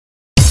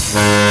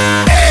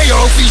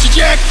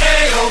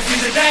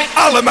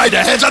Alle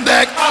meiden, hands aan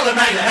dek. Alle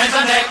meiden, hands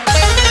aan dek.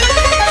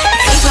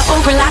 Even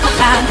over laten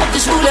gaan op de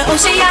zwoele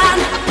oceaan.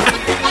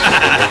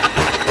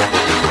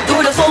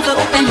 Door de golven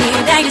op en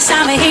neer, rijden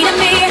samen heen en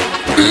weer.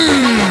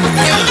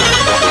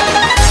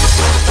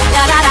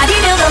 Da da da di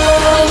do.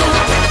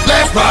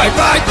 Left, right,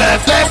 right,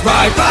 left, left,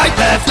 right, right,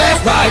 left,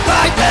 left, right,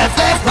 right, left,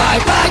 left,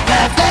 right, right,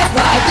 left, left,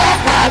 right,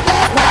 left, right,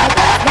 left, right,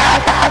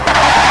 left, right.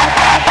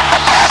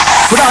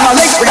 We gaan naar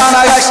links, we gaan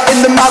naar rechts,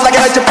 in de maat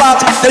lekker uit je plaat.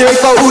 Je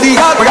weet wel hoe die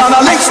gaat. We gaan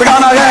naar links, we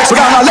gaan naar rechts, we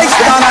gaan naar links,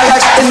 we gaan naar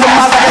rechts, in de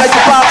maat lekker uit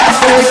je plaat.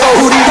 Je weet wel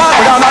hoe die gaat.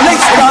 We gaan naar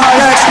links, we gaan naar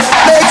rechts,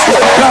 links,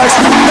 rechts,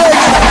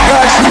 links,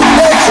 rechts,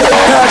 links,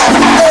 rechts,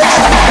 links,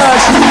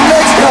 rechts,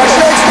 links, rechts, links,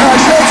 rechts, links, rechts,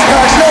 links,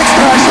 rechts, links,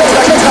 rechts,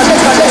 links,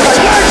 rechts, links,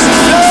 rechts, links,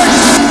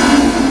 links.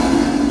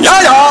 Ja,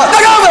 ja,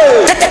 daar gaan we!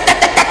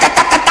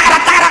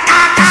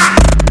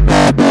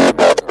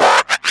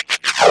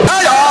 Ja,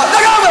 ja,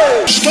 daar gaan we!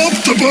 Stop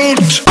the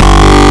boat!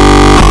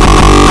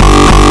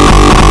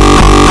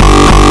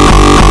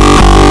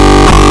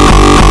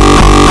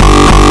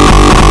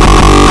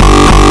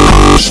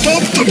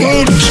 Stop the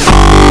boat!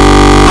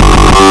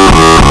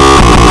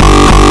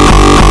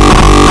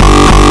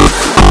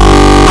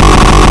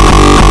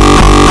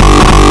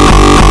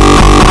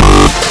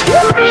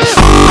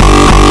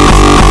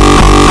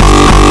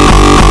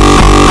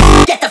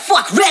 Get the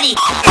fuck ready.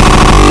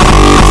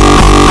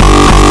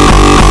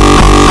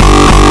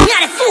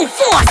 Not at full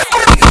force.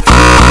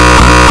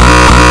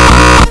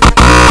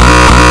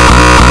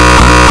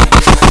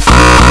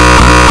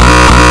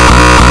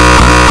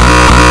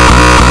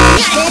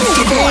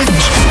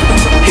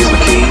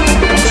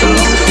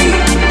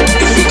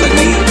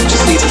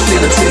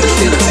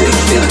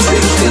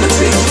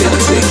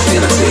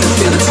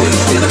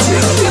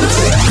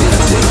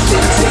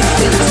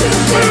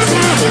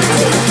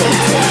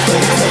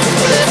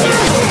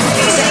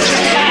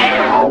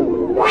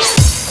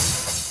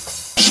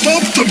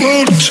 Stop the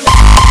boat!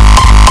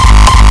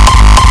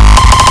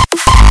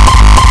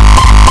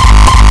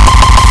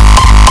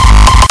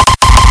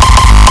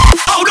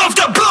 Out of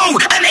the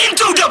boat and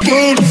into the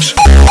boat!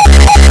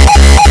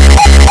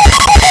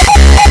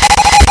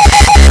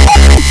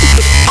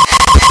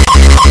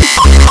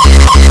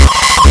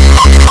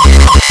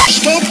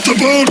 Stop the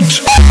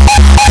boat!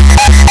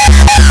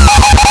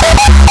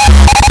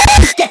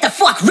 Get the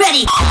fuck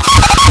ready.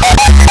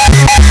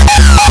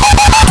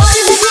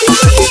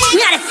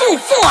 Not at full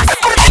force.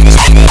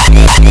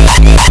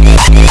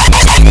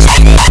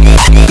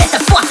 Get the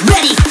fuck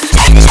ready.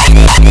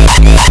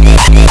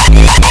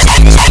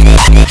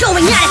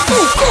 Going out at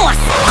full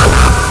force.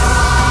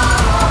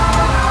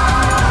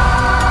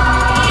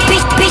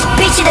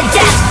 Beat you to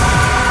death.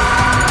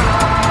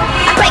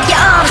 I break your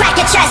arm, crack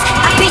your chest.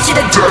 I beat you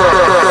to death.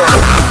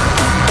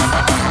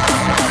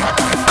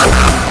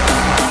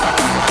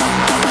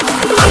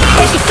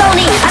 If you're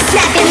phony, I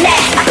snap your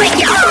neck. I break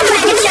your arm,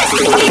 crack your chest.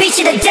 I beat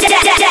you to death.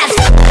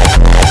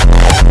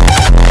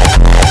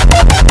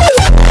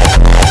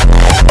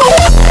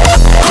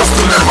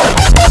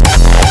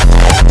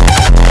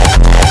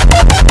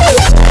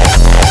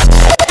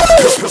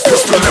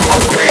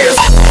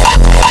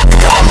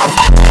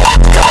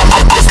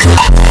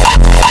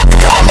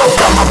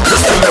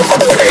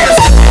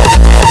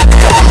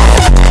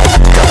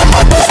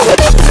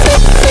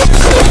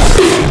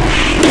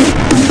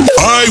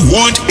 I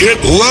want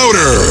it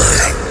louder!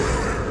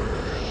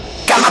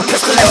 Got my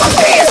pistol in my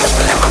pants.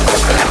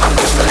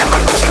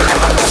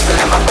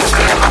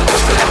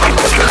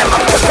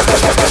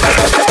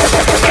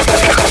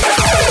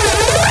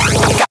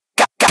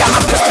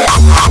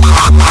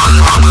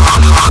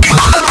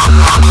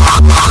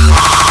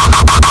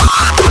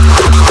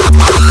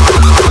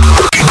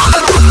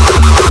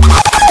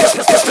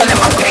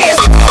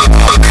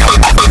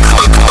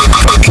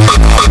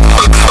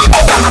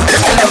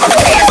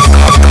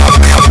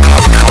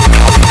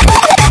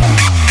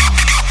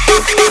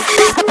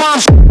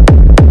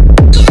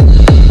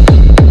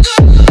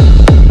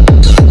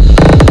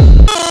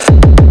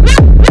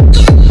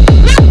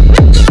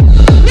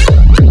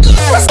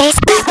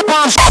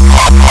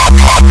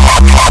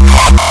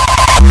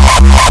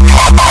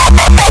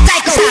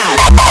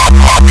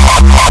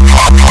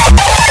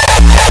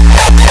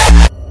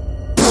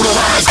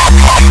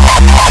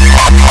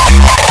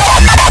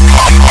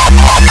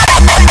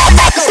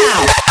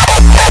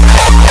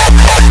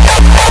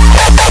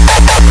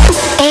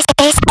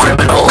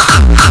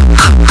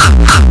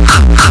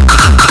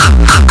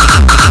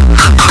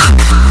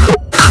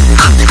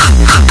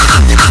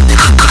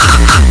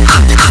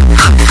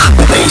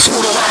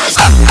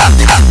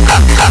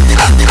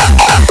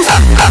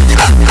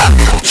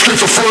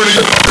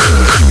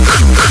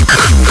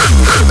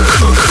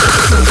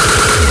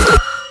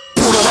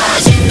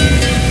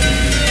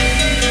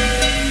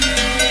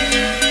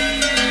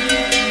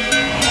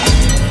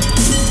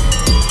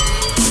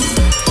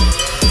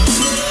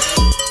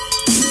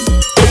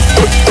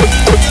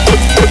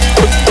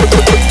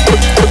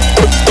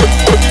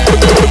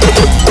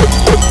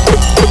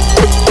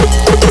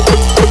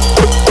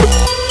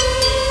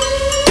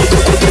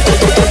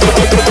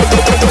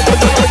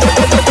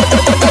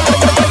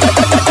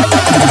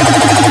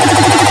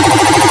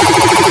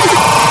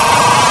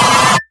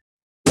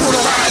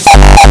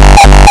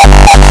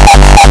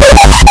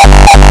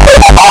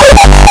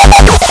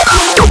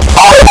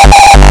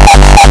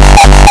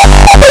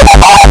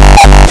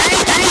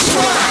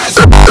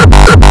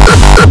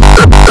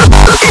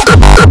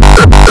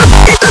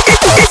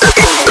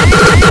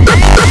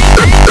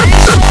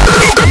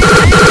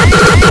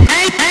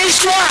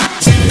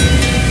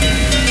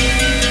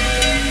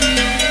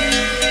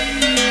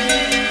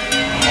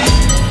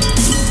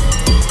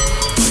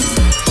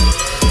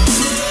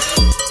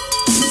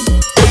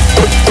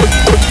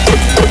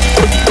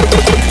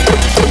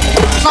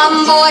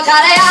 mambo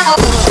italiano.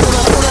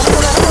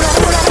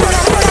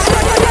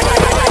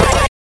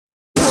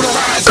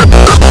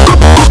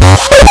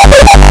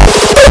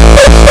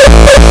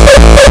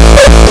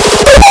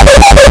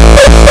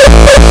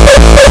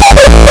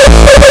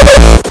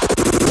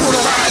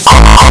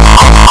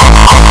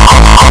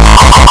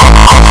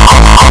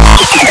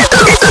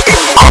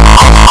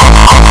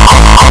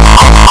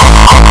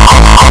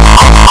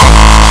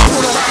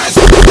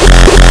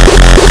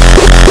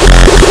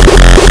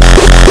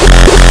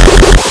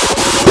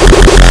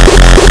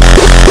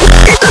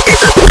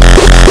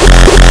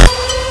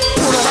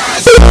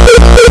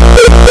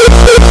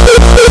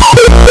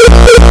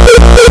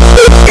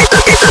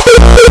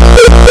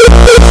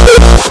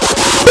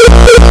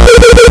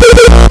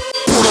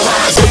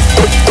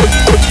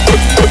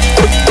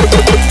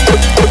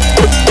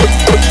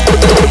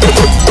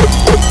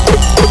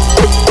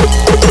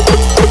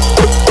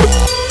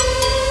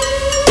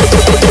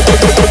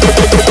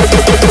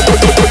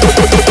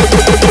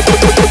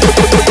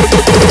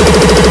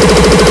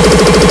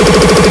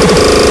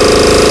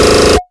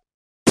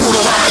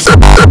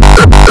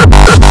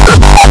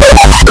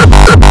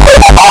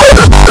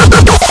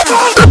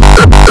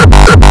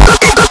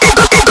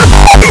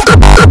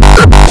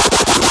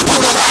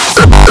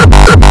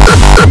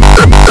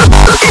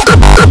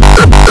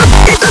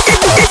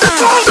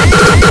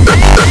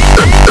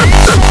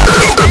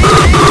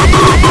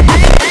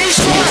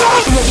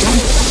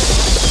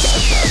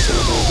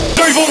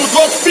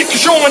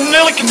 Jongen,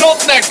 elke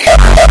notnek.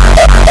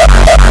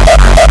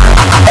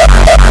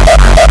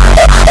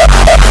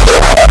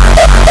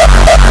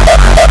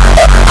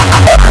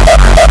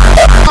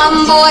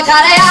 Mambo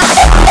italiano.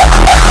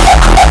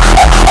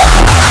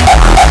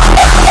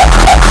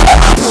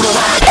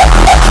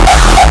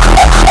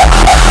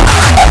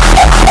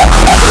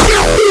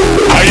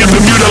 I am the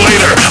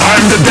mutilator, I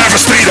am the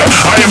devastator,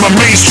 I am a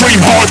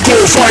mainstream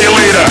hardcore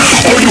violator.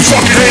 All you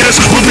fucking haters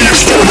will be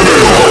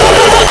exterminated.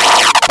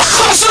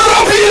 Gassen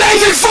op hier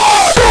leef ik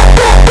voor!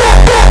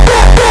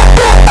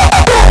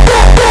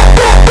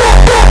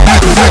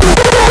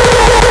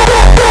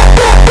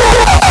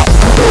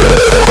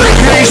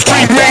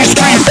 Mainstream,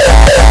 mainstream.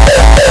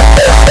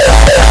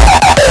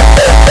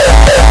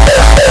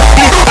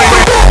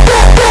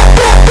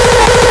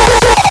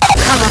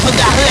 Gaan we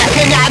vandaag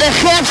lekker naar de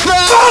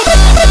geffen?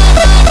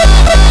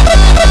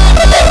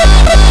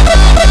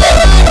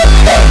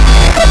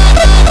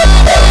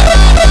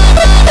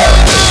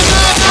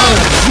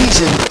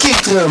 Vieze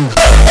kickdrum.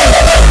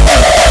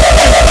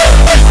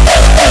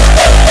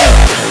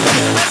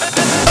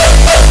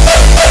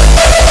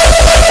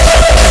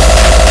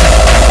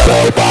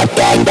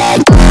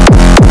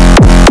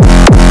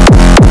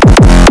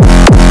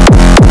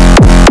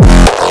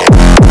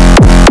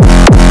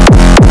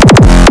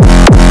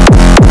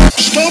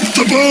 Stop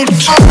the boat.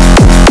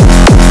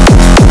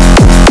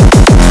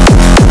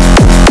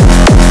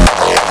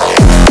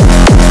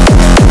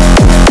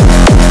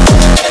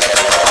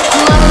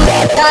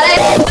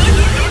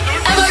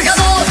 En we gaan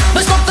door,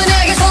 we stoppen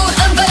nergens voor.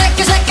 Een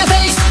verrekkers lekker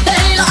feest, de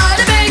hele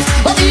aarde beeft.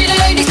 Want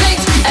iedereen die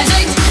springt en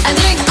zingt en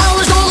drinkt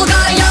alles door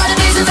elkaar. Ja, dit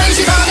is een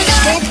feestje van de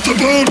dag. Stop the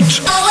boat.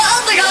 Alle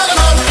handen gaan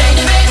omhoog. Heen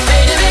en weer,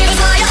 we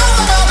slaan je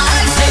allemaal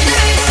uit. Heen en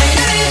weer, heen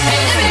en weer,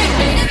 heen en weer,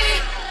 heen en weer.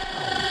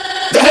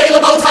 De hele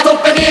boot gaat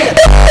op en neer!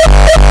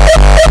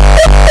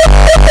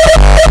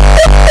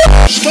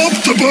 Stop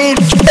the boat.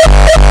 Boat.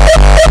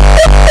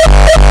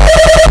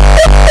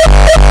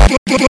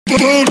 Go,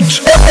 go!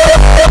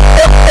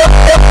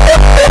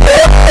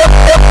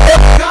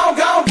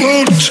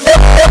 Boat.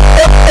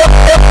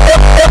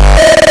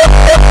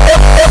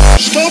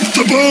 Stop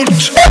the boat.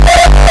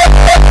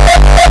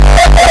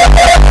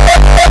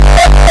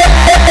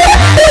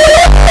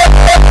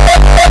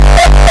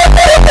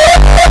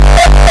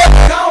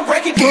 Go,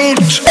 break it! Boat.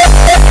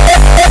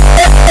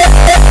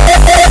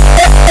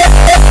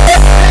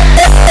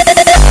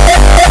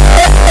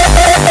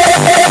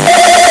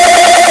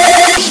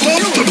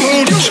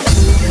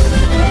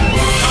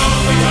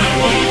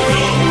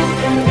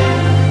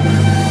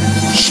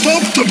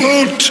 Stop the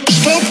boat.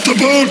 Stop the boat. Stop the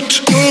boat.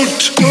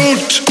 Boat. Boat.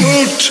 Boat.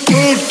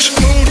 Boat. Boat. Boat.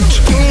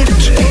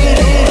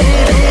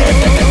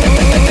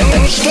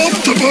 Stop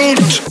the boat.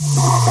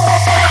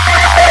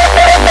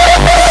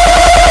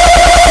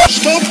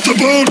 Stop the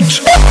boat.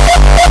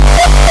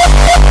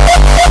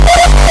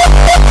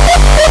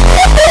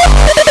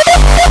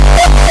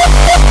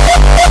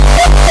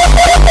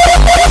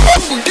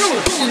 Do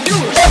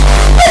it.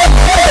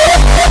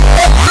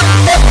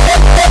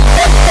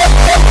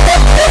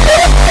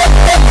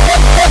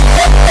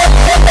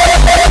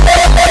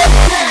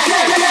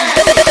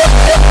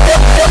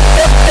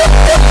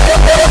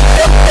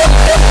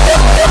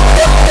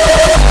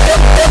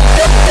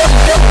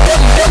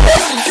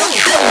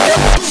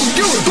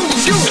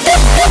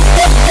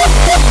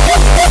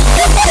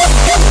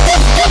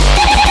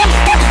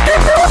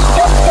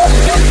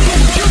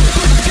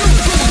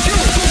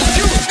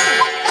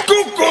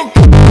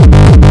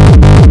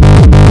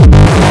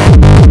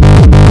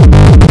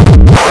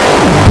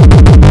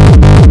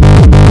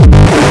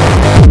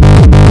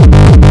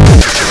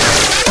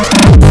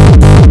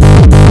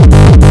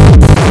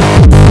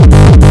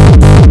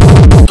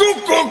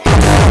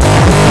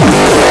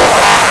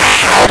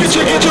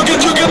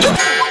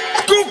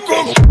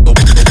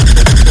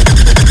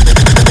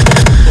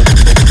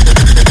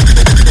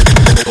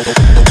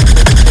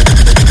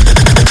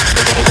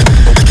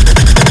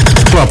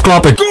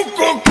 klap it.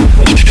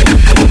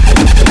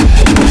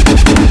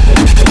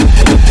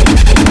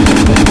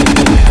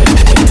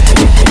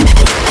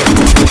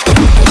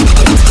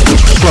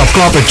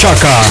 Klap it,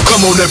 chaka.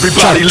 Come on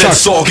everybody,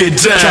 let's all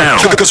get down.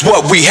 Cause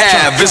what we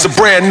have is a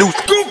brand new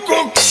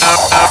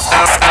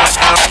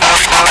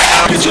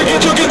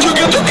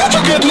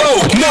get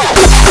low. No.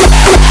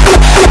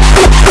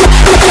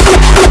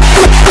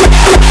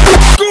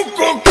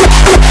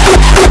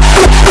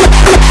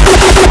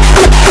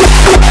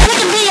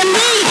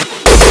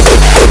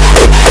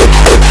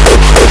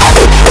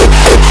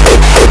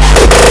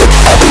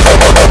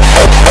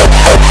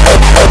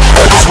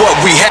 That's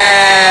what we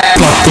have.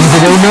 Klap hem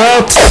gewoon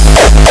uit.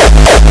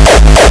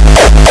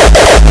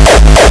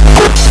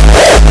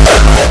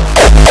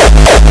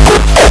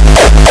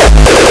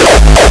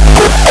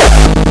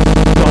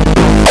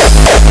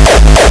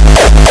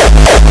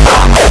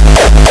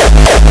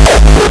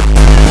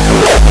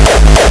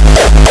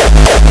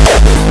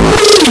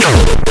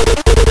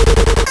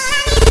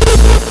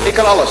 Ik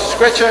kan alles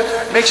scratchen,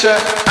 mixen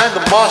en de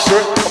master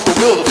op the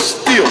wheel of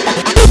steel.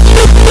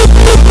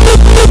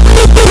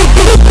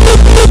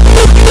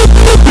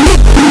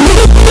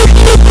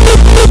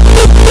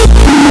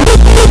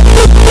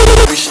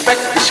 Respect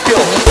the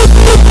skills.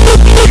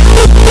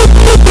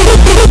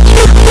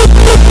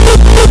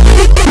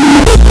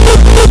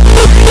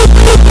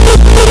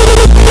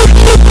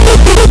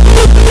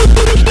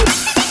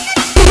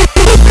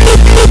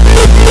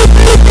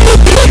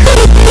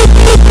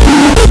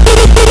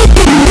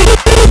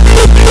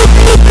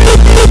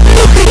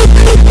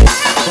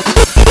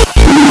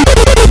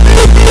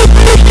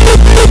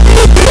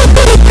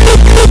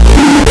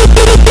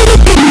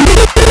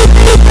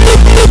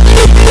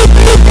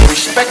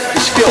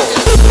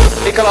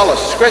 Ik kan alles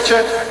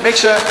scratchen,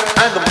 mixen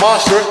en de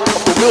master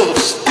op the wheel of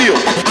steel.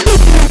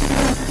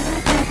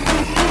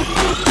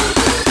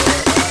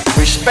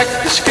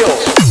 Respect the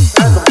skills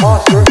and the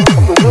master of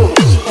the wheel of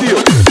steel.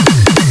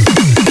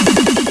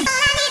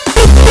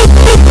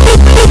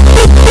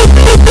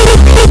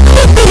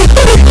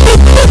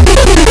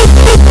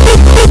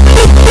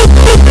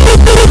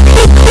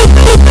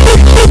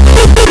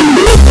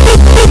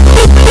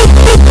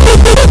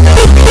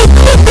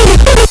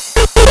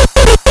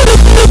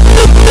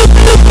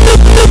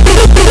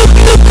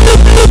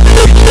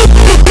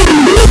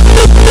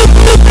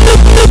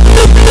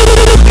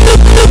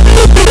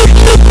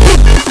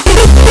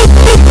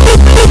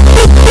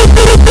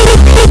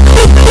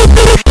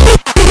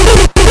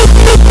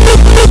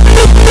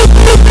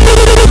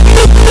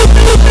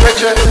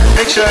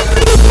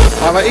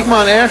 Maar waar ik me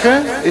aan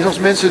erger is als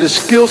mensen de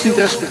skills niet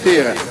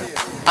respecteren.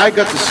 I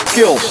got the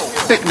skills,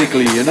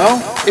 technically, you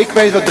know. Ik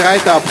weet wat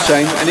draaitafels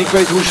zijn en ik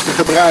weet hoe ze te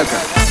gebruiken.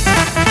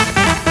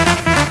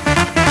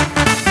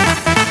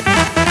 I'm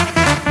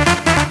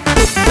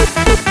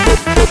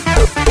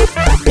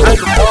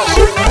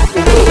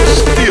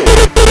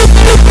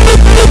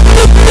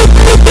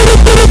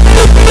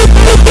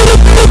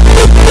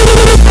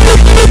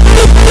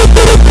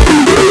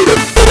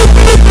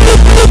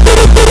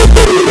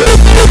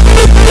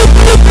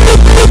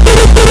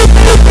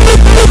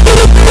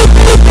the master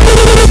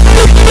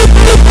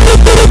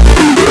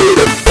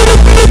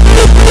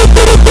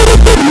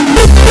of the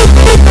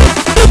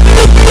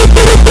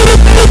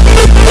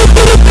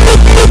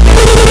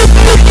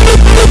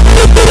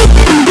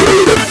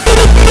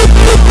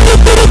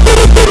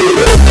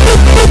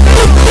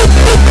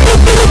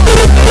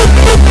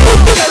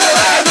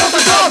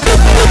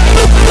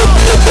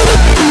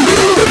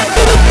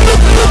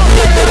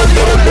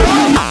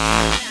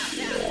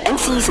wheel of steel.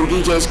 MC's en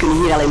DJ's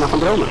kunnen hier alleen maar van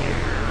dromen.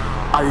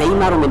 Alleen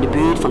maar om in de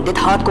buurt van dit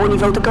hardcore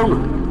niveau te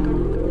komen.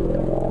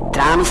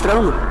 Tranen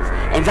stromen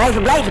en wij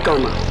blijven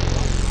komen.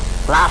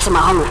 Laat ze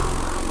maar hangen.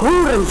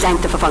 Horen zijn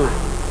te vervangen.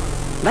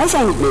 Wij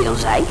zijn niet meer dan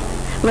zij,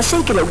 maar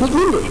zeker ook niet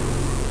minder.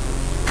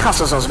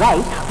 Gasten zoals wij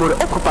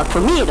worden opgepakt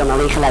voor meer dan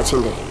alleen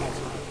geluidshinder.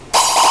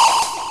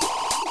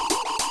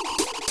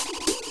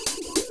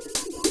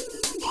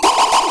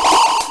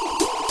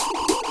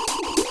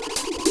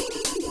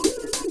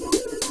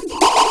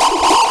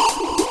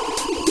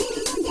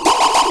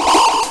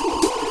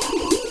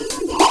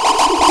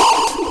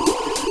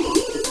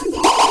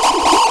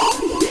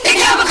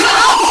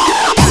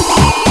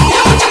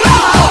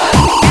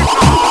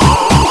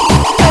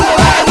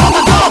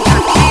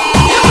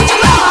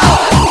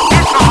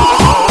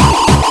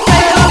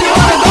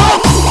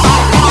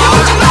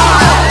 You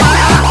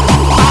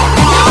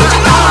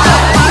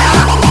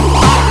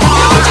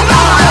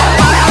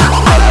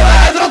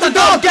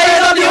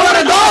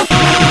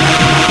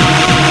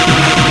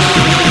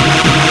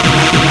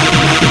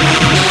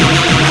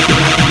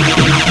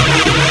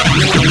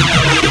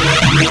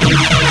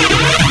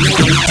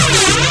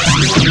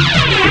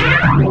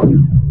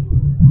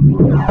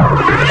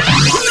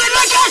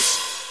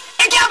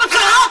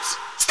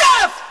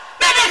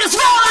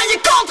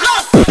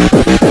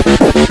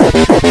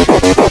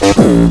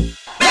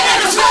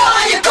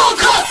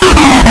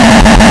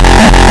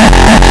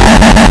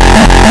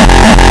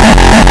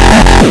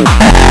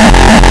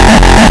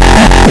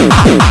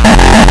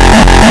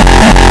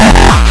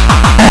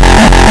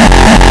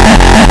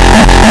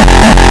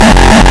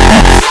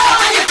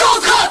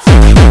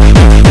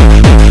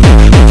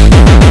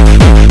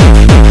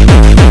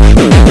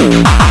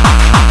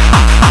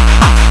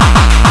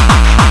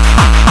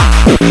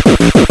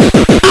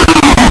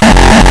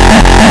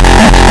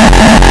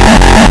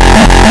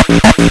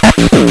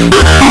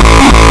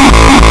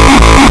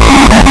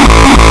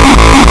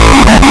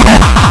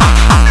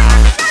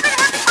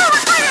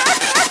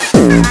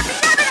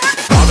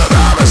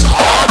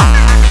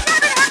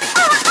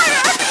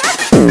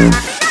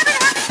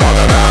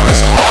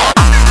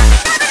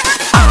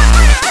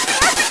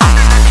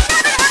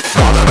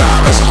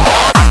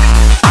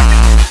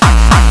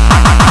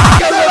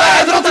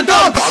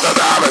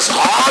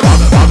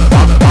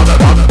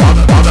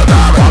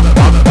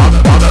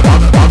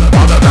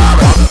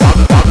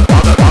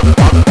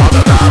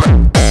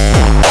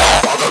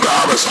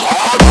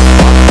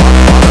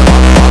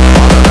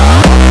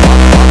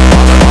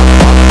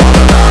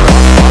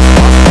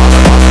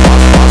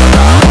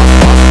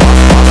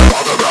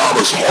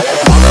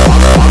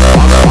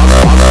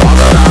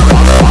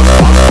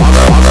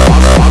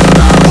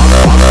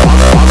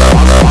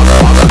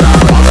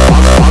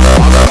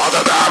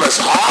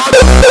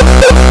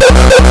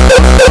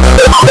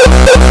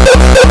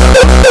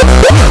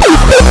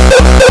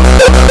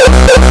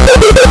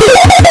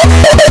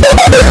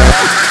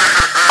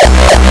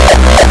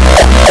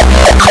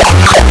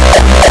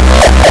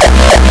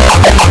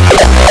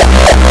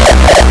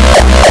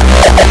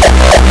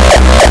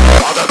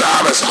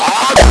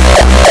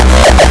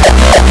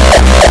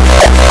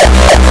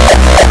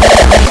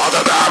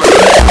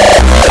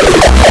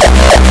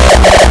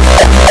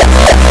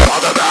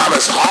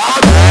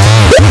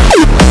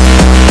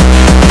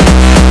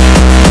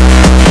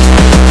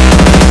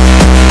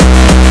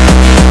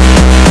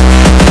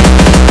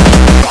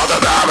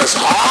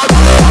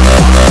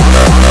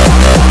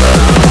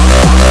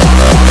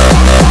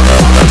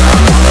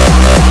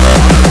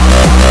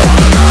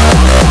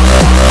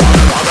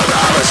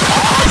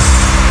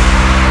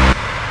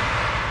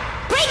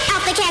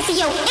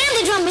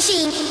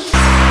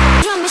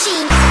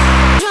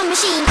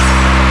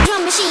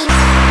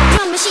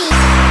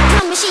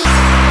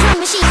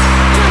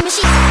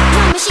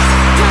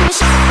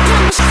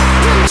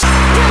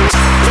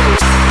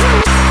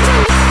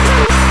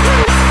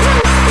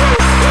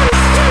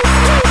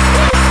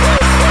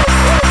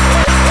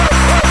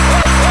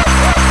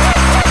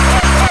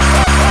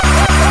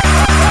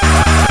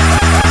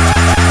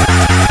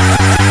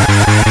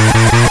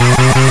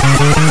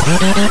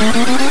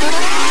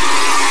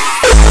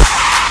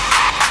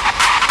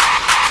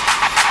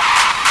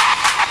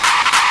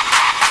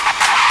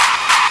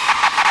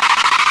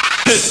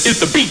This is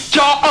the beat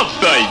jar of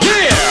the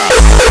year.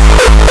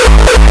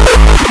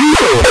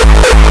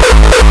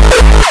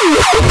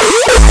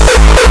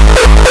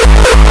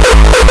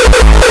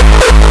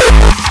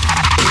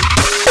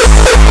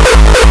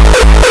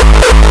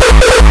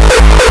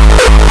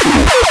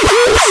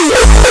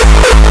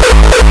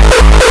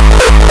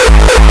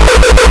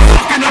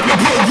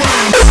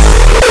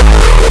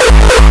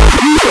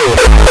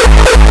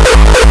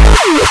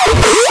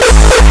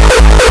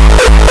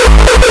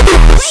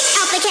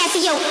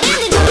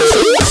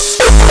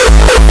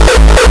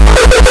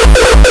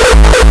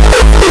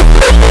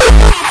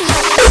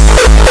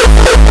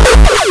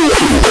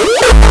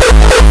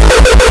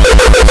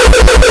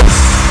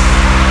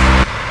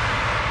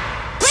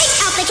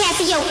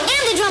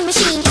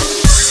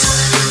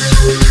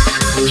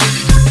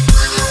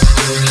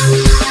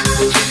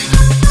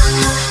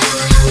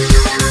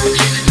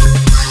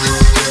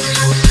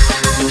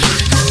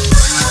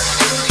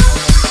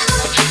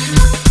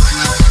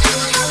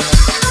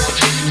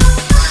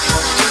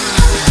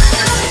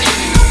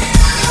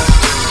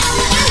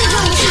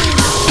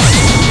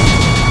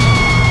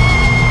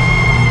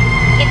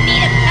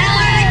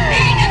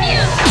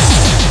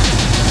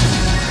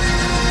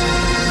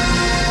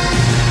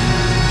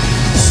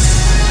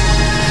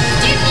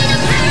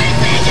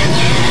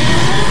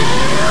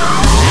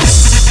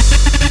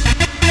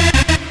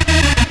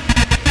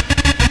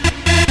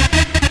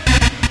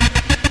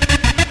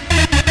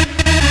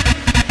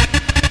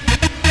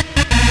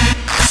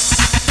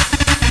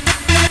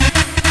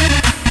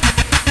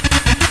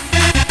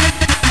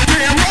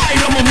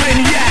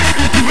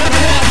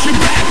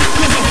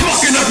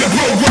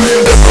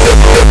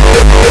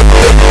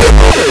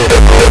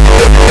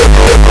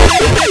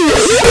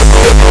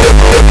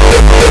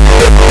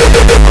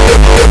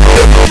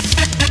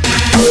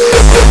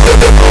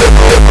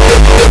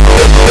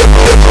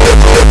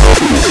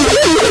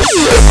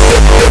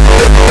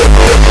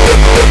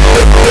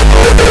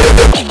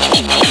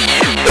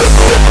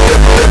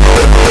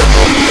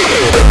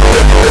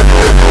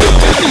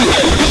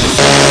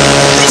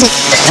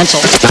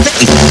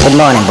 Good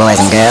morning, boys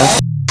and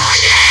girls.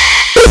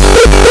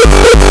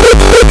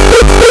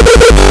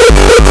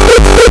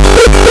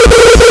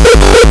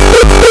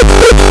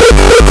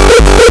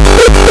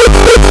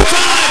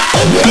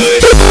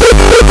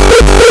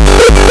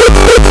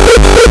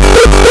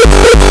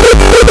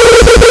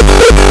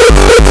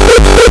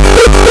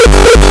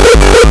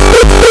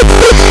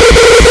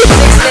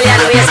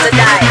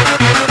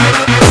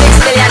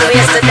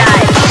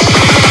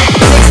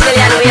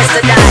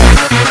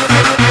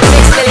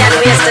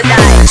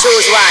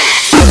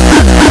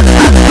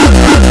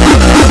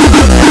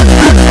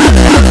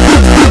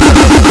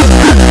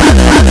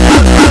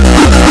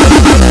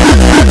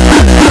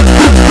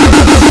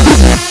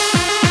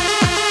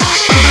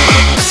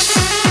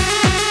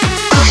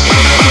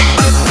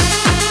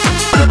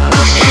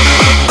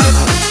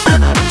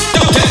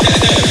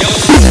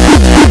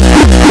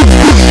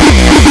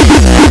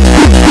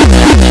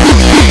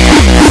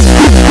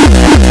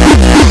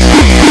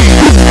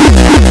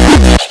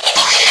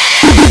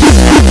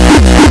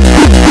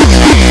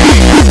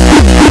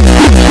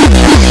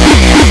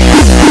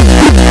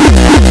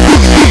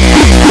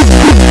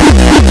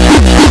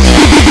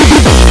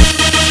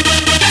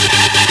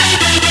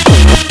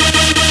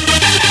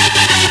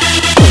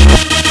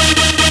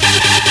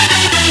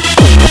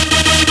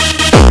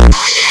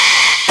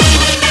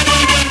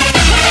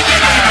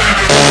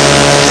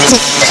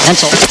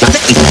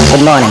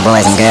 Good morning,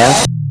 boys and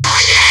girls.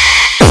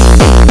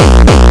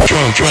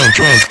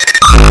 Drunk.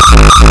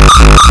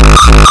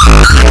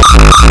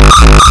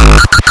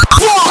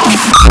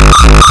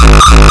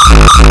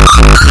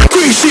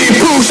 Greasy,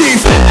 bougie.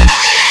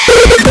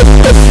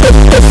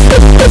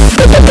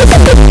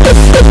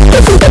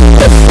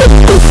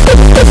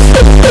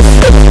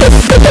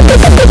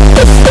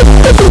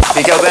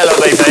 Picobello,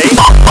 baby.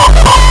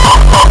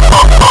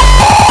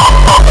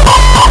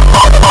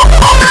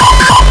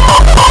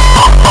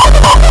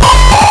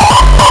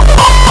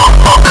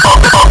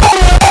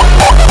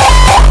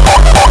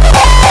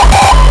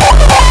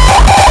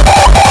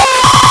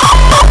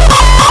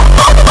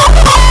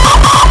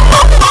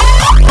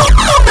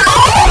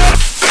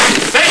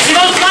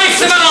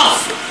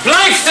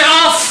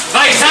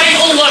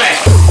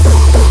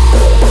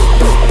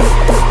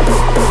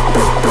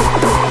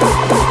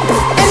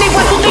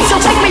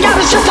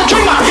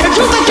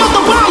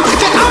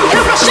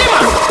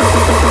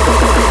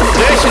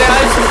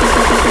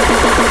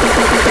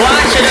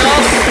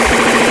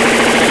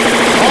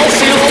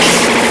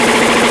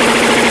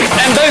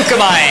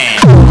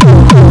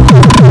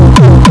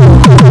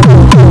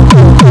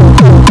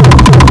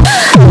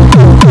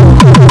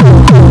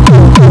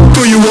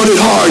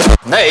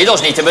 Nee, dat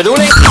is niet de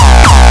bedoeling.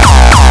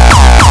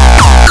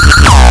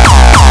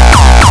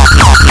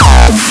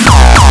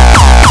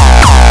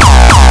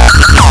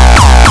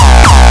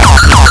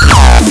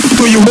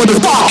 Do you wanna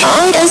fuck?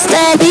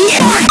 Understand?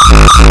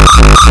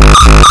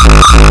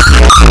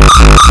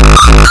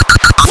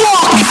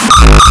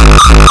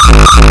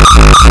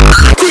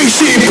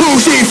 Greasy,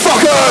 bougie,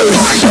 fucker.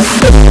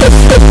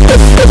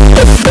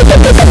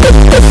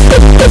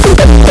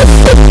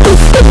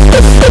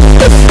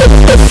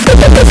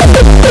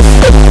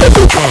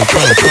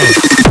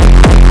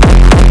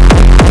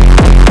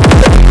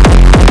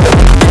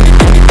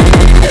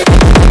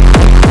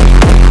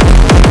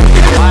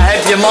 Waar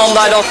heb je man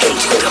daar dan?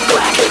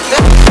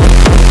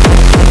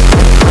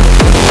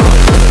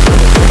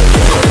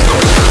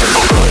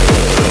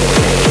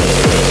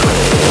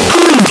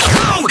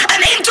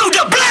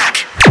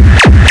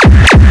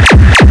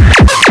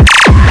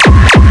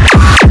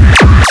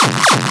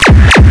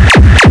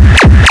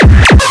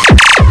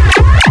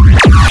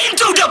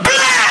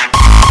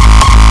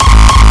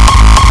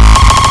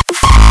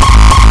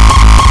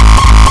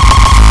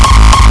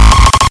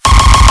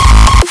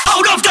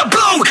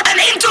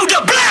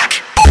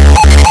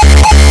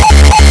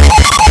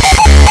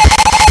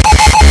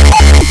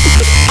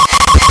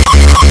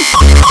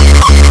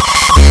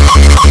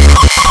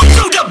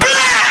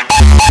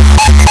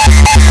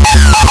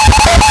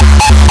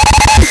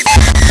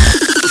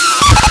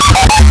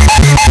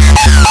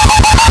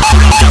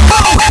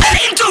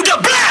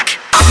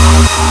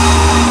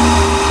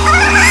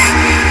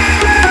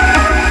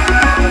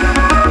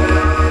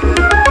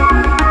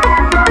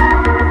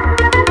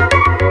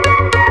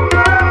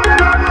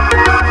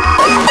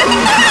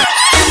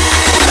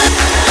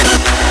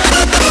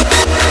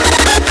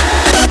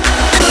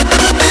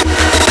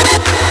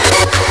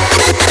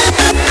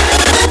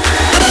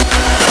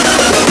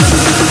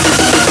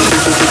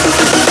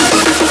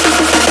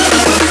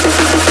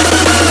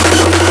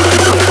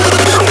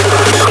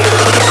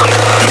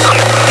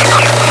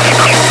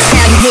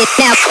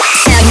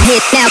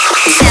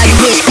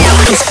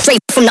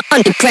 Straight from the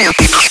underground.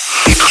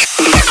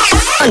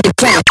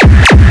 Underground.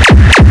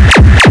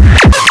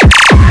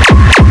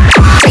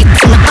 Straight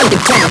from the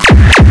underground.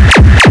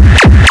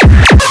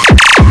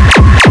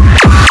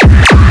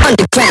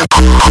 Underground.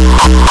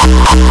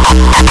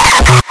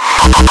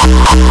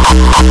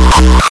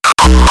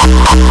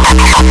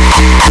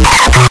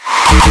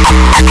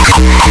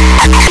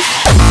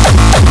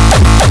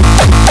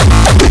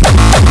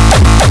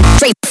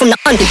 Straight from the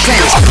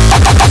underground.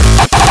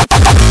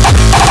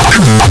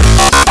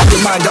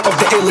 Reminder of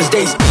the illest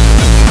days.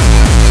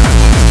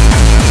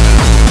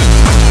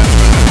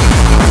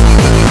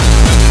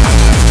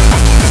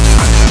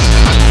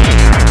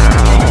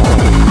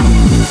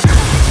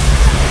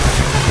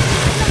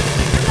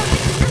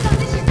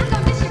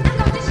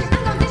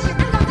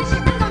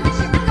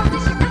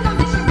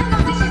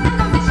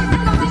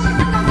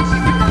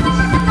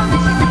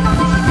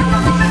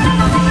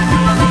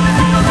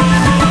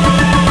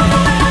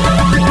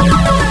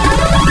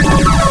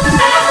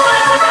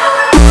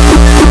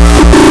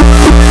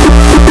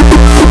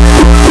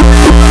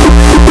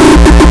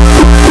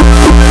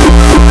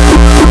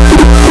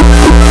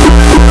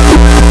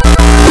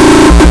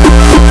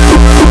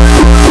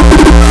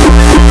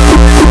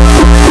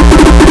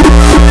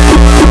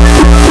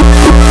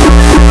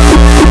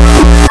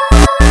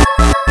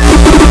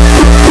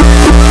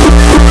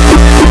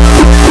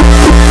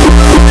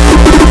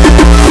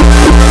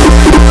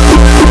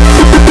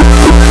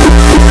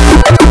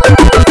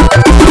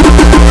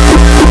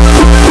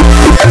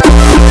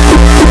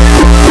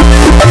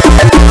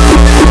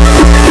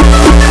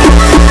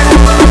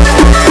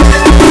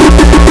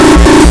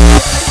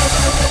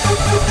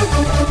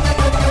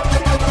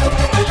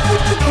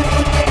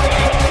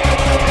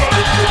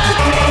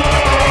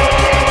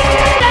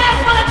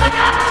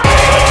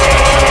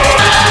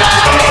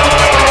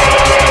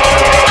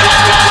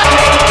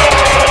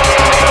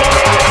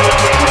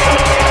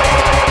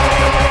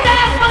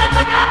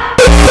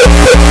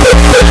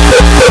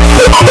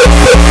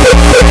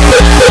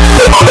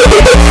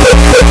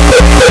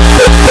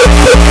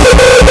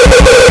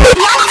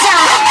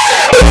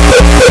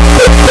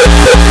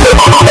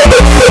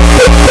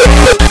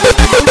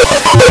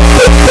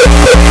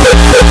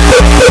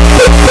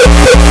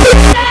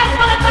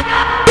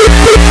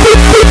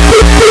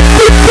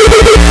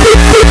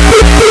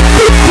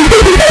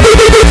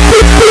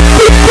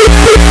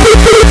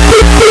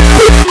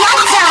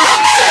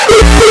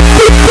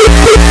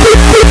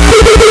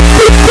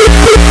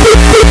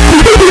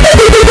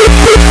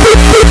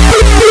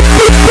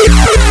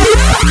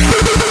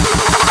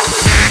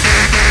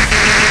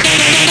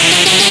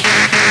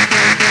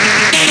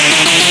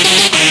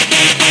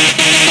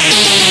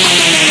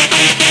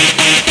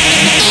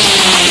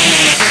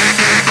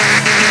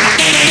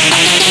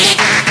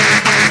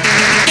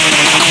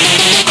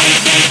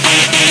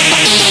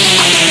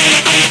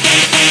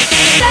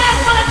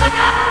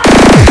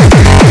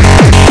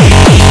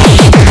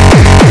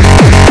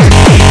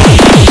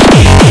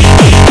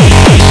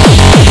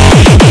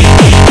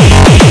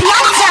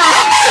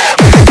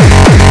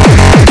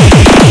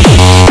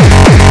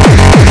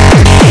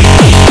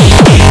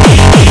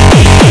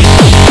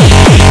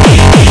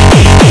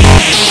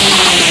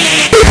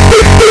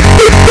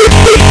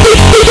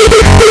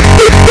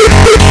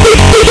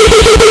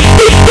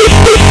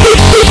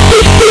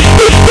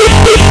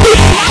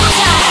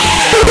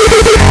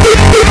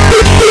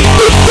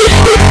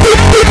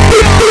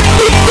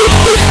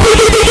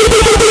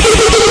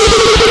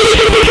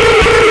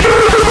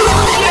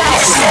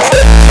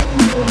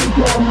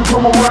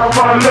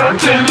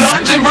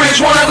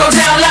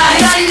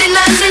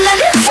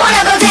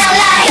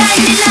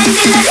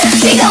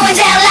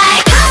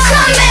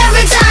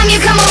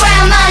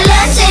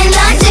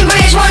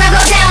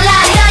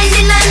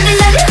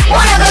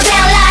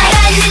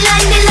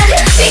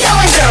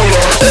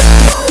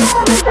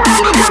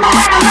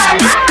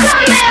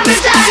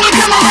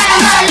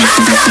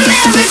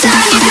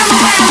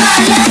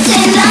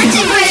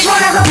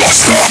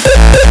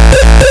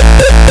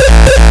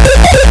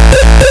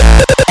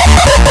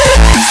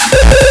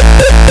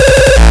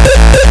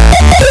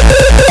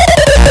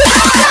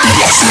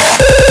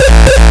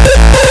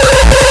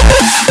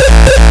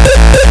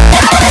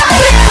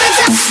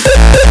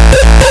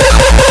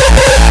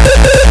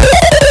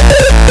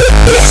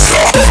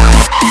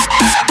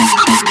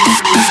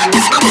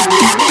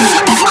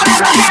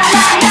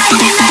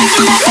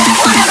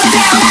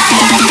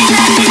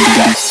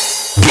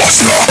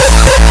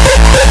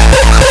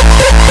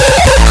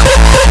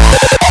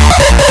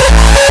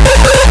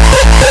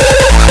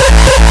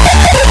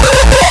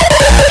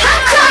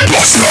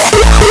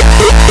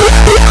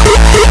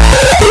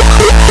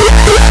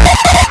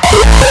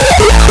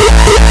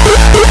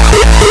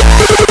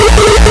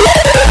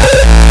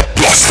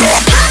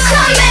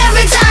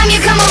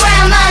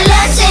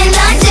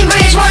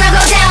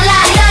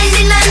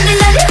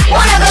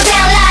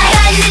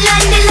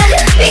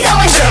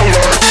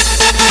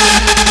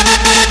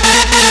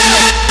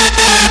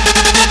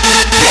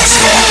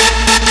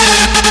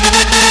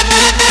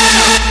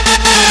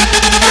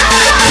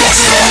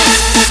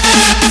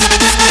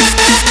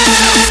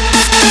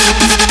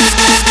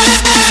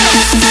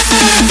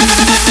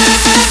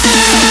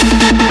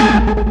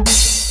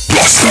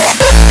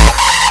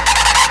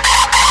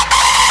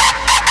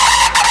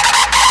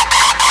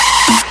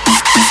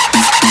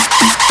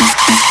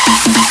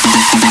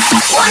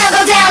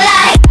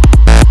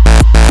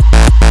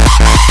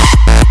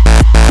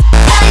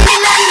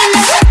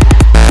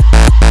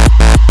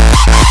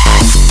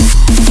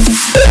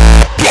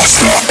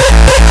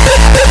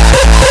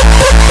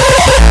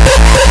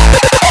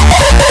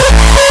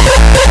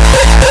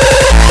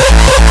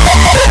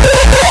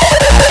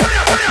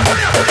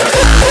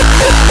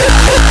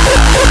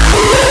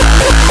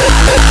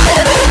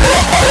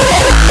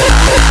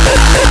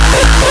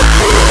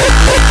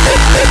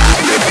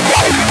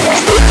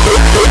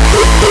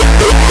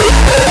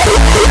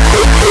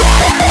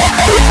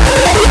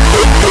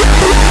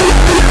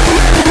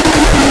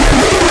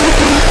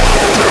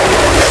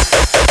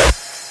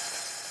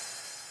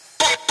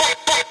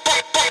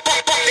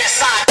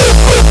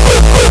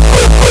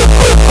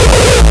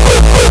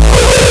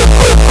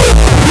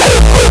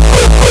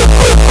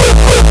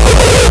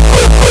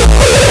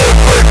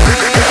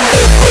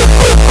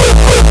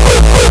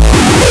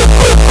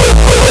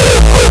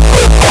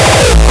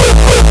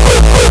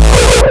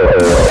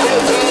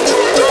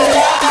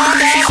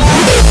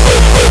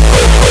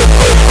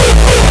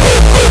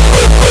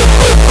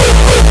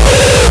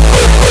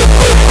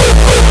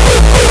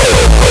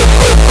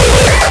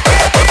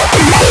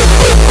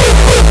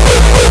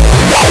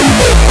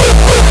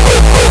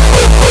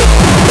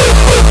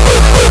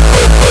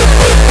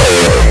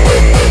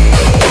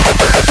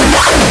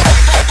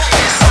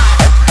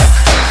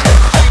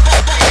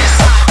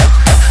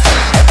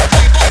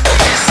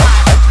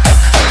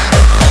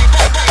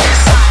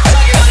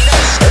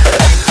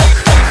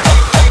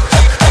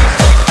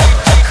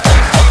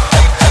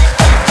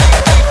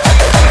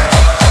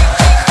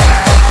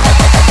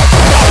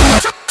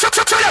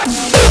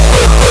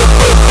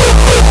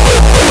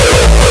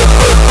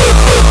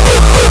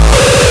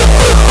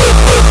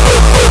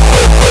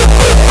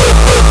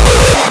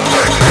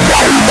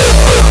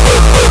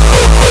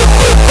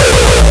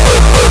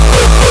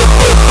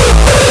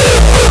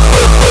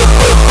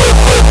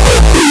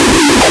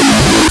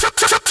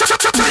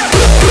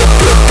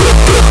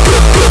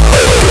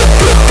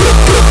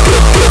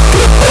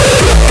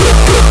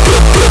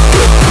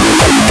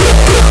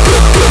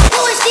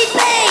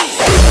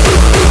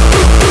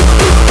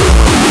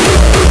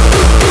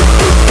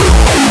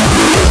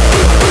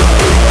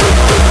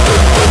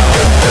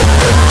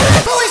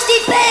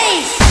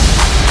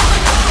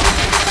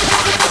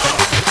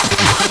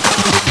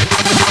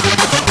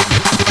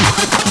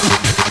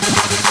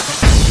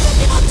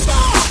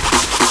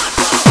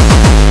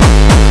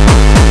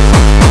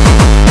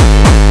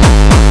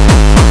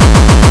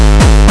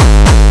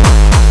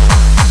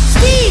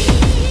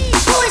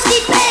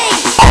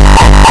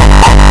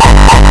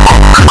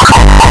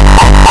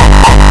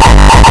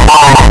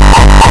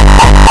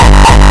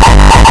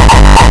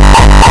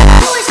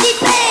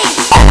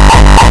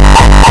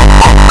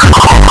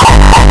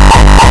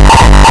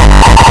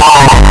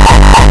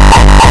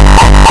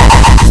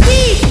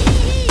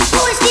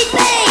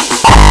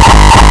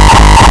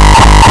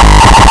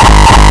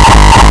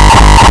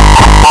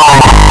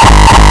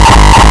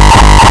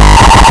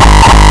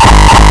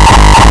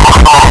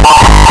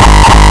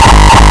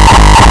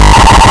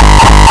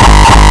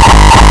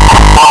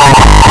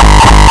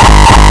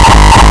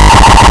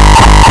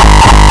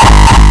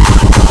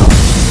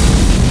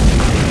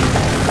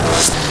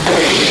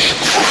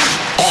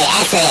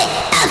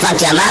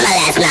 fucked your mama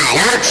last night,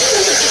 huh?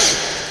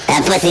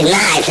 That pussy's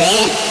nice,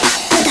 eh?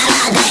 Puta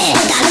madre,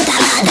 puta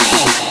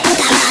madre,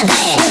 puta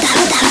madre,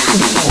 puta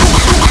madre.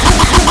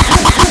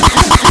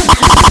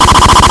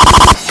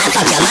 I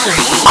fucked your mama,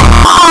 eh?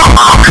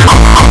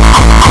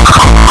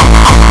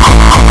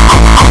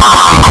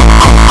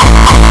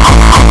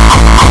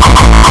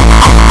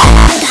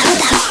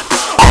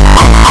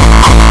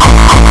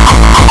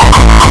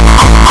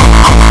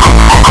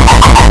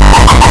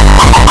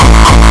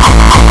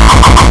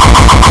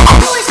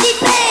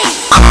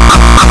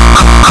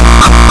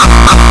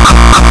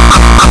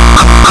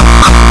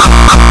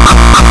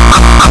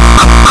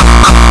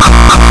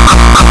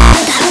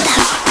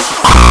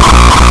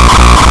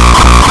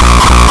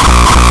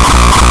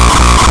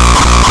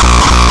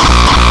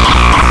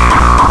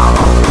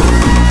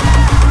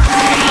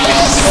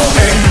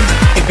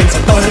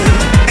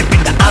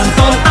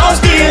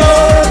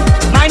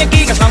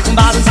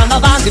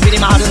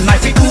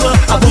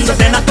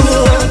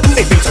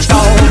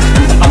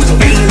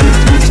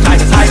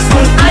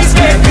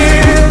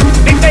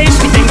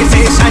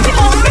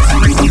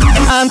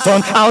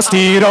 Anton aus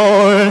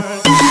Tirol.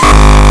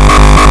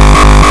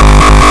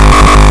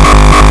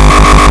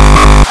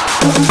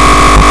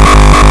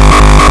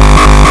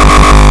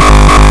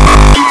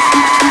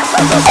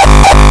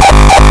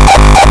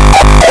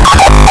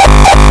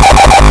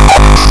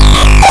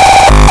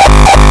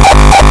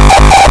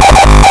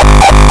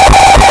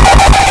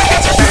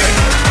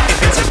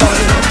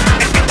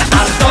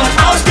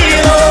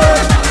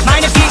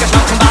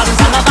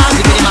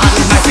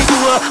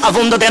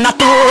 Wunder der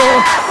Natur.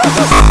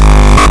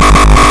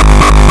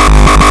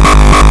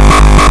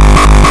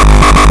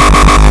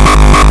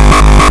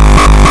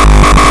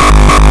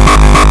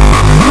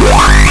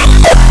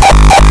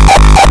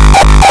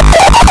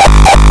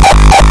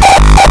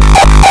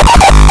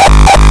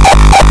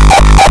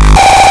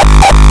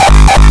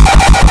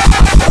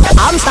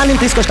 Abends dann im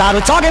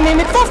Disco-Stadel, sage mir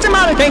mit 15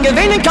 Mal, den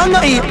gewinnen kann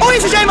nur ich. Oh,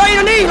 ist so schön war ich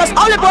noch nie, lass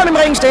alle Bäume im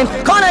Ring stehen,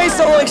 keiner ist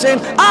so ruhig stehen,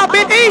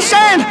 bin ich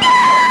schön.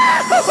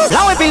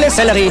 Blaue Pille,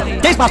 Sellerie,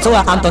 das macht so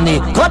ein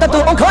Antoni.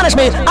 Quadratur und keine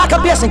Schmäh,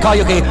 kapierst den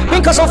Karaoke.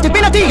 Bin kein Soft, ich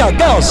bin ein Tiger,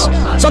 Girls,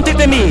 so ein Typ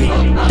wie mich,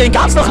 den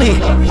gab's noch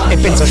nie.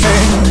 Ich bin so schön,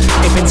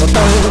 ich bin so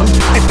toll,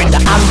 ich bin der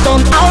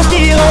Anton aus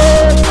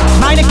Tirol.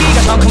 Meine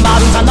gigaschlanken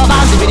Waden sind der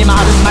Wahnsinn wie die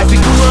Maden. Meine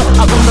Figur,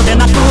 ein Wunder der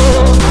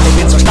Natur. Ich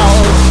bin so stark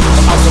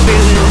und auch so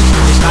wild,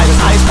 ich treibe es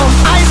Eis und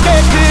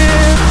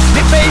eisgekühlt.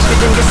 Mit Fisch, mit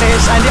dem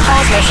Gesäß, ein die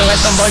Auslässer,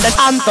 und wollen den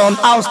Anton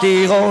aus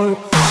Tirol.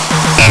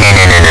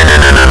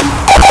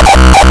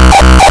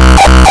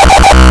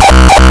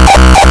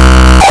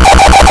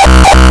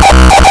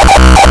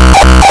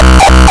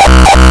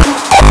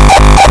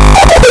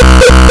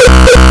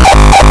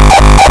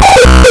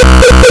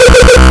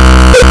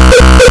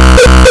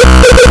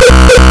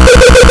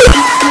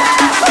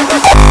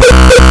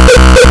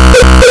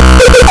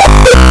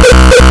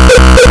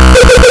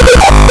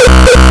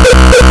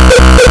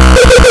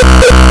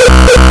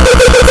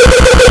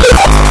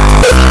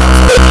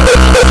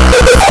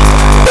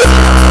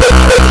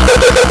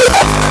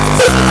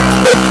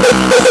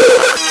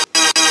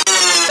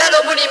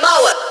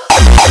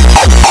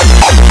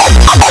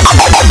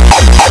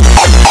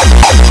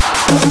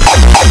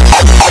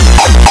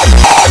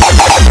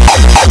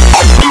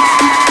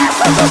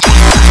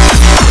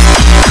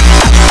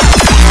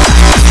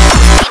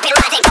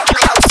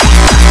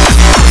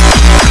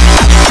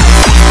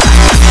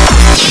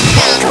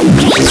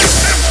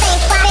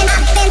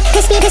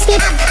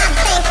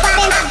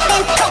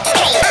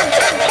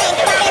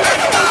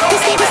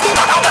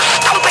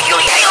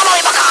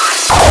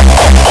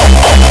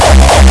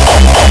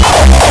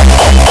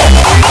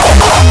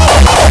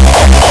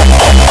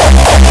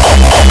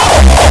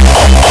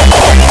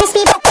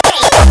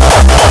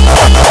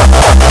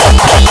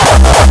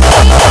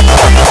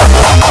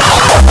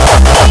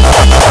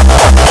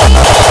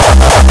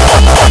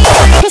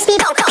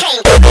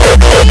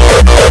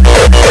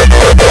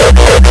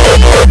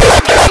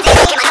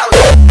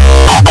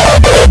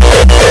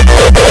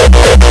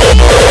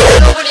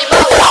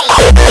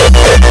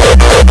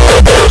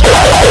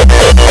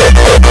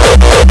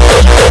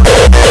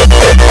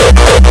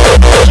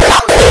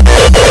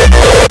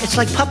 It's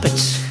like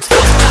puppets.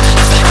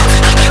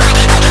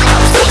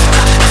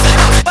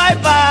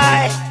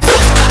 Bye-bye.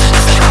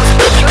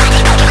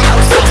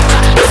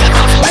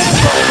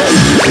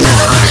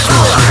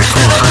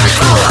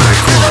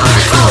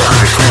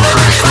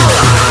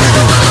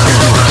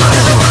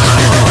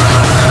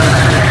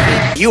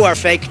 You are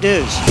fake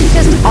news. It's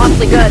just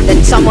awfully good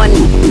that someone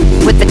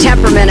with the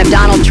temperament of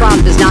Donald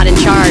Trump is not in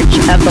charge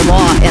of the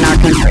law in our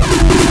country.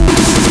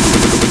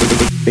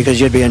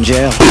 Because you'd be in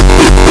jail.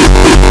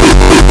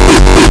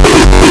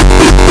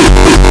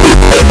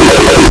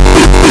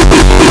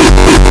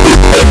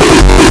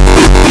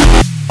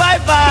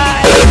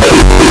 Bye-bye.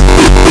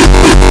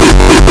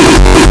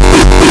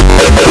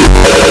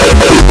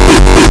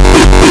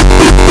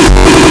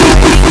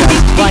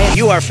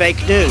 You are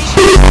fake news.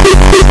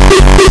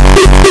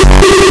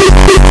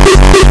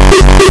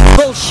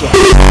 Bullshit.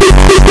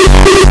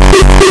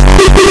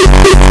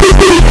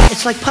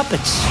 It's like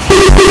puppets.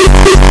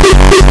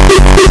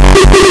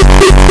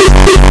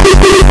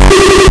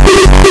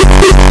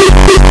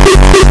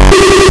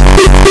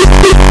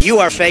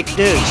 fake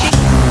news.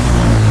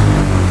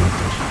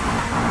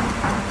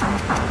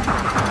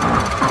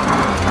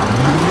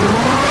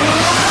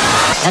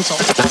 Pencil.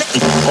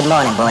 Good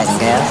morning, boys and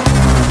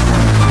girls.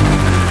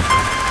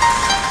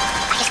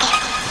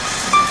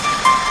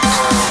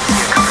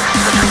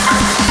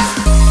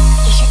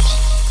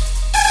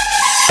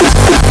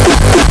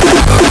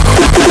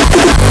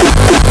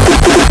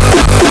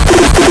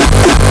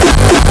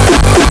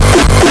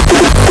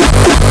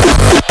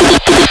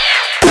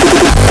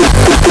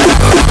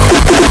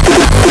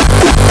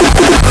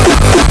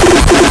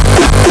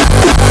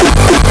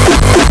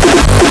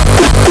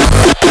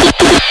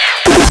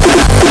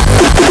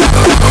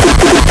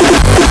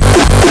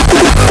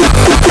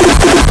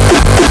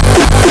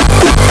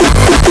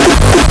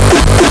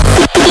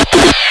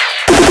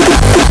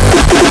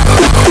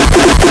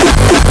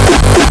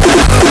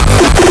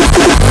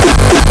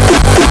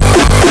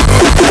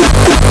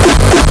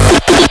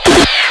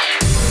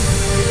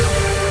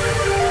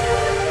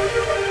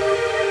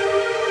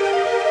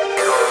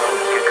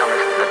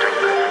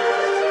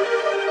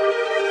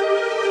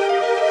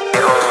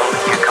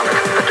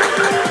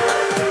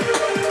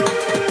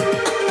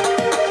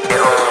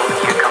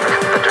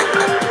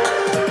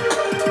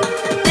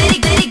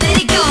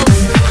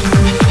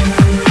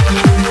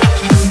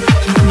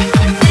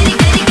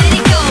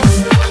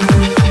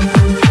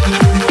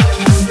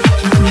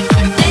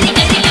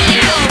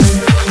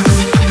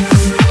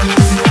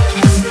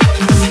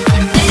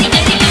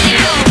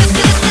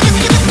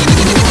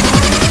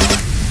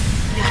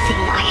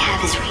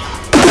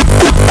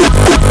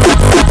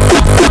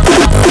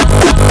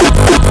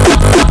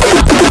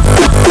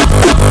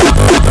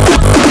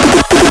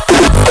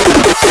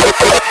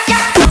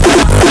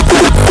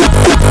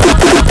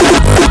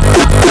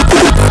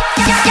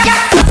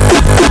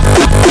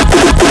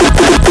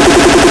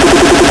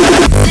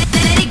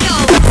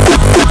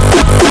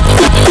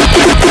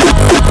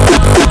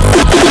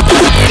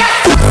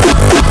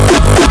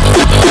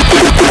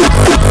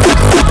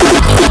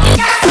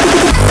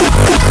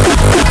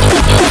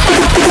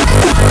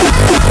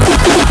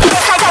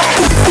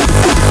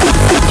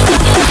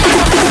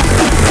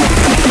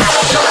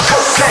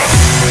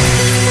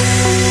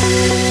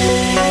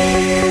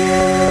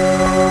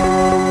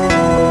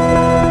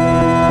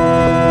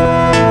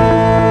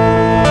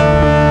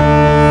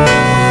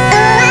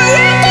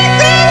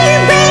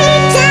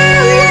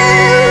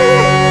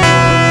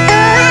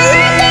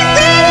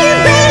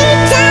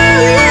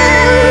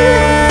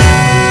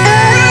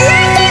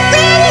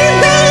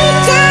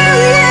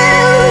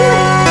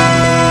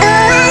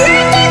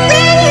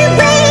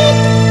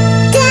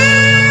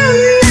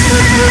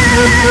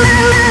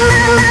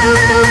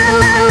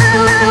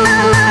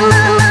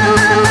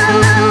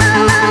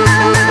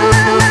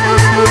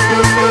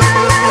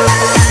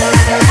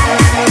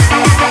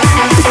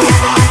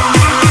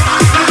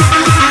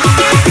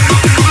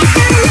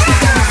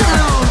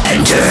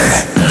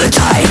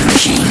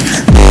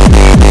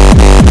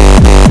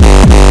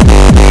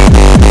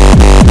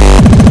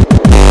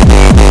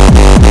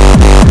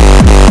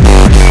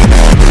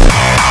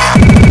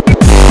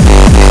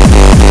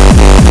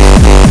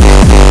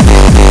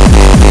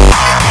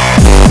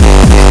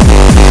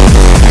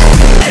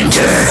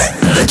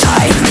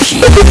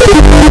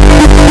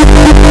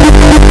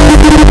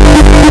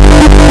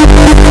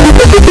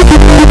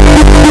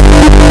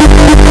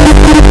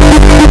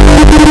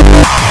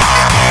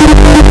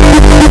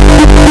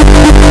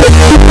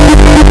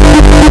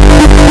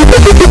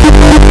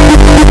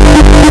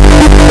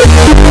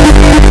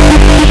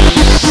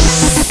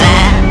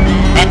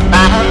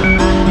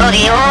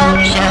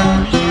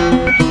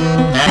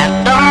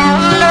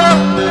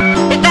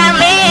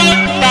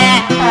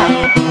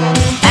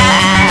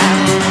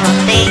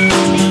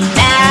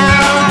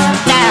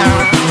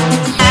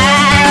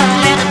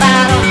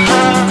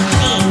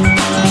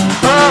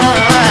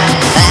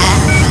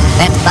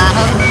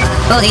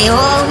 for the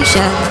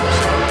ocean.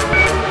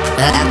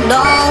 But I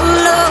don't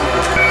know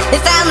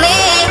if I'll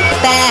make it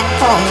back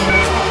home.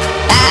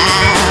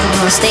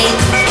 I'll stay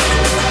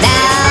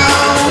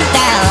down,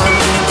 down.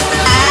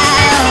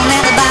 I'm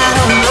at the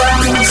bottom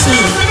of the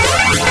sea.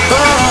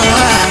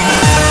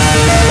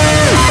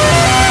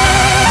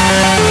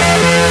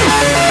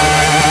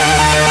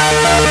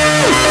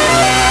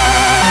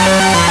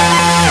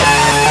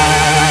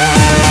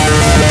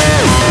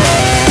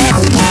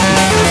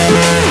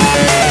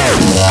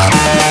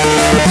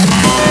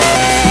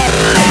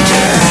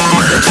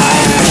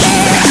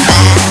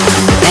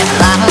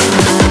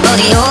 For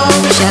the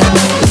ocean,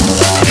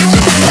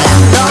 but I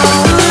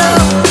don't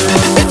know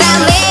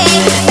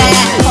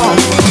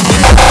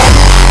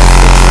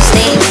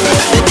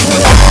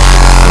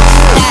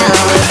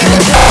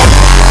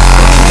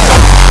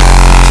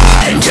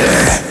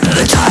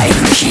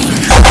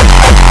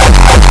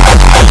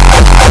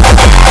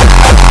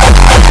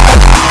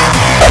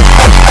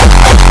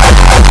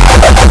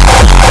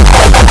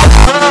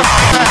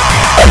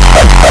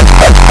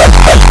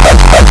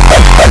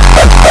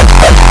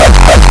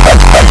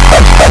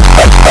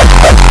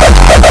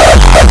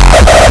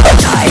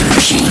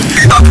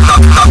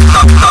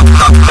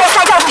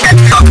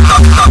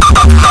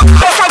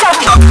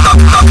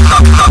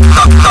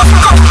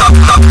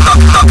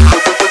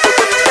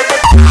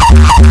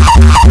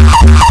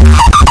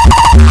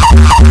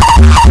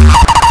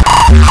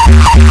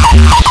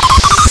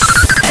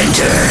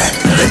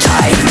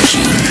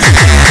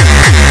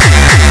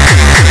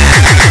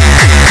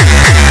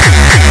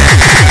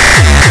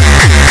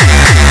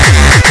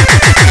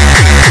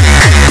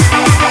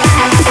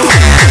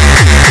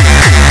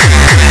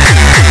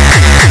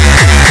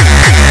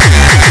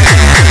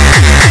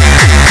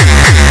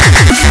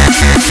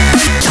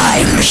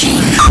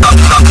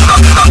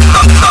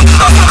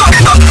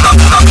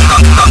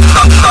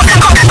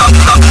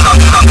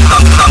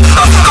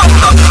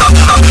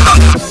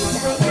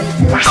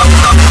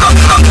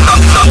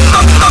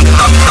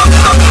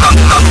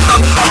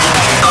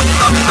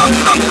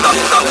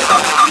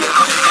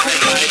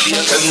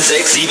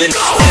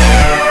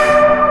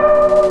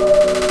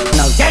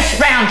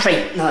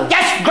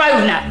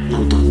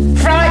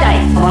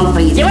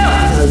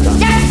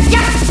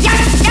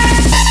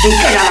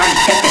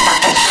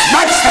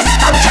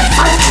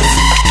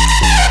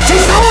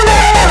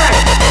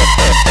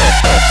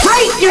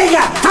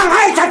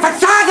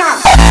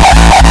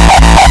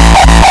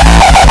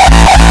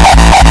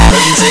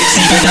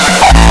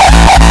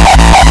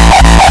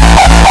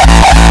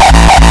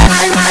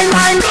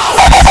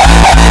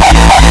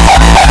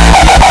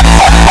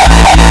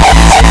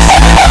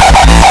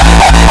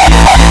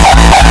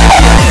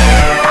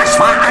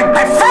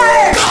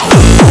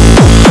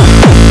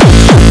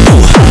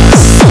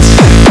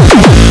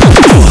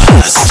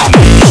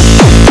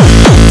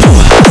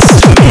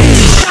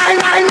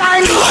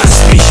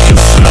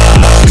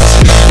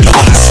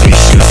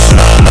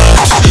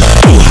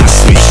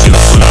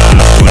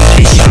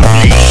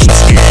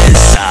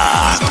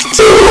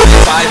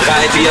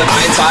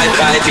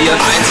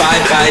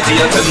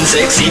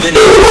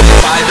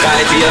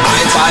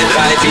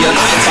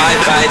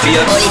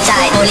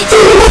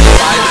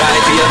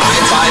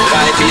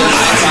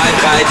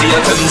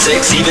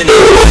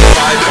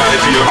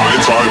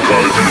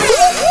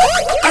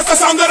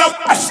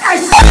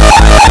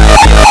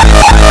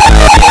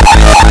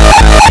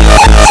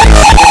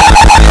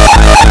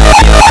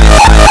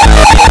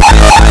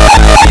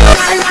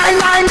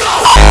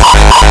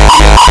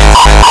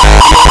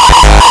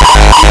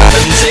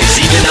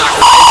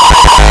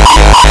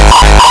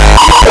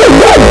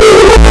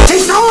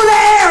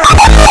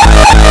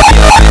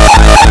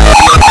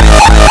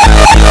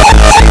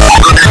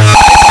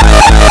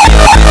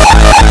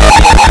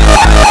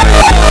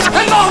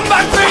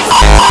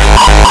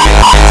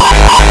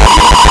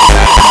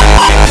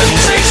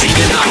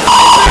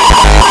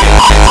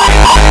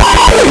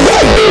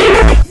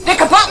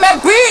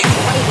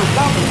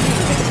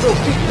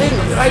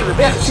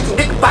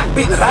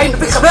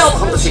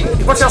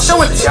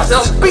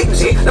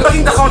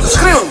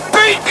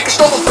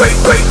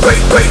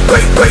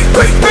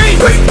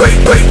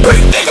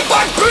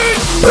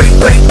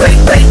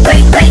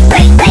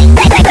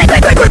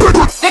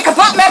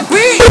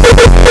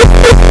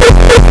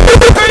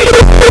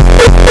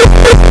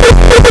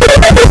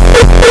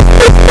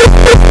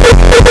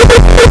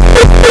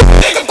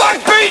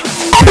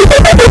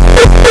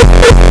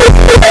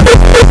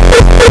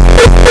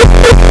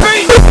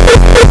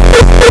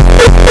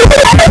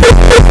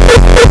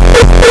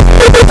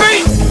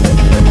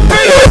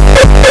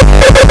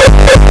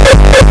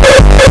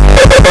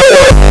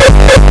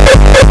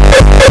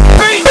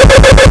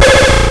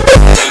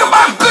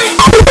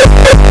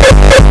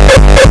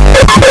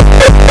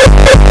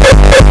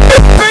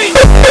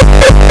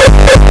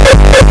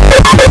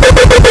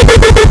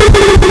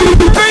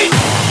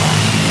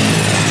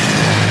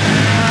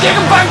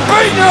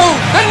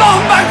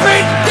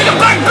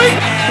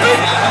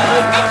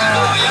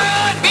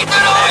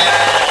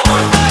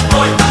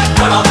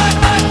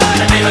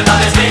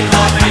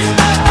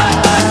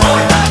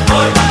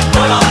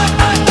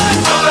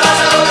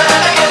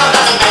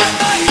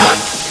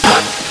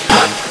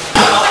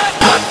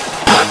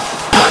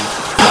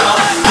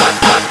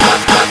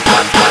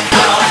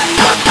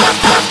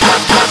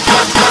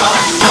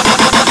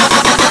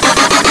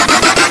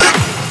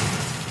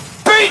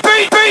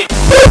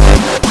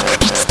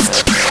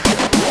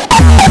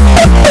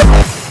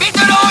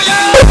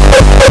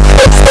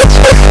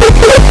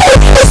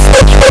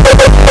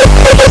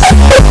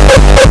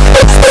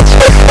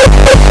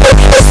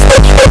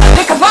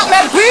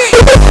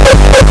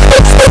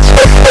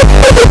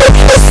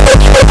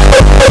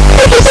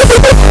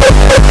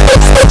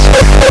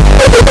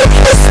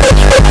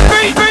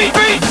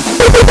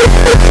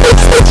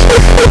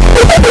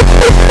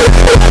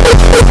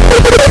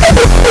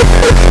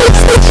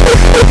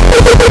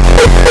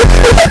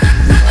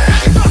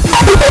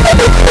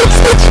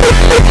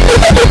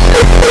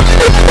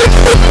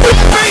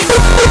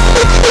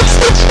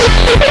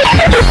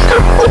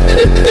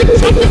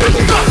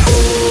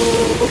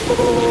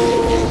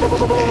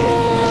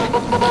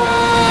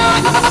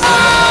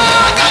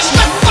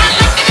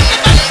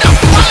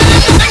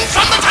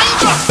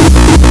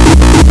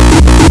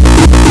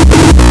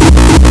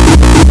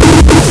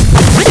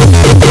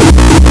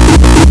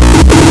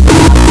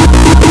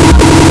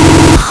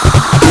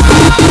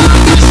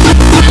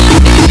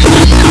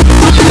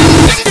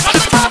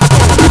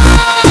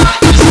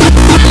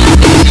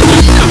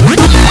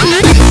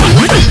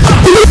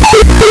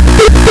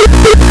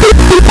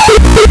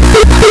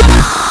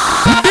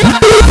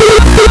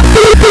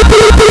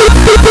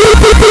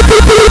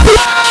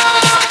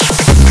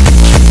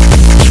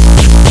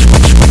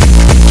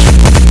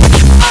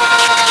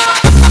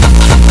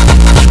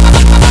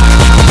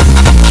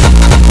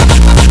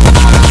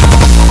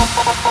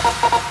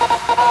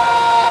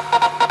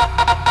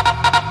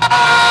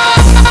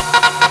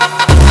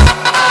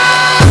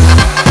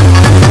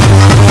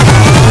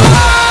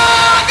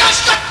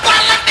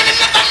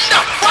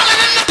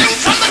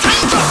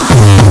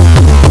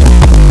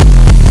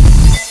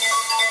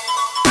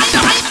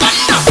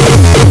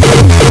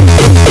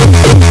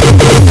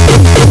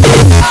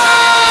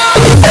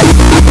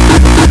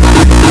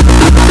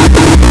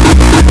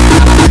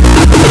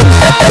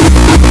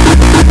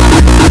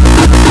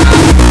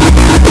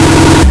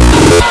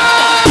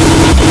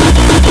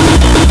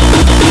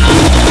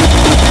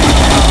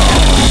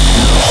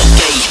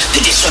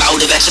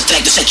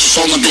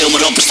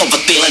op, stop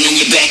wat pillen in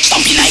je bek.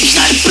 Stamp je nijkjes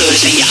naar de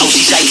pleuris en je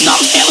oudsie zei knap.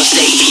 LSD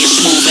in je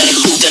smoel,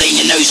 werk poeder in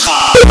je neus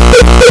gaat.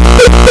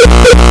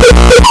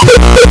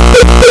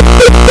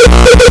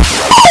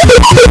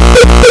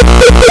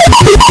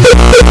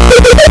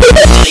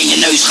 Poeder in je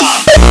neus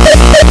gaat.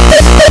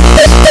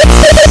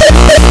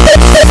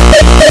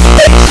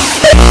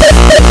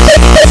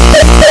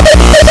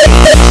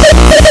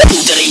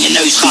 Poeder in je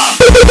neus gaat.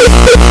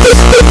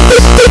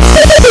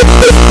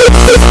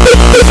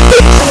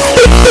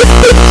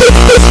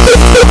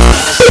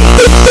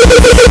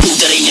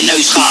 Poeder in je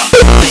neus gaat.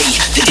 Nee,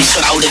 dit is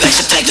zo'n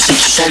ouderwetse trek, dus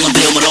zet je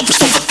zonnebril maar op en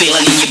stop wat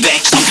pillen in je bek.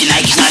 Stamp je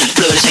nijkjes naar de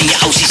pleuris en je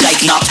oudsie zei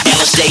knap.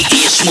 LSD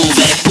in je smoel,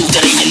 werk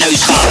poeder in je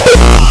neus gaat.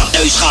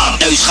 Neus gaat,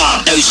 neus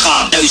gaat, neus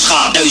gaat, neus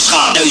gaat, neus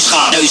gaat, neus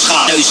gaat, neus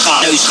gaat, neus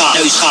gaat,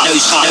 neus gaat,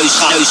 neus gaat, neus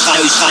gaat,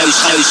 neus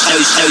gaat,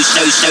 neus gaat, neus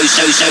gaat, neus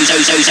gaat,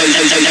 neus gaat,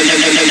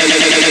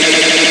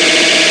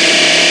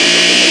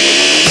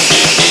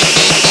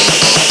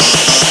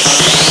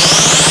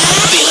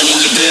 pillen in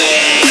je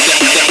bek,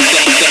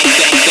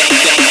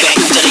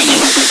 poeder in je,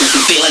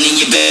 pillen in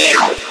je bek,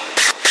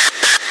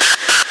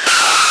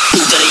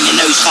 poeder in je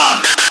neus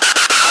gaat.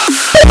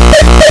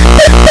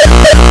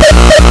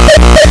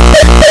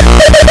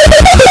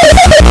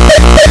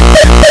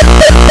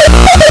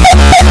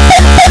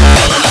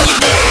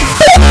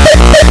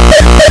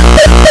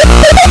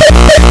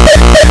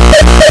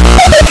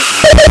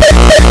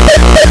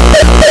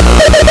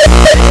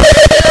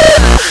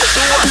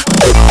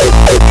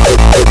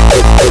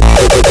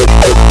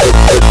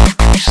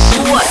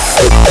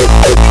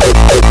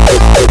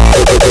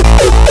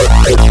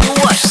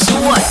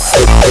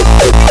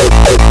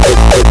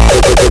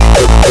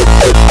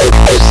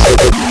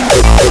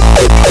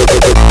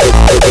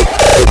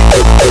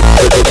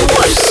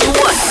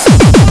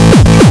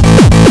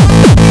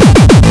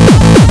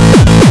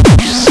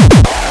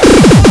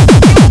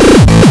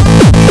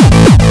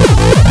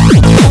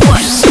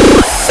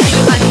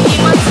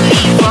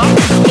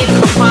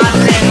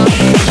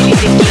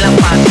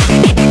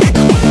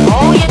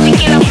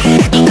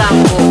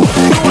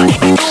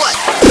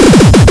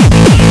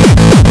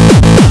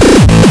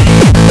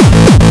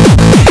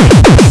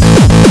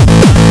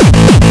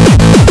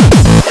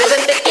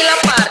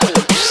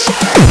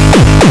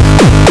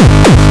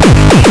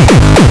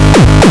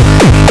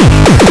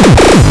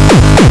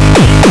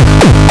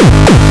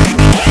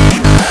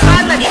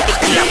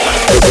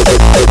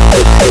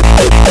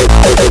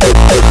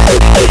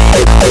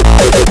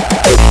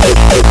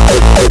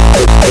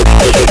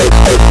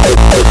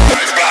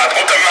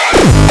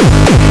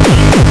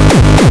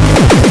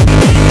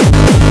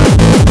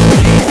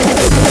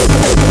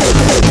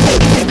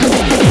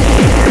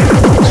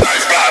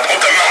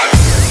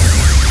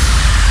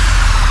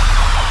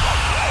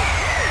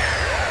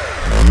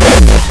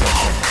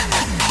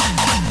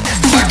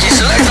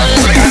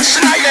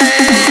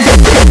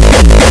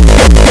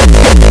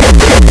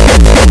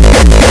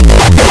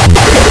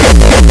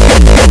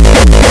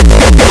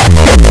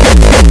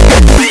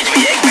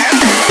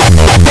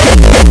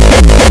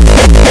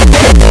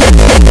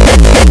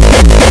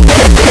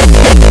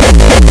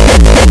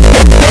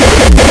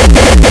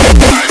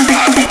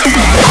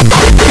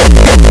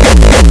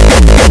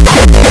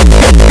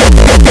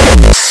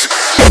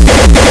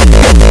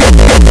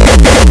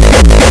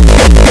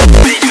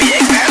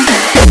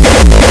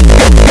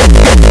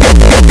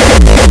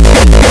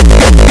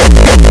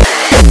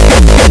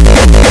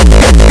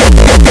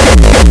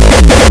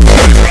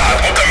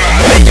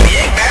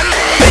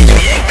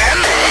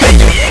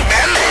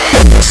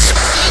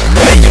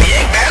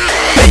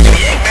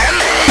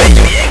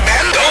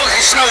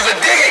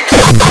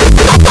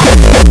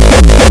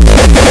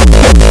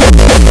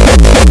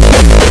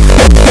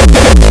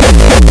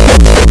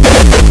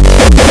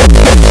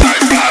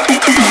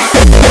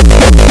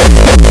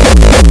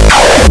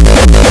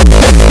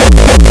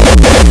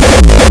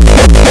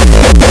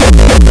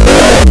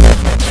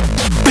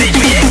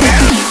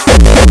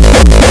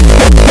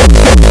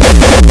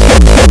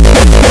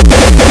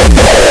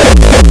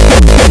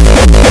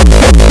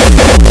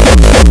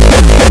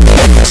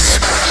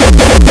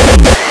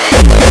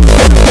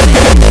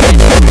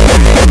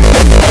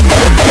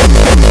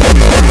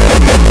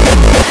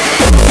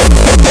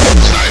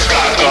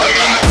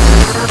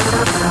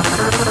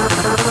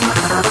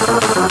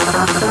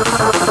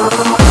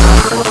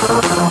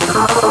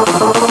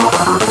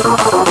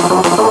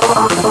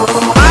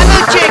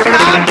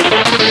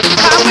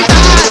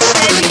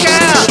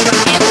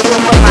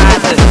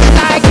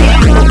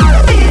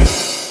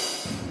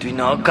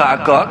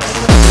 Cock.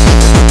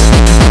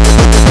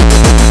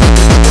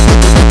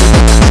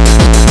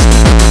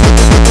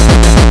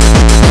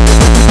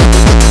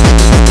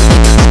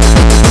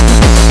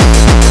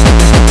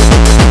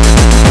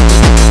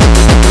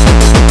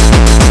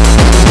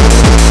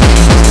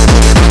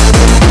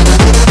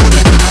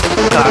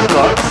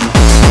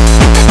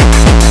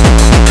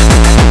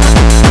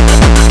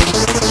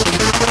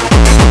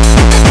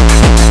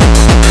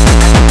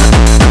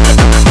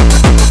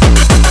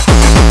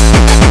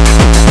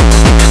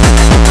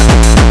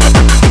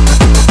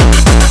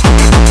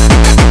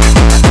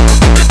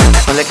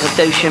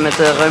 sausje met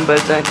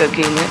roomboter en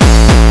cocaïne.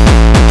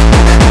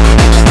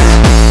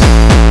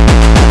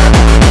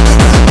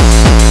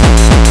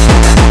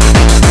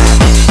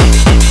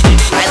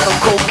 Met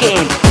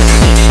cocaine.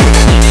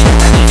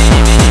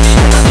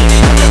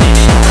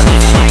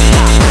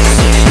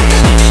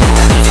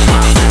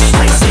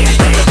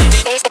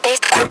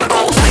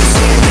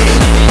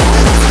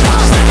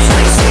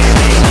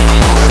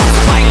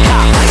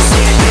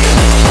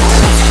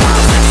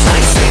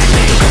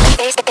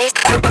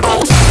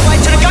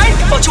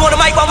 Don't you wanna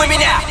make one with me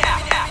now?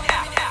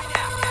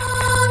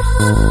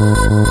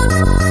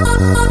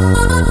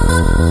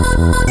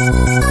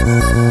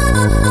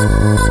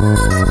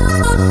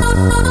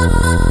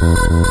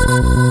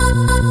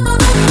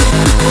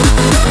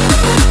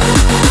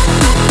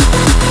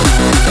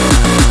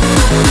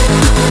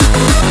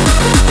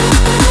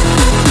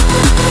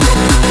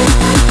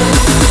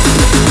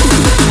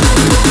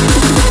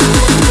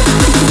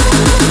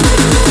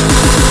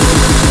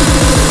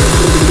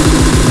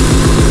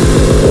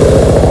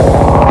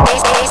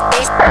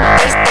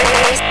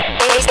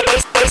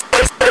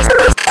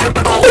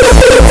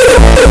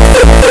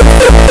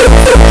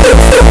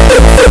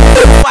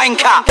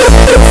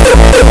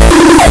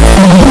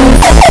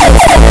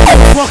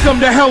 Welcome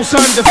to Hell,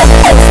 son.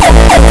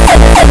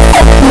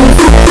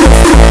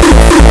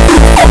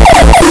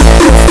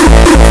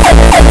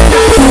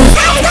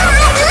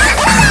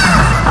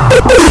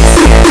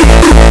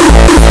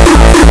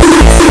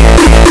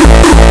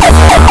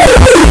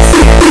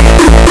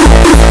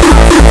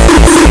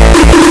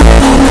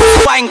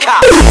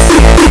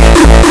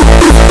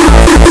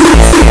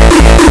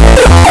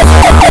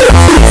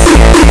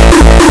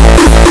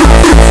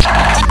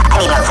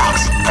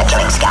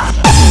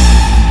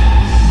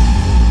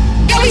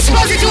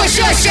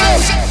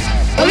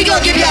 But we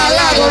gonna give y'all a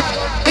lot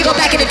of, we go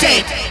back in the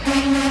day.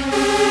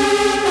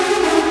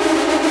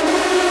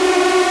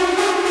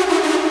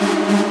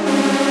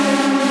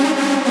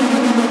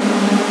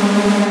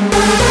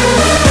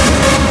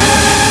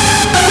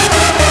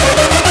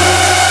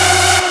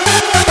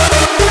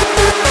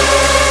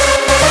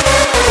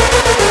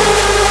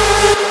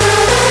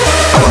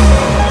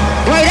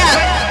 Wait up,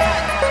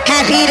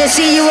 happy to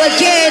see you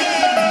again.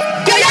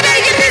 Yo, y'all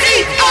better get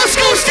busy, old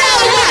school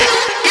style or what?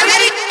 You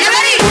ready? You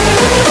ready?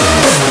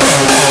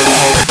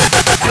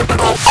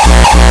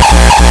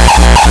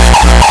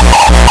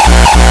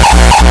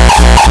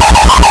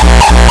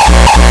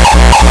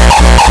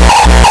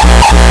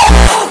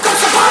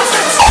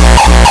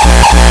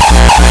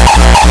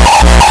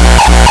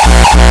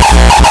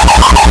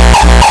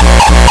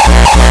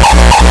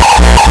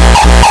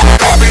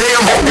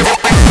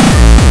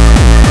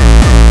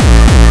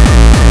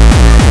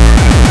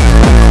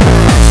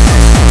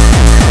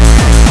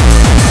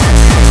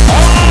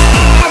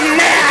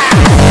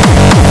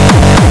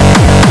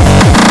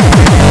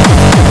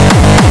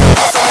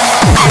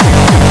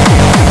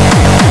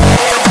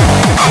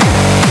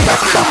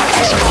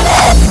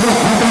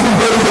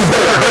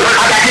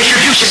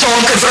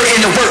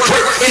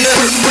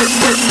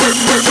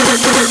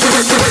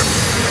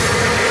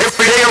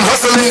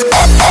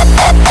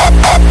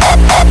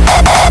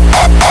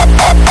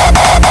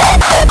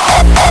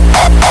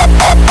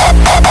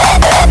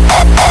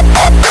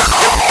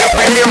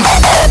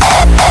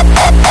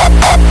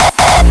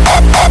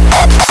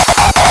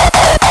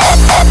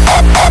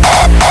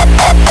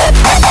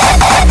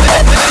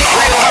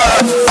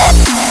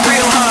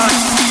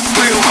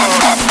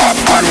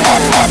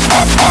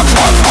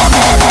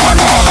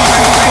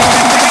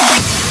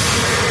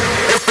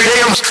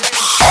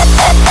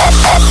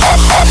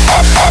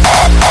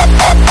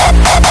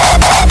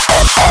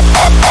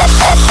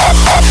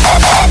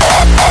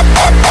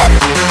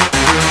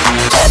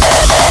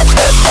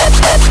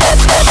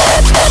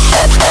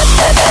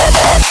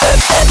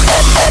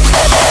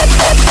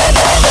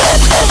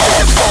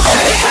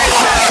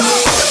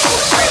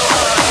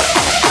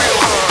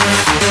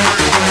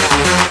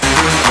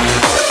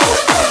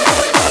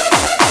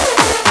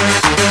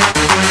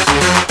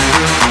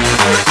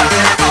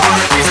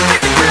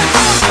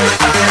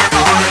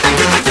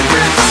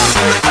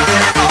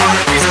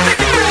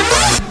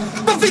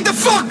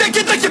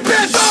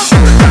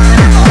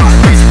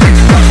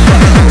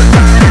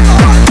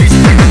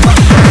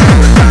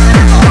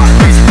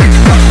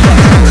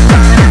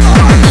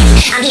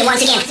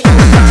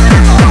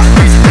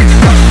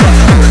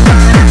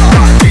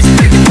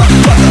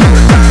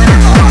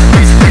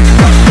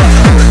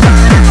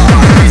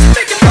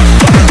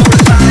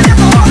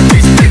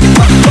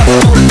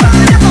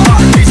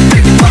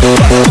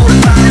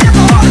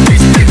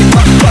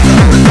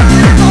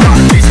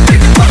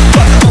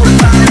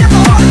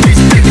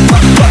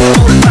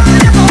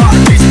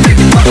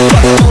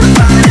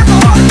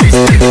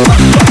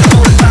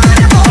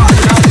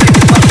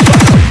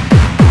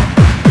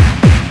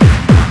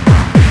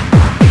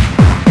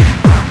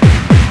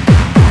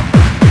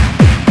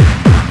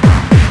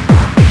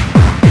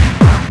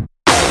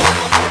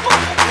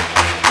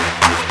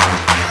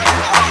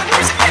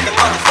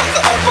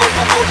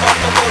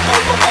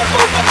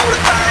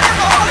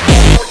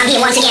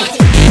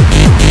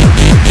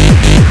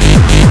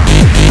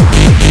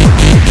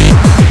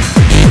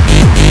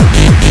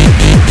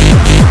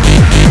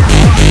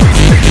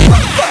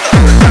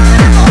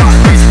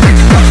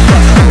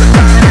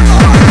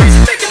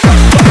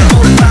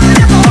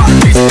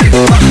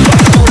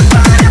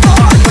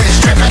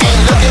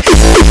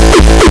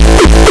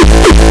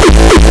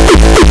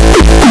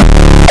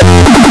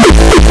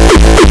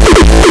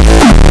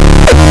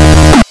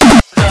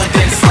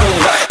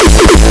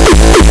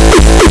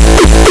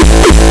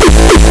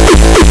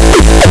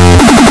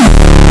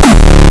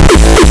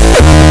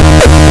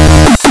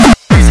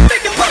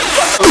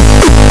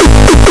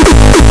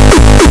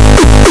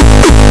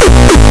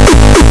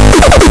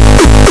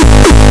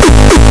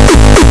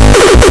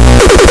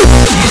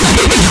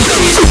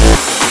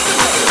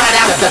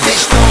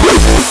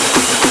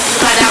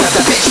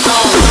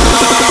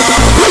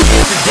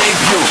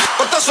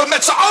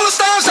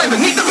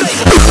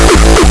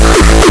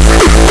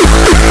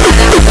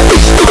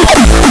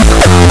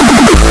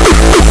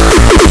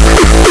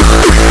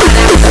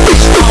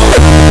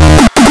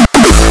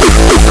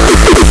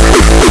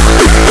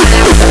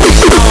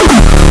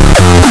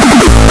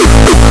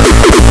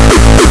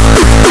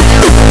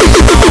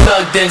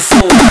 thugged and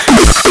sold.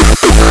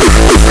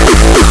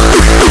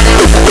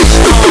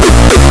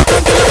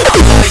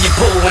 You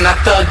pull when I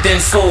thugged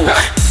and sold.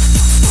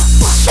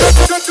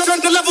 Turn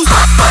the levels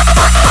up.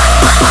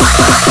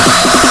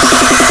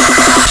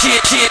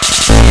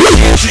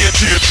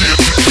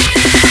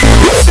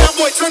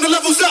 Soundboy, turn the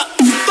levels up.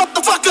 Fuck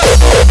the fuck up.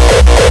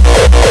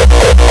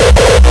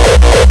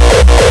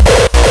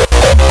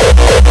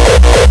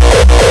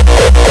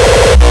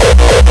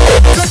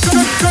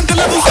 Turn the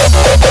levels up.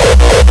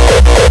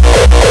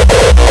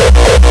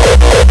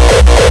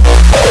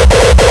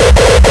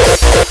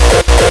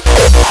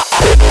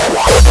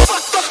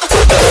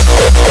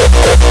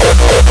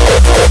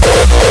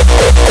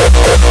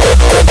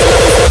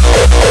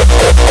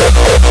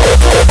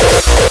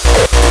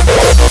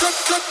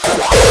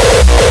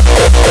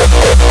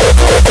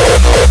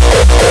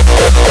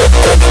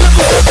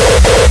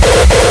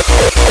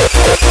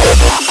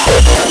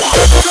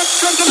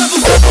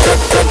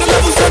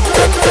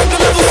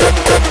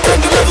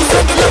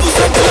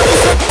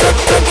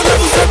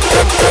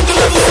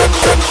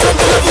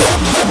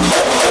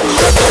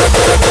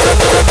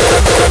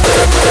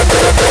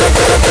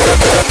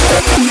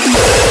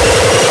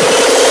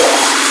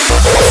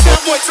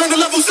 Turn the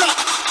levels up.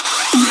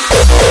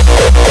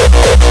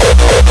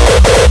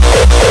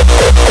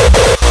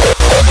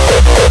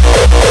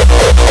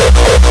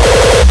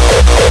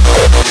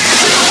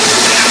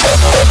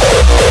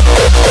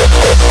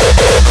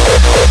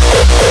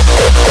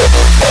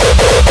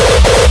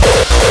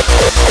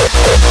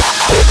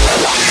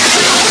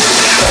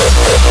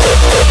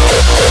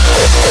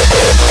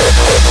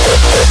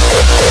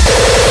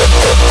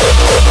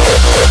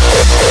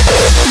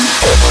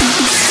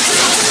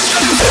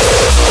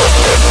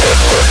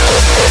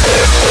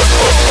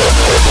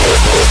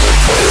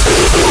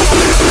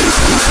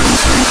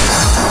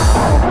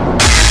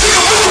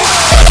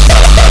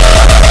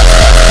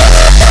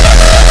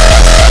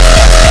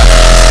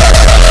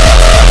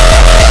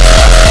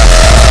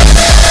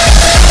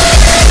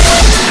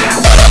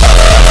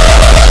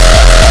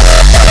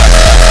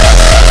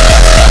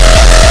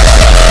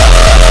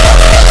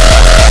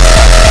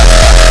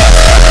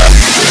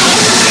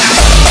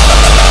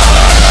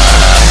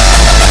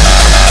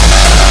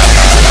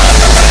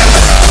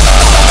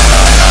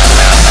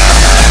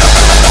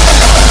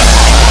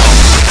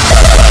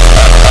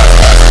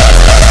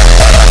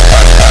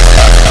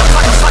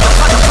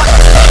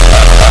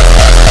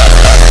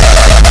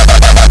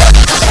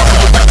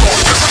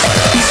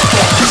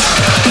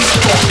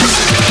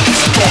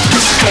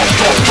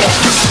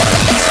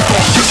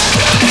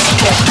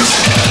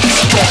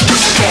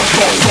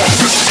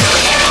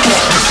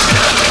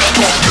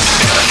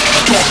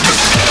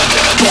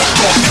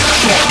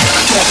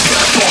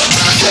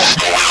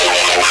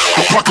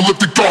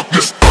 Apocalyptic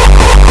darkness.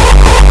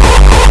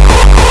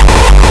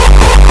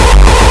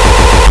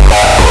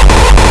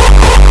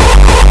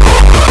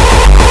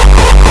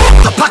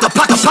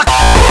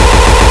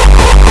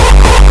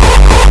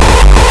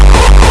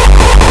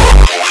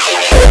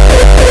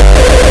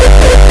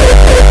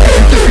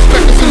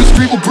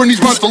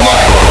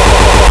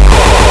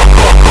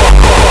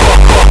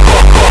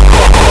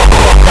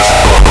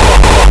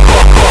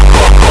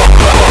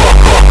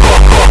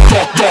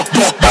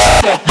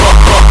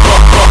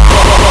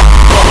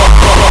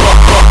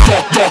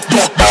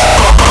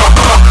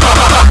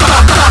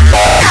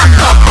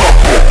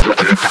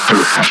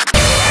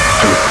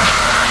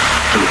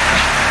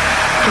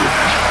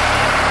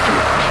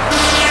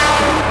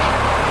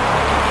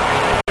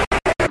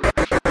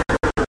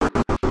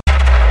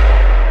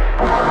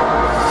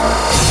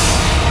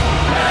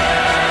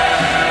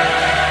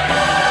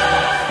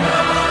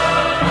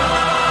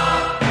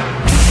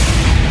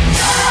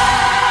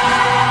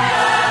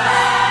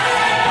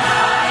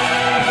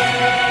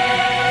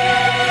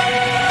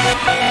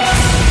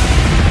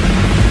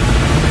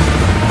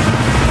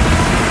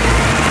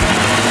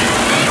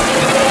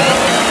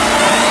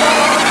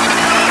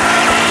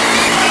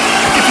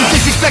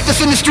 Disrespect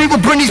us in the street, we'll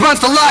bring these rhymes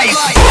to life.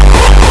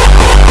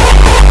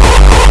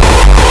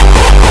 In the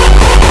street, we'll bring these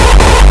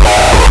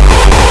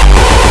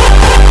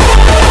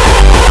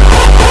rhymes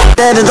to life.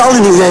 Het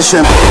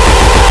al-universum.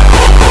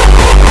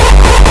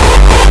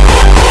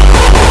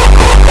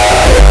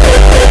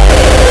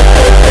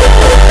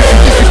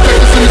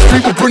 Disrespect us in the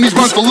street, we'll bring these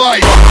rhymes to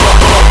life.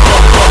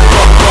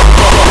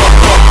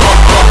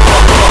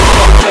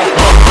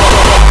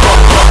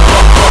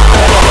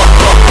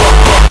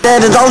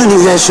 Het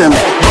al-universum.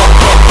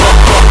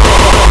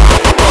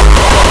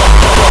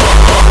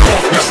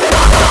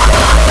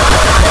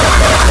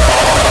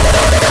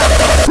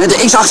 Met de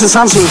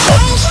X28.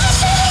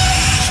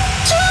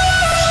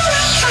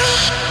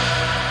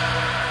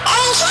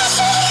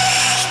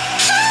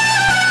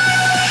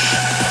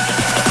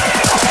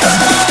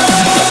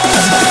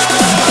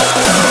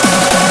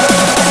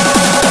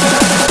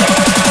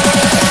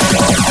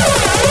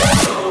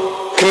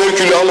 Kneuk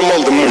jullie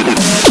allemaal de moeder.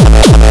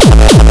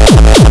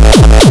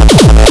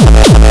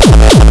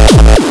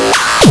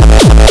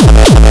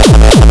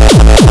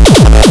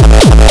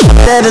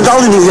 Het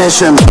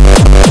al-universum.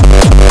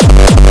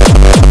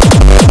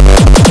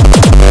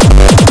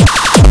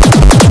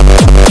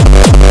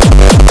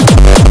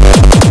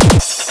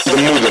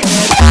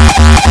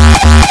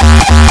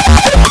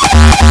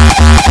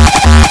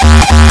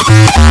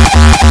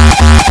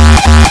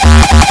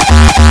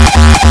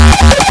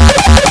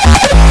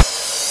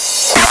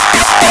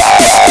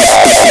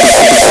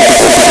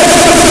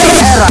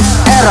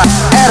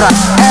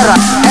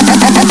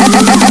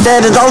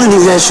 Het al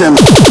universum.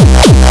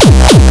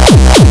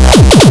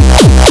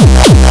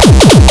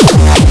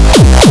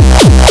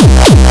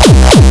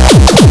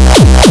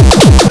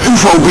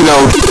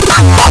 UFO-piloot.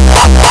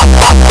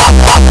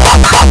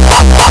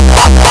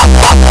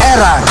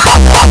 Era.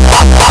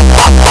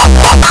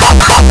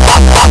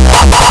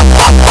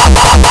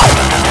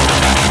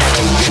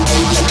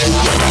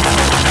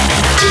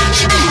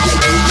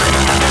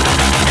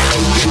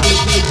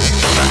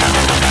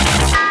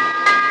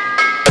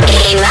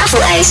 Een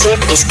wafelijzer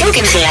is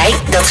keukengerei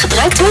dat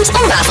gebruikt wordt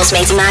om wafels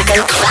mee te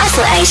maken.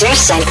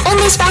 Wafelijzers zijn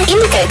onmisbaar in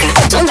de keuken.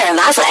 Zonder een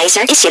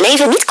wafelijzer is je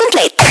leven niet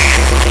compleet.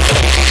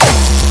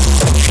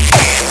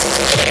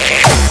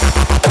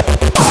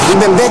 Ik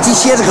ben Betty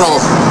Schergal.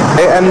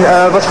 Hey,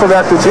 en wat voor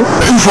werk doet u?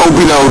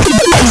 UFO-piloot.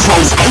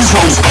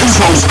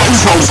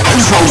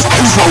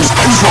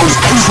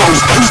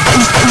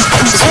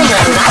 Zonder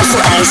een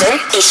wafelijzer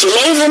is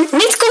je leven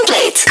niet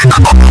compleet.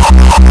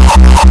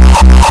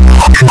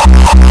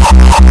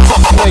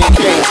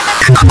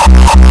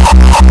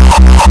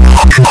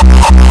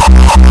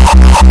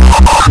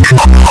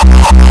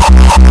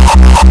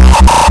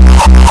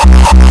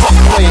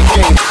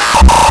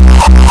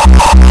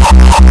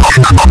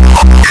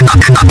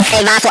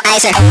 Een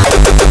wafelijzer.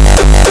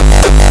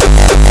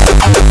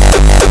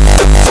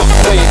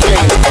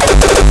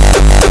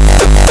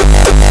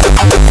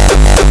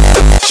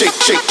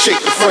 Shake, shake,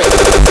 shake the frame.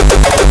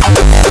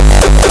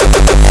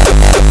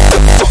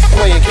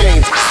 Playing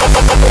games.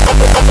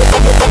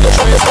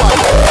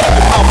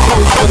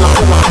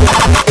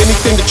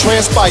 Anything to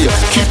transpire.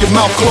 Keep your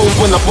mouth closed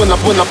when I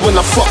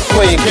fuck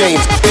playing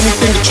games.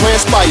 Anything to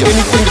transpire.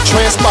 Anything to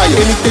transpire.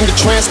 Anything to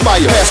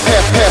transpire.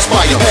 Pass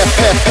fire.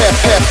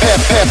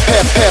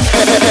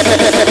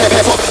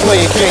 Fuck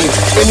playing games.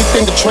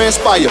 Anything to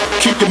transpire.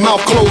 Keep your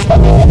mouth closed.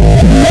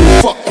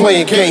 Fuck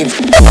playing games.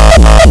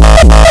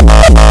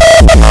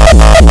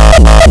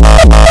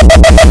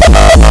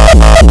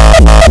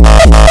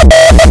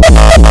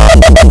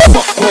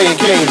 Fuck playing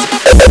games.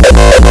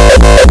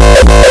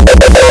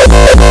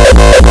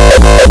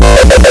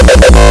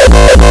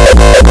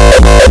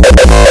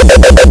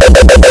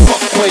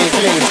 Fuck playing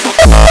games.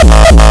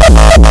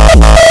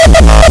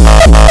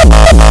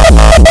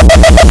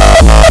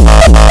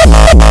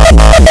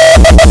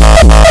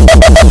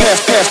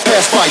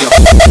 Pass fire.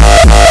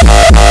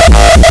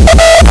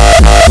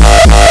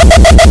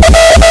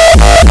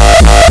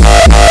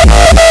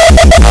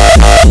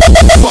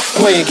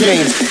 Playing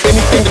games,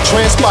 anything to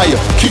transpire.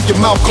 Keep your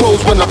mouth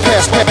closed when I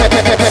pass fire.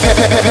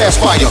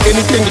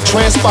 Anything to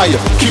transpire.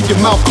 Keep your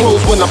mouth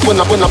closed when I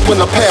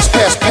pass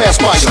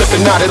fire.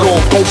 Slipping not at all,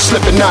 don't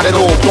slipping not at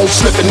all, don't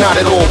slipping not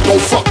at all,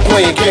 don't fuck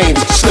playing games.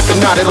 Slipping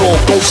not at all,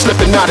 don't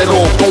slipping not at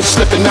all, don't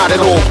slipping not at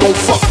all, don't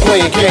fuck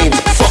playing games.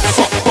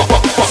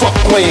 Fuck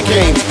playing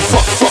games.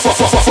 Fuck playing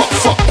games.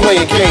 Fuck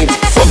playing games.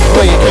 Fuck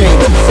playing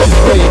games. Fuck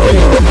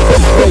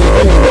playing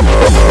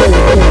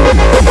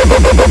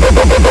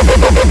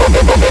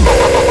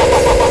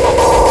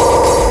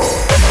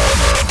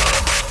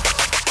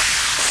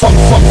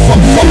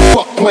games.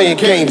 Fuck playing games. Fuck playing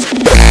games.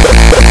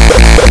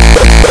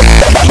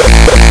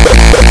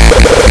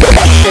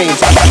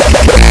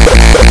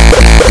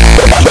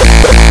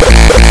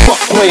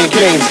 Fuck playing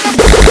games.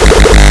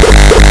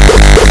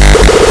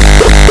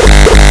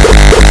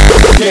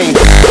 Games.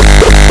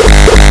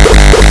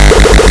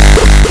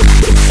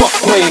 Fuck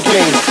playing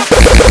games.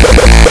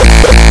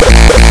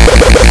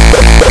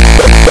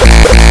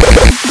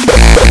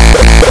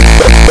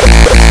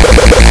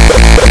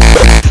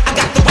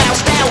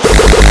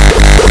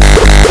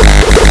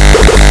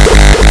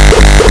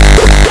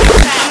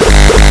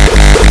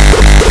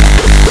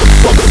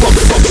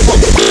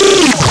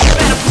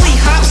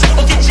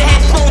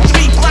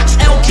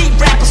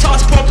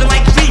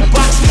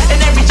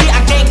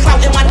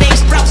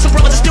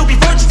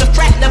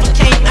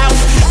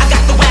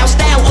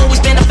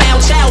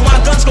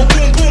 Go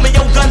boom boom and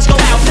your guns go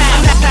out.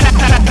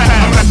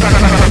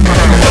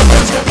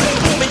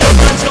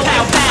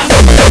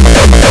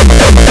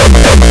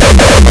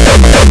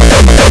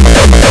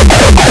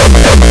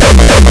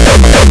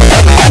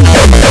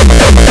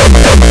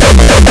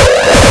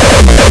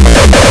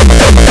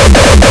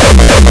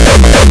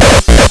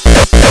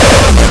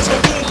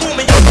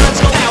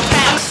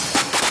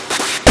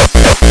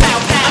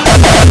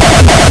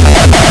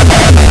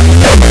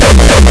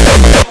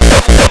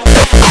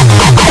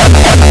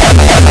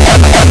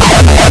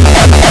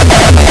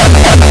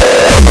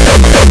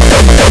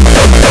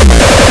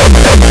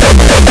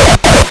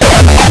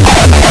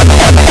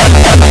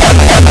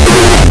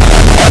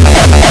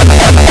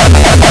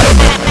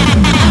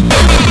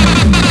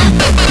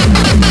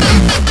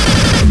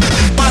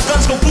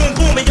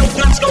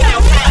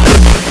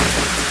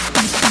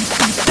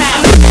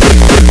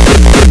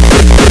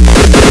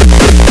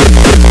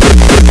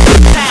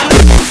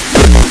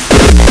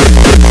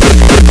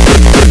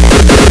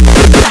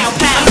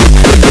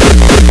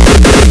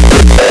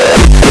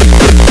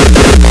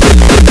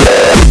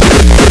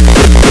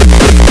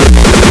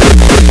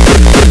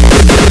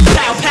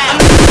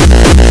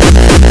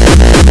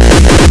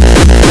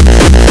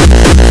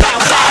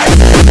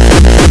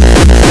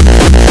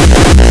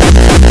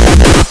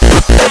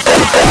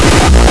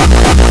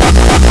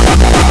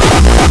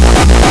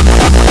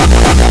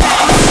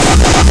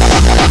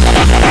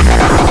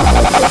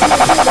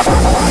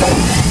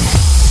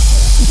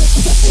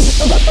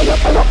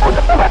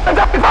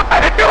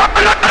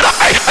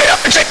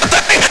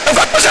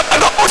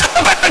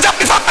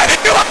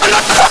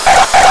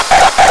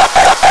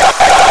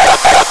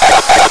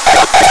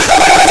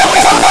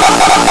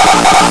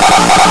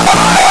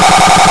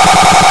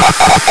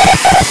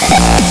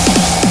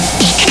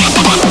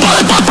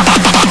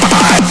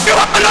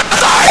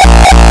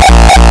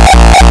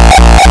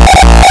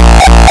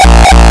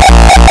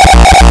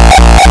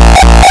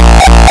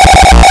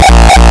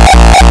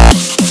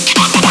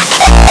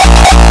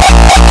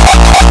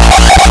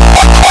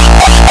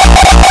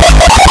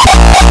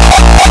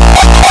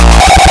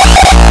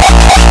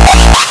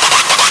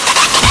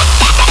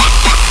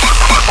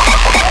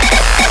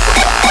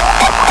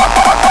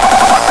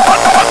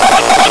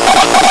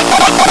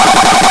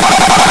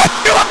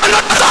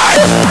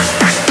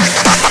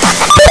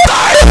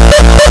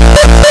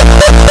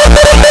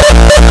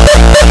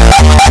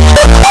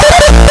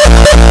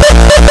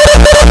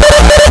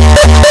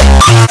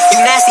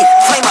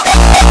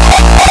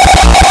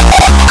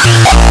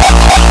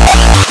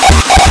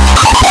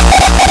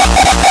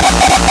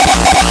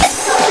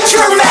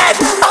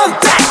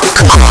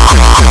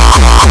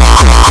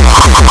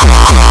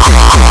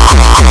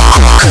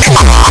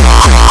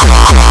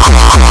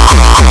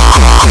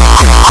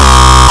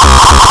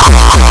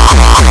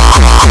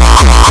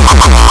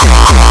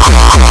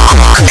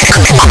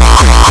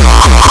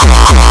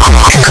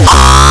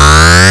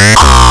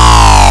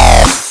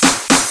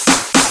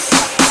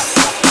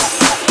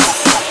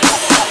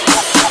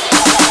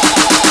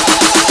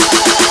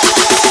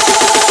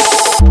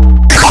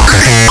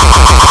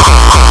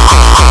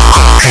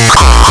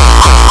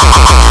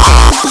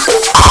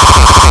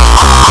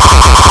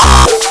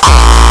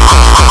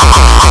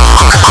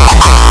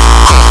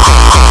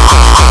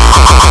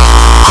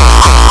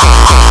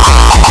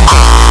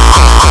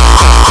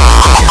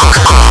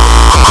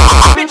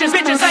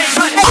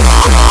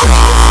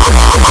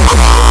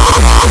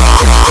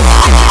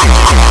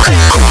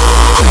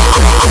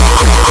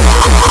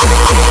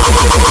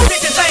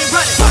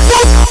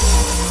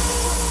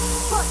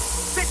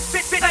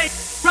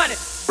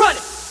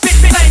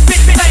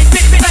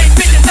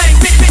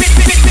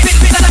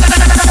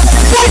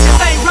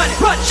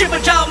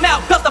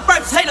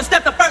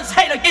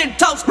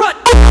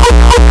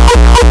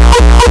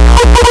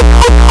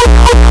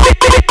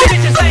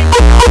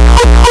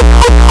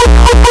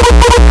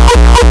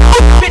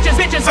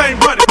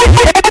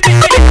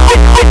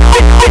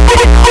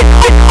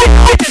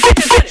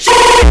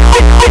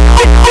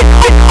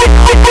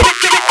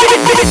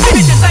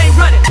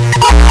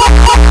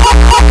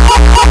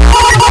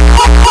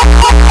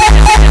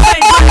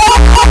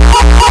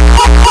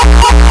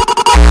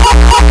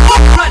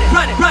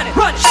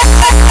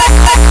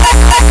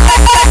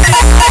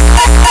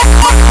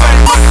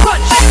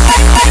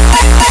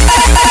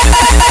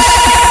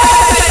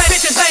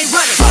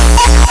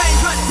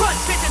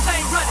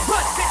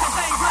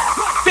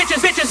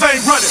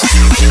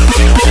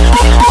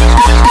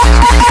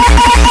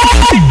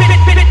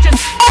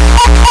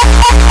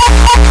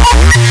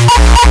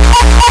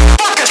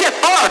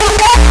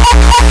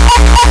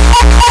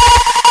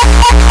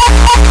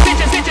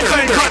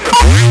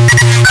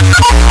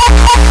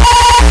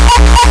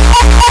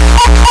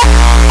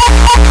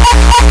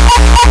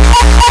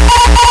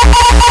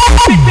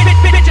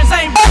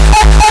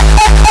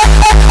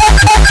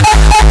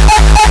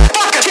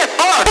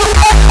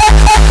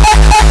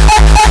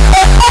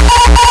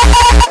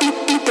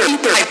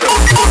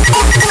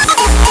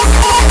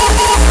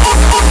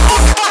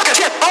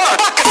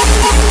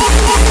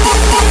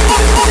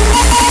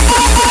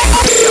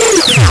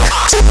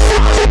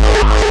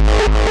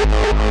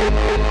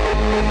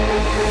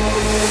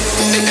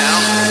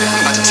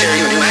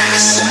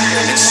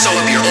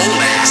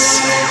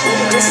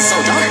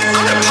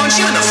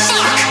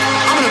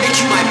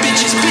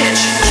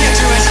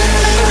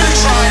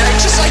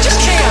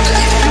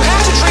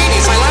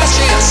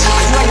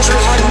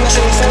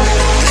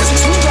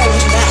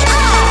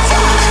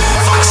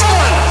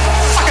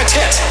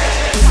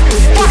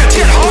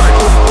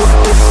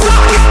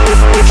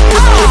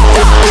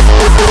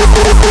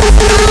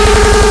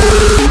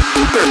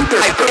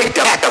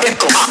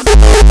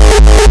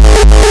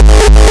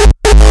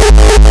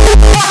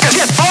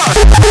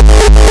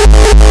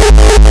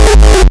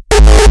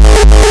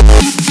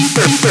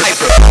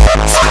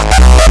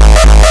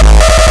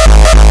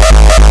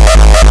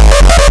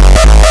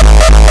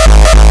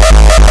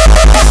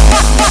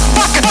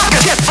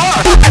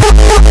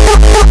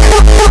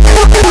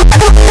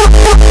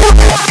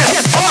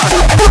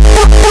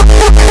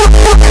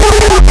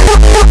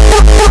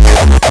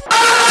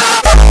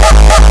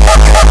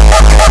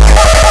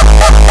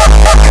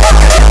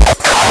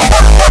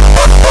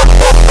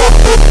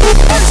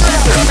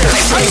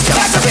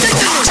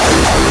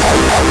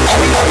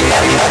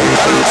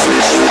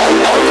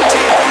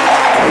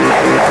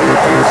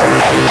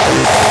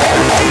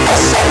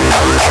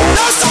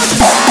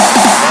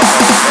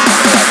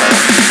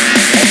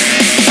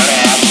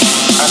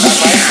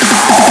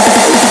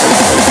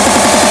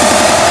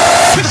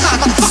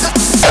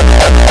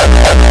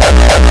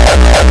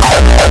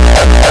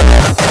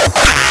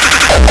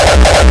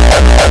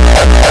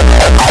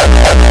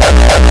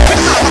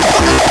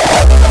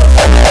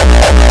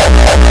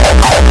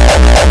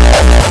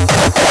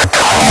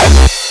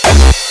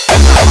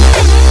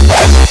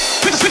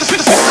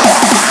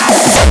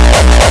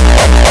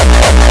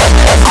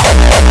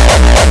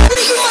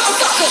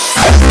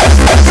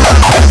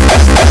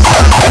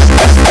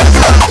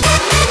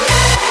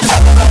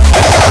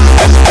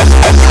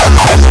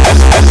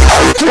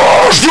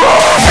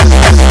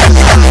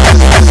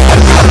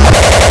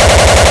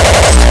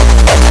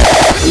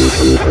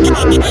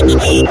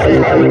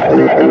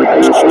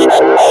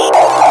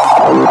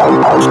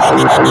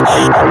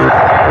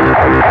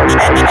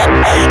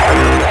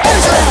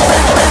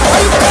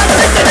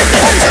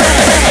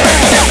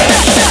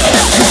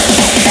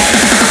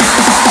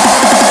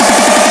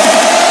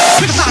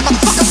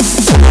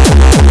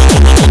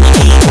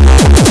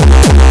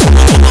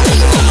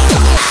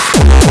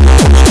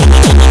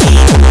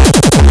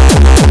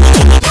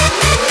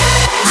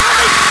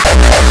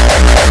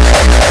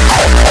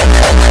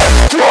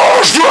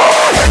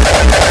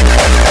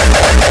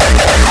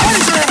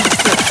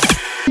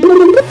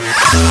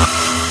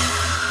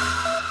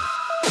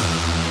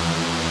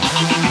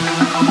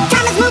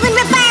 Time is moving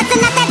real fast.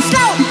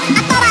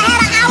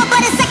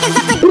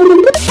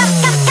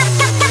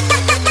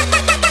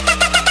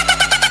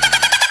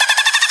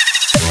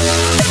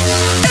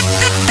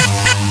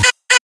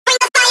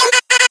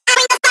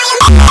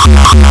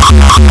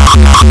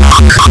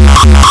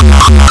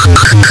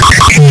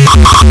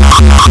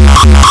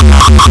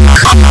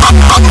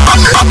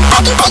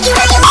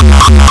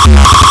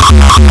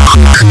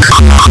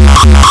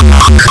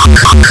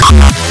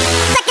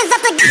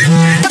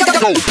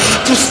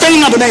 Een steen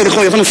naar beneden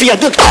gooien van een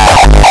viaduct.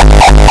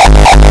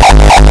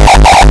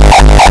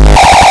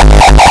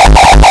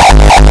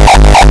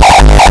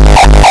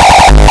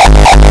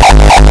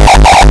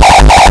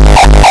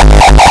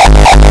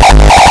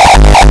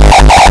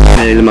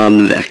 Helemaal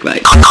de weg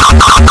kwijt.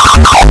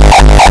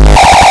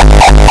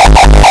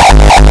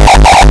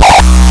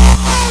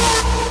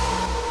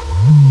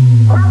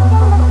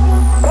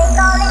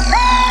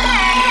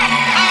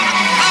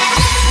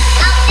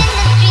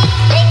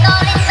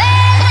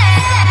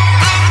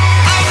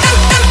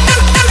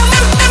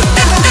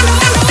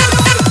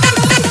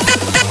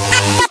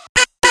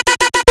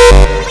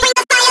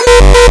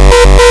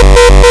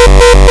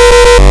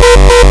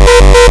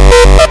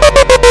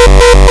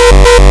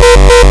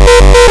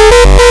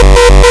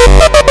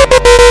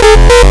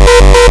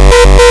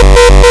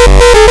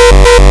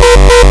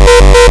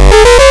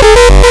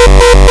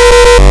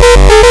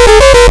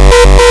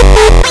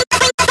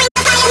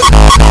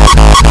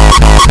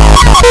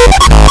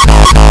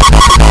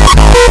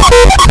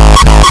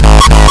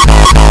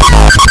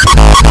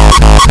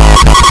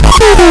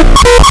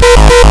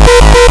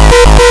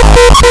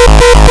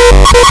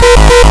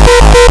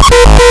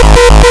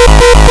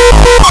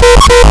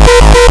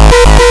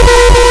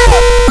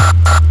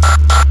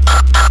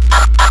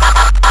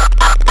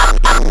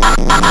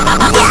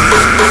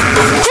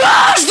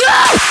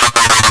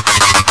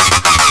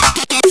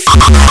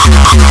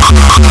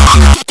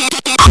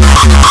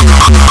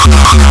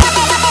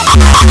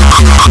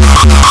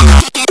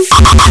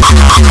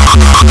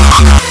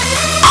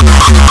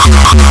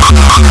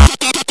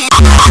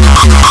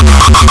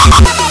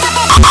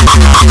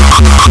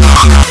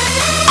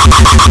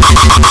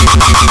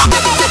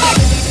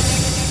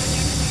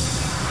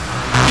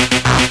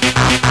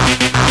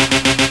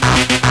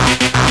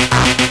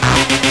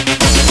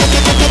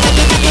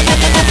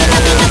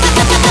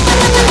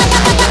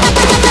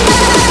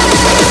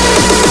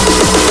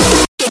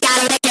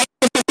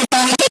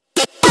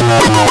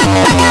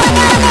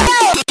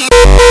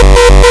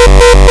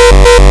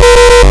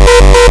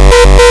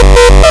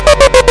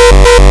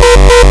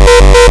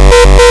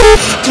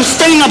 Een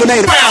steen naar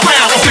beneden.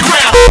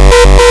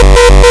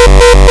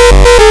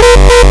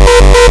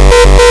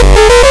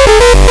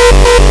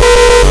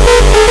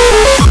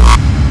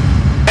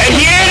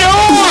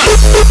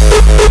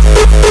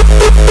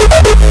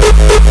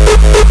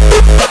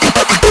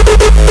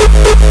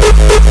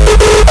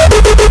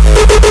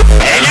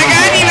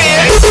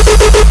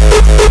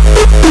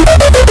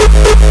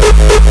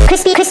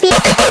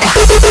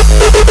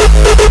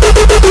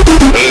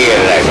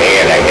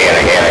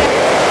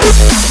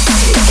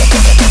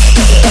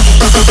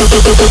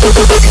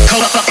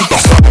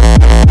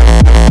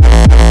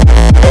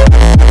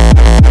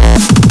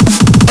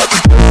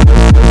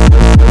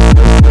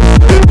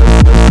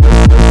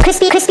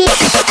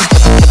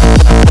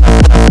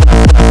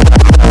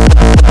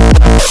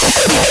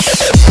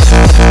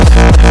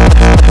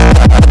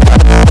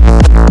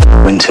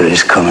 Winter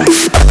is coming.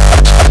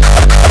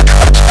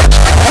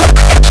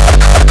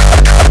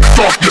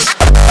 Darkness.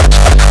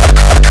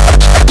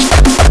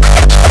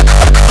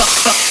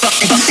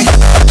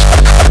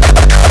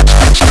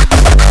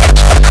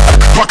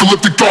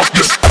 Apocalyptic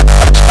darkness.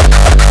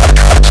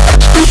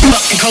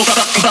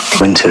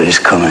 Winter is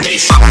coming.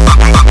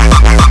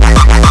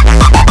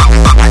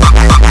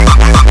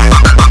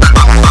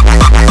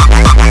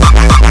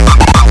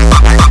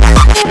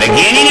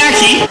 Beginning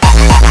aquí.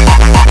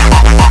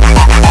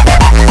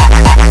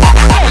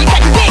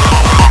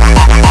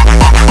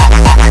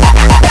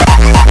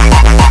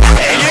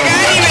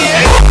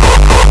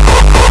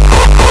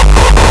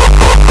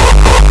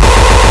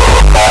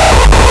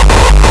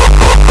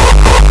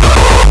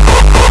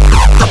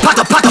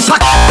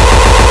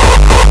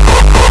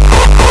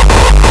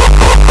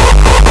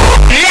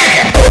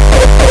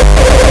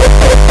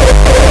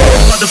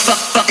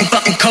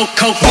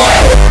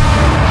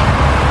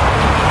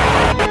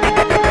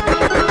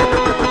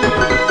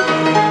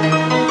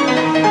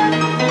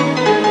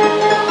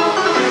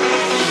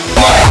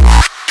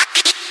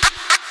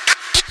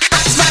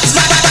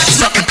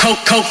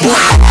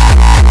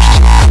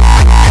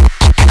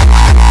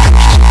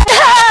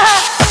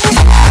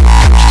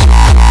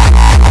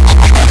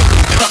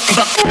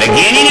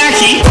 Beginning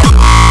aquí.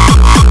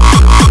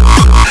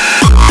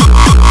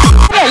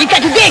 Yeah, you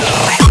got your dick.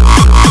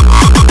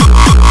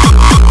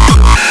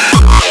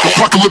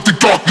 Apocalyptic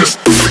darkness.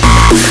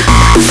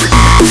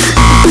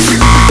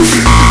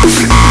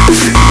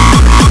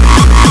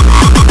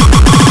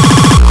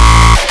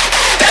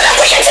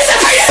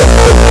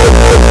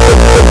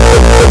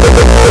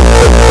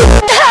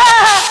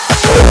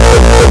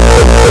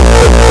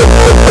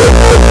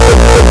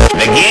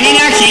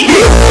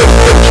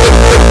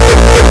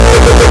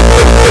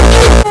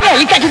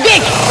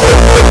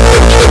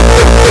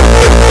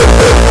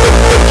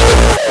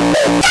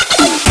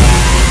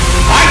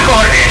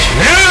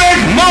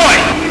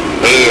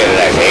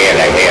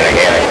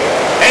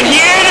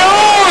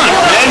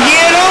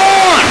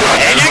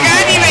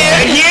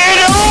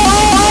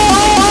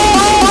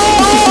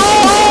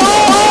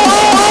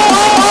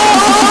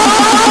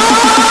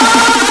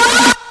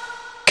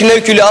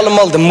 kneuk jullie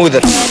allemaal de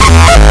moeder.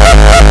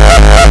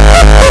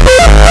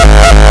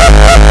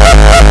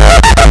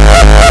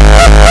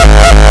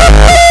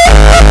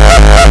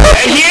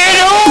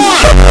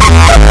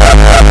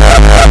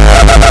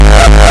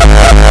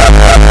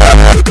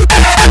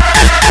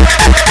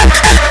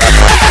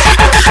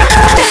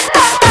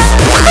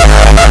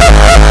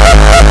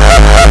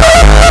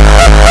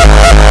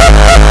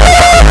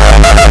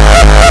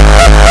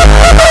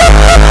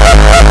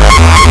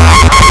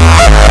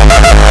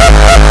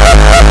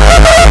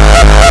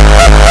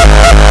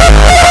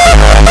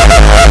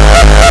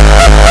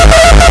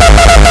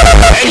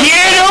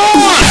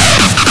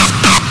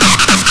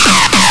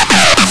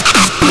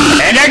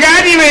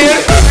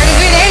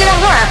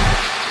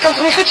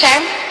 Goed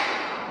zijn?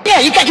 Ja,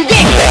 je krijgt je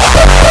dik.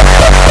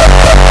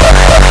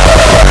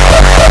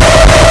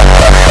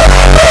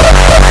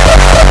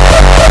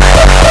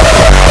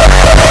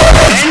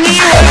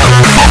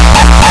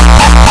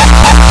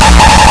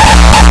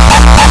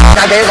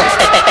 Nou, deze.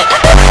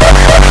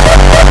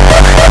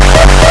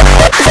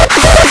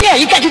 Ja,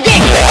 je krijgt je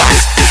dik.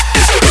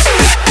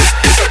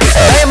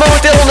 Ben je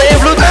momenteel onder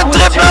invloed van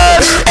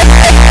triplers?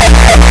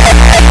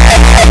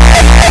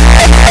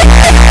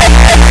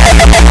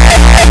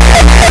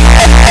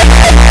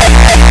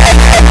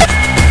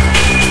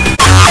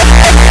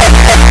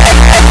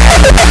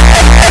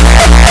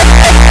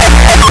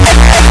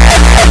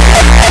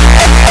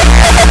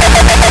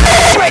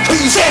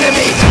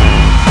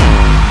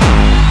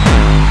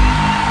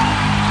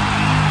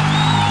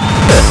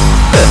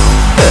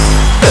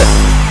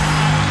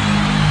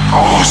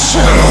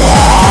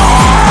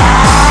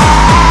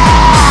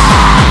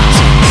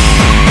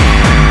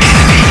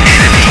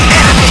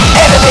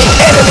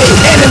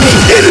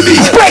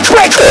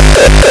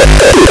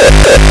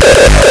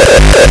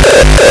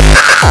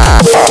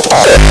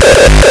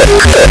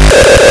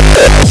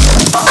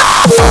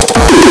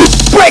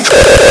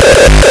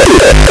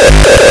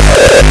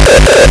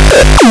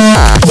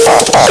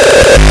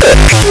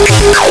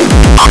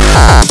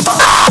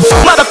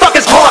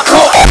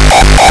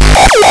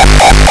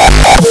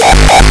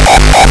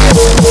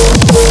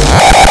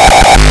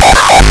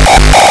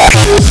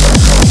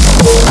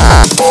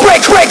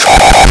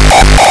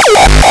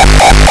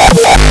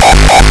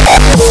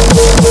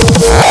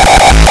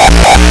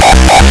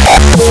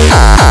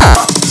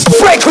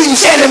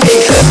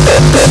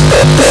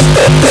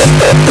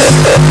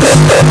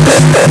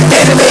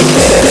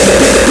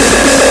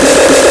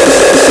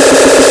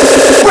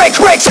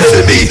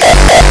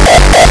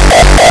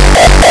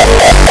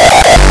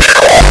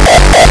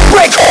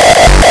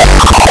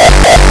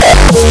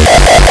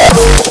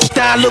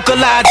 Look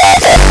alive.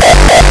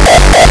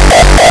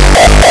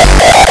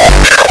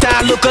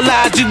 Look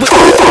alive.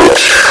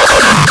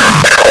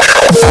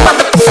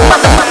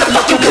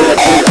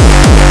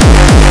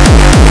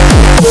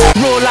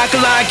 Roll like a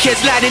lion,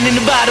 catch lightning in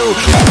the bottle.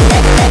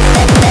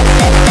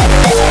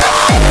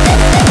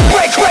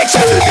 Break,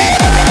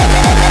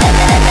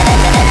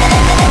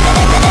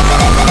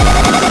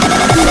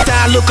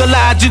 look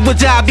alive, do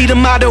what I be the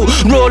motto.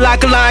 Roll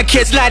like a lion,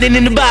 catch lightning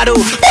in the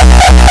bottle.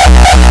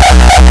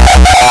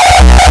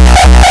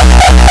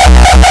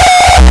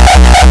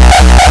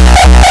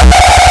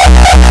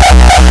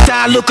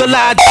 Look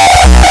alive.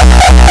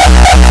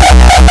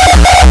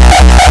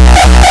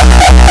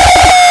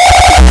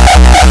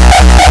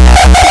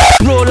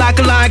 Roll like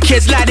a lion,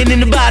 catch lightning in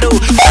the bottle.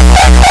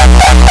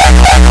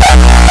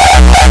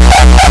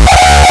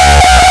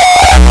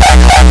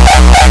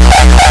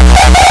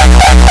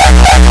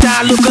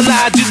 Look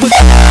alive, do what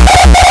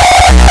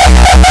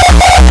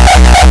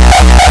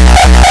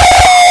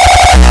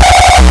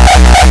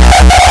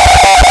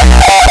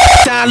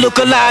look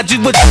alive,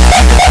 do what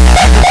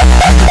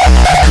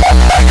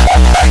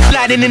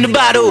lightning in the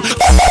bottle.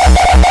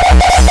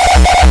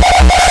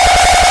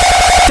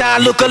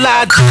 Time look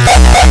alive.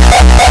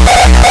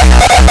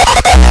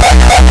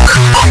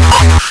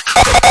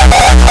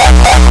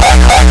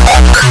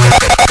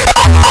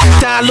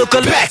 Time look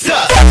alive. Backs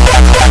up.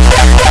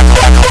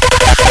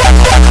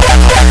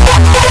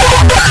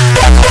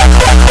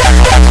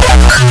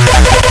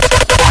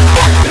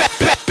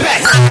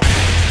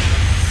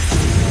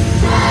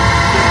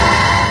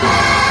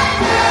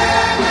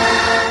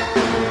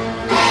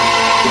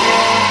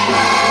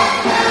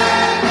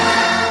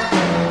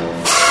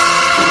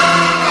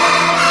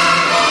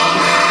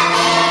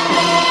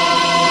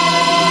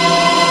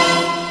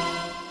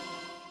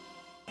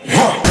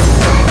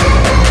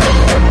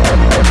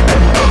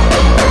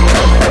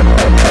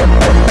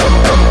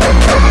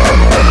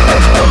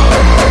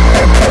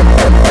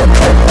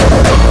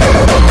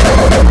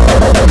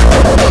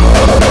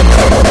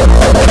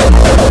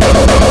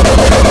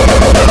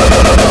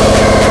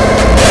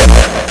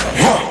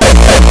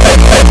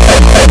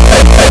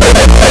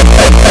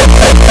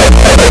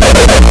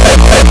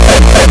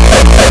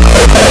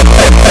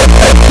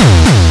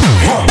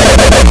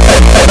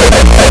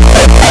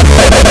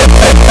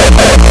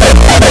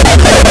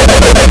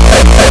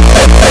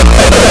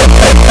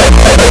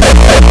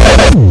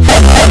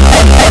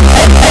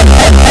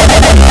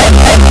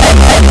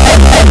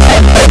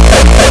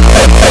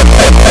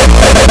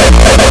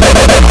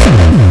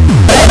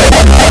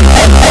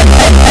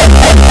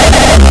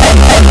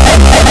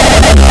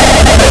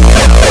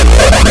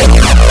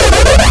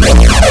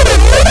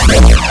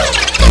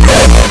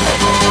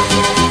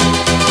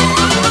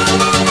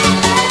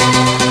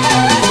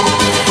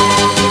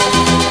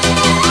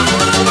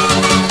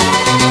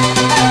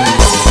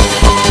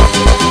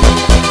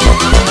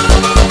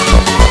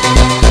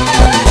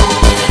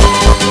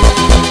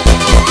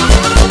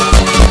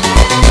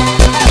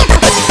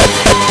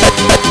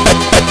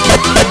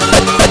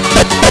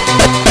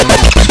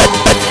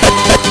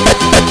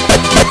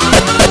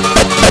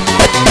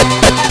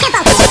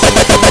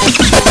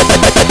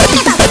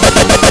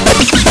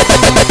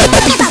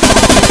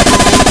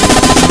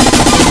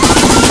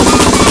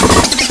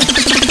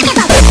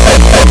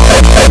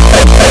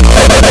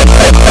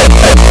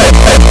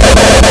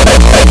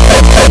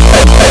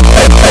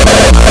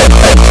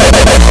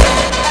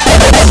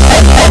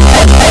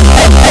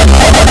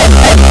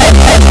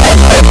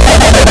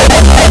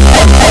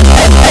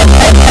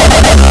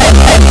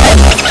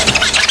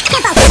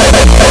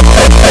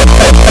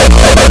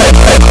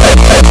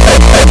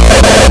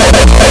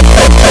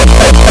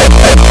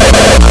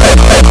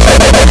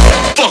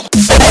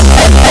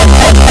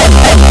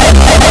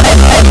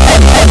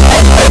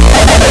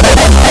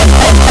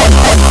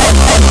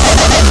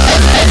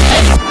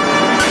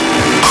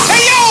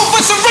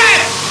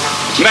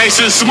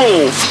 Nice and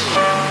smooth.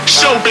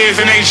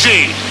 Showbiz and AG.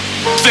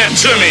 Step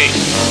to me,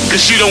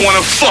 cause you don't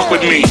wanna fuck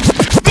with me.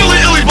 Billy,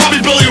 illy, Bobby,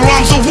 Billy,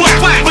 rhymes are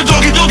whack. But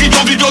doggy, doggy,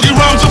 doggy, doggy,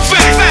 rhymes are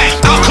fat.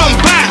 I'll come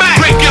back,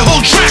 break your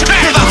whole track.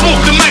 Cause I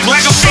smoke the mic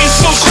like a fiend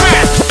smoke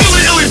crack.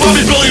 Billy, illy,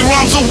 Bobby, Billy,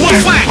 rhymes are whack.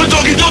 But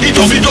doggy, doggy,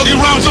 doggy, doggy,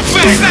 rhymes are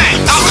fat.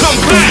 I'll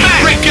come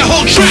back, break your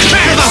whole track.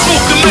 Cause I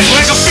smoke the mic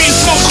like a fiend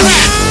smoke crack.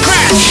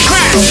 Crack,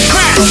 crack,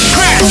 crack,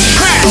 crack,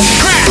 crack,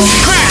 crack, crack, crack,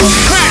 crack,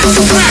 crack,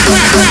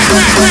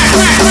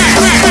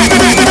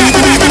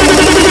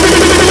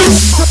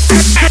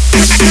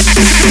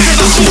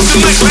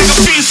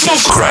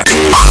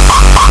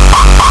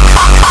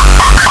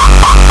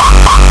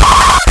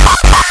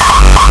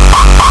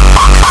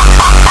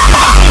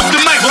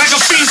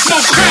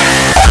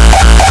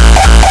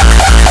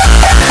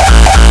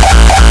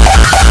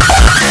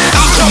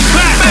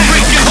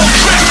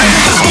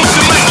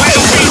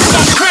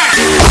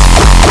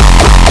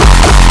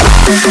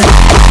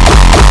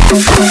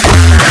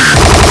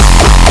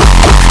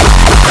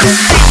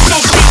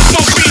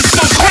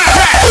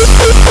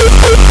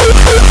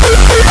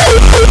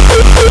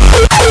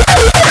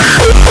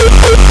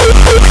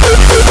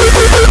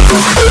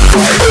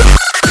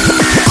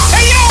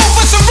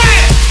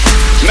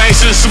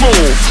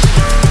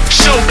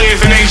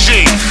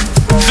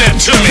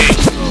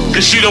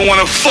 cause you don't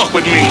wanna fuck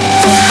with me.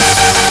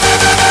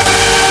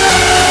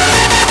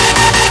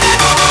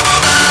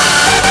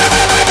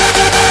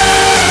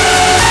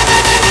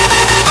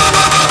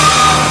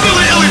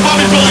 Billy, illy,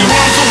 Bobby, Billy,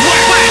 rhymes are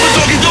whack. But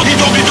doggy, doggy,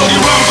 doggy, doggy,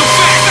 rhymes are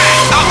fat.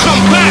 I'll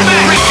come back,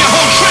 break your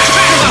whole track.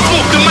 Cause I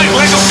smoke the mic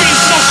like a fiend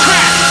smoke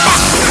crack.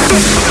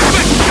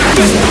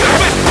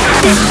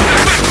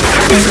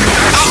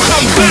 I'll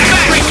come back,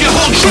 break your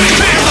whole track.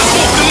 Cause I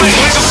smoke the mic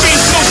like a fiend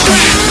smoke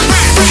crack.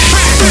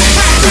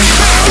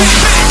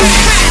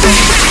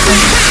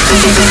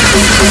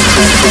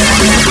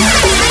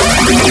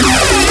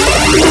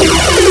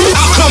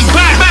 I'll come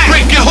back,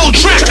 break your whole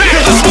track.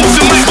 Cause I smoke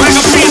the mic like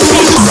a fiend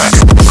smoke crack.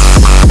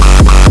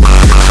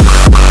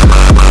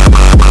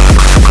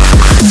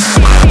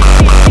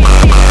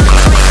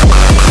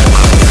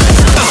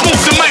 I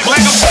smoke the mic like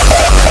a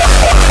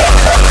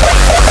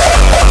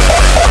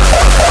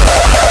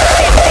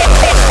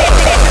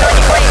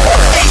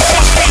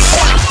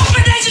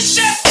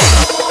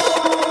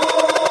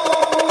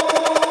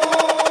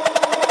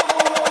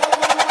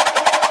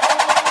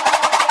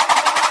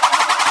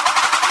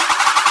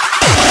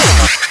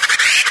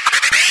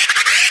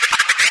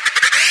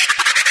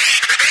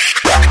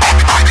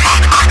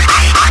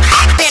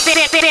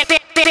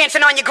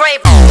dancing on your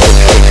grave.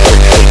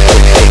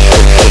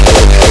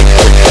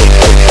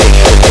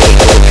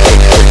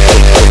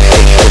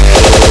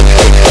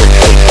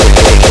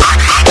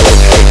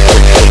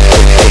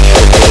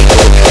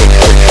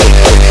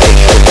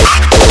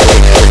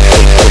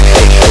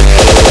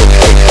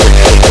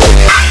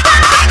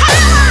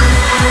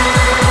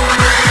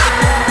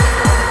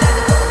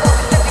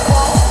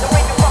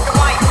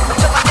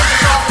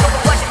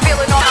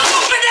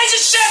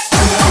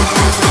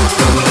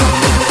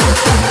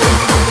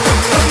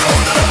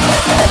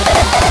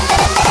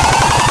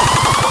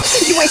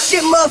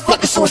 Shit,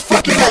 motherfucker, so it's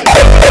fucking like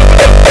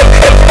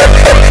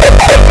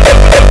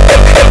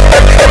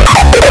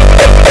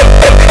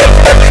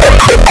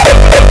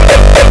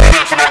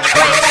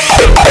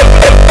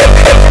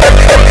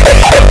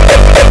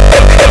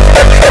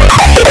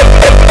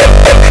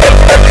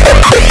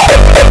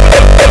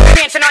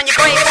dancing on your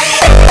grave.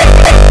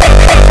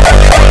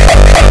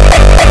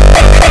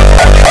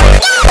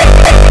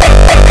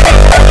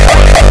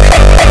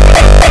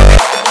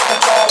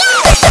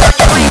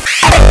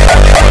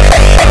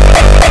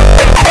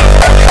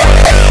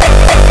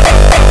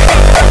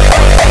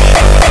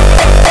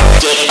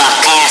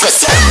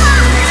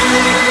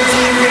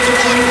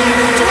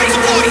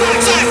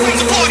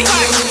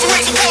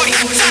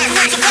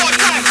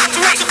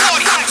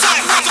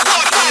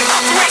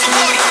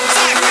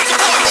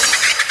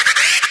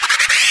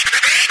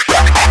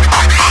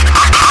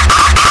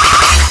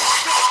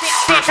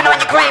 Dancing on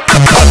your grave.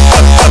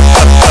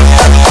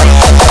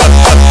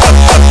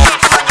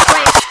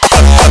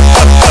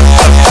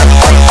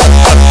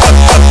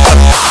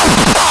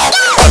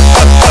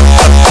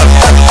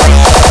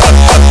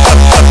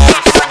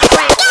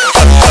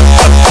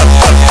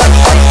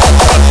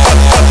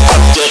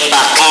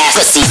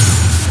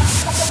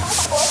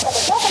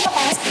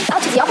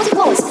 Out to the opposite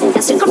poles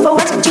and circle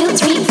forward. 2,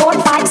 3, 4,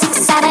 5, 6,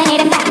 7,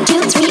 8 and back.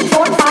 2, 3,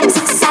 4, 5,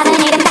 6, 7,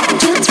 8 and back.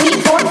 2,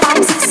 3, 4,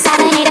 5, 6,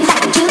 7, 8 and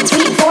back. 2,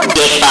 3, 4.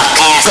 Get my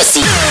ass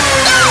pussy.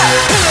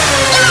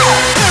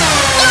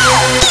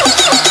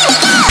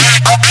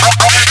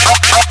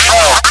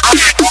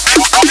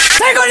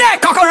 Take on that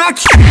coconut.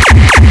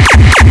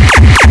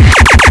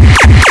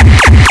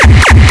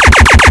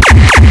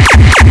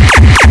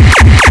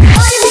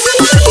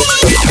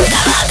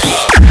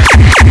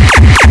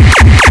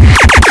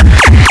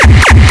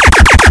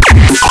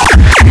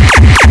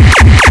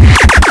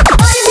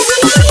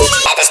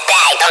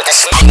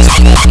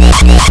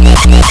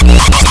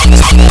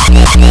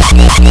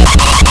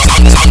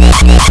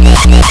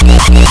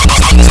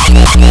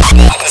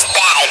 This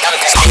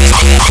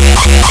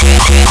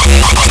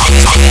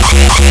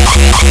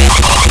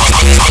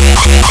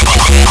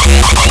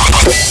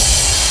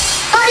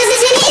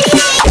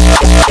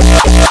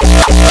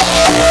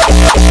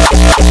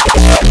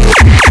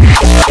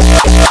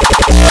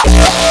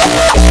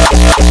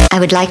I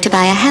would like to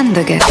buy a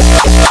hamburger.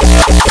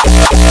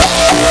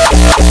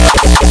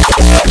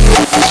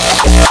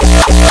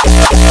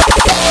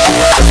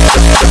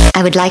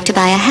 I would like to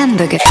buy a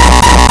hamburger.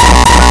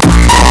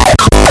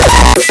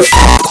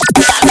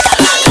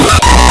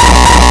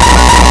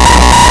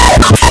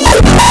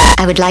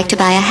 I would like to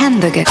buy a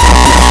hamburger.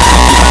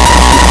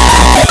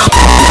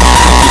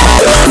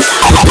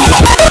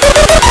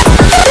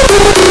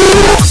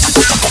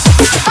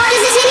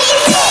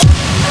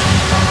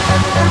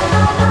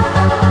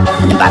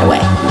 And by the way,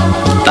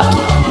 fuck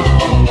you.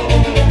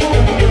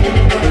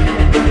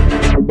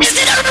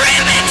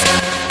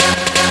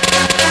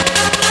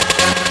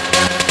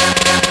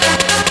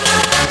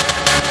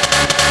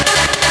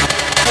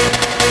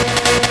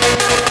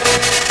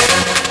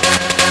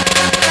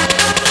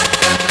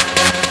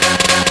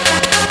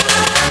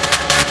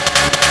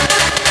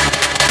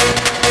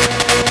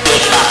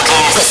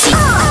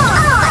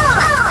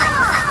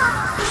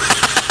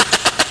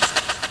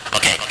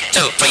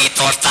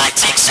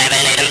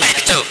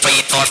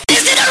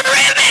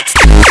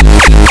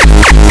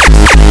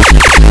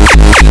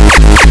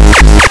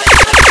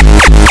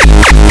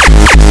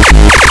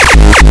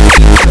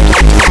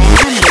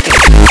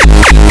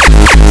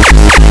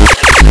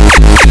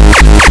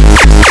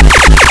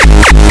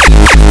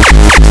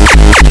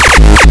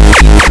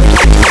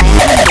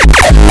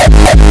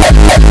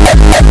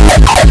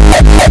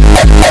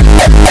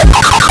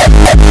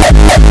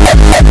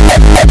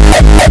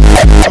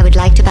 I would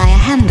like to buy a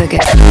hamburger.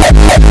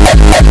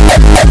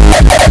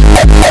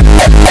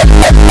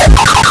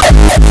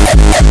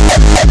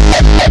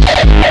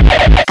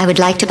 I would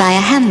like to buy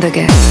a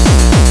hamburger.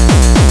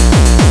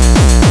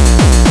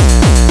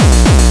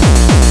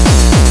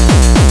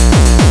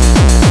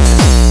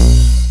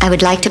 I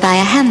would like to buy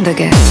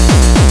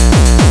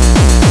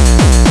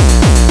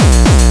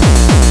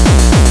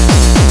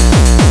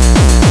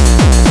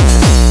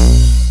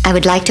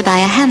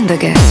a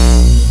hamburger.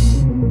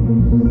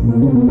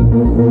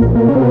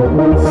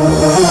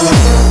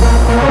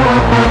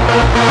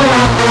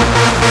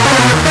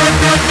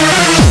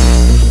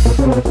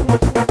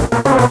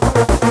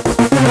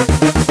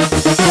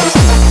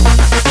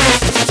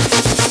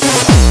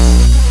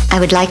 I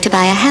would like to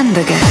buy a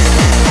hamburger.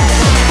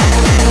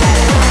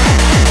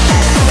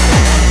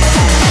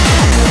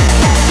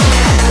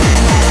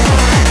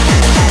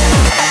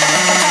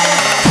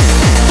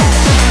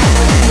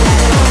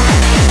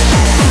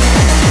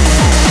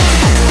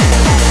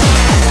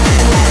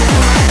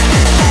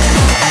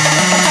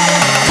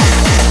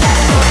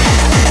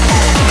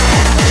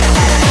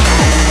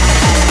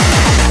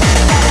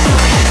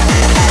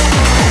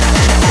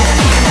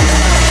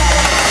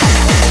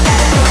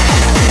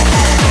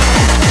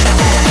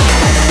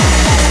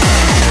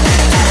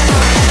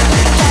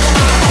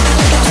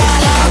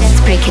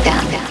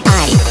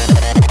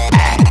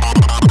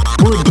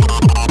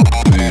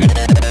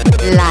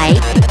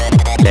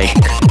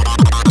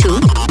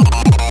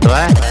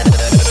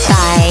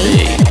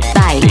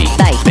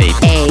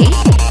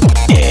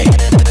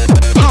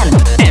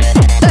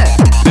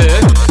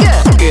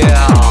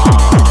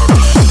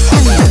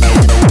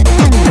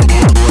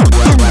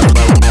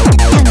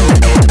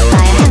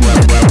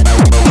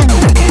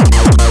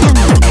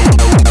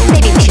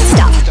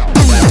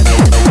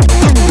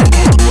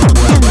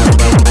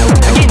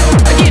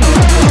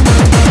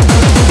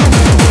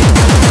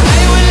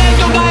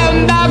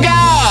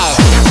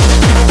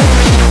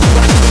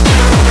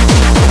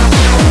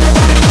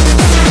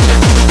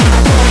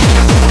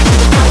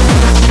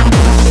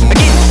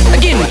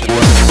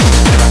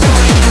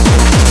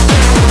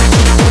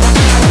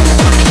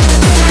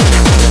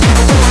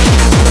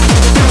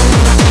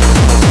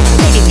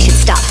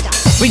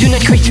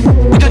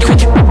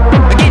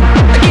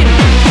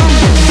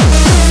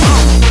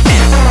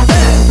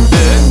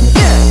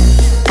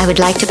 I would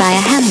like to buy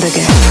a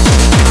hamburger.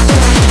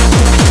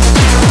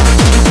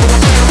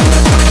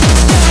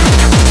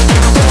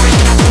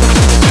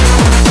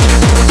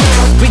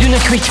 We do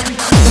not quit.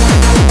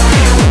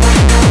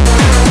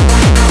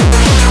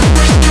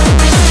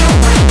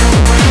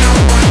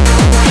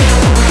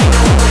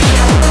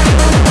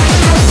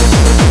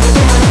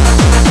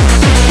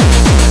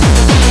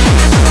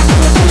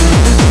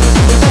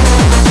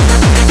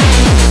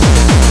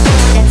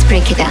 Let's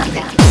break it down.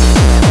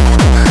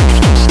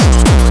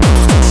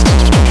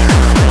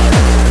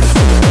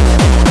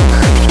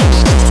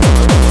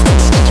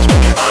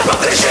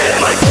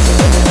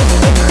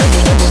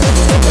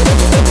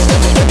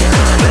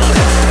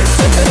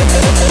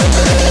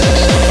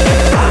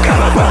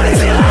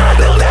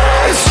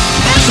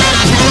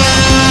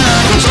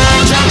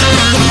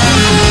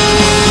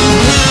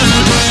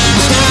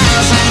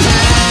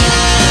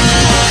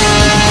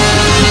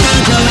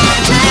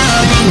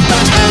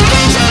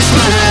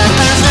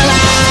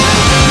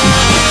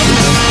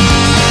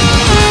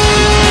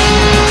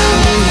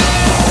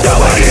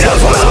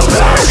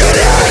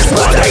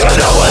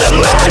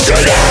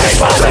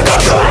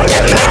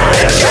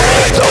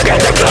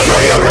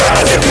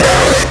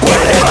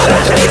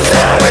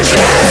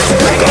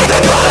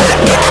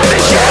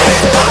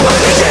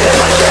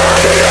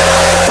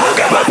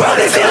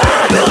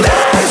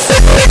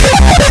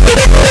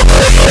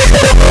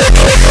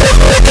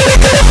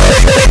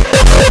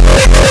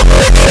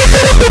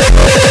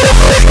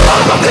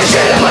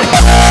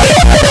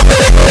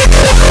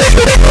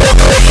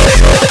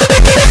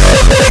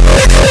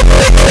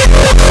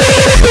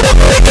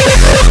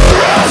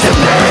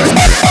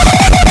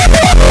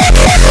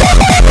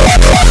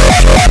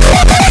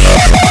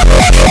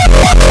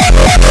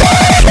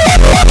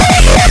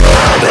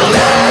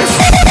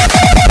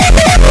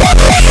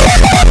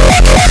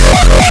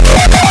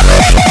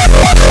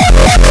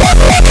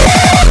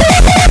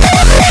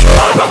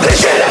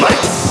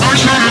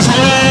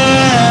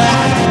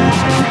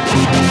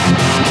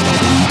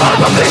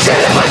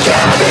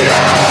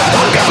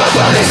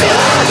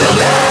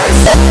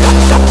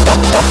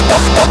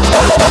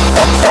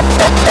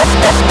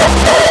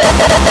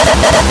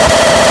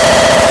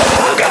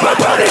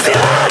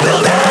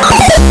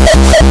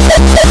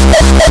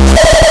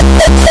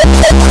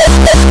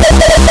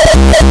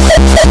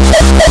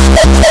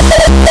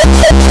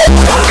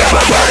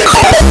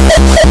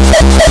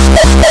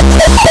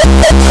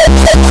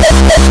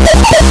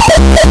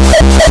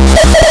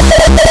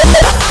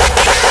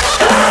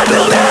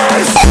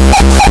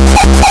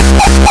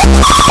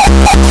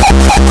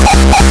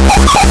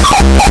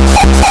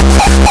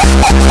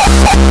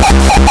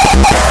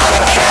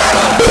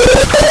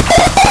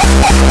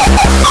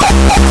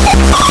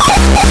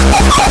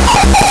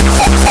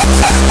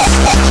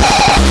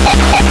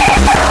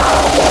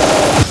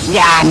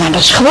 Ja, nou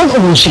dat is gewoon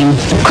onzin.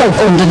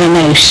 Kook onder de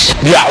neus.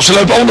 Ja, ze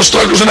lopen onder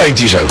strak als een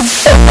eentje zo.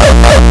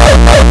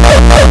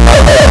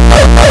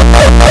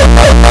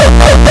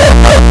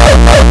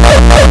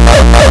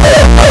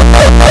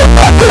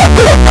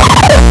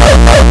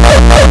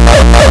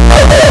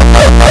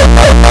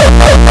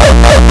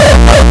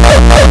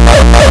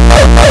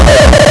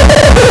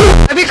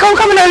 Heb je kook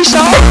aan mijn neus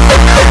dan?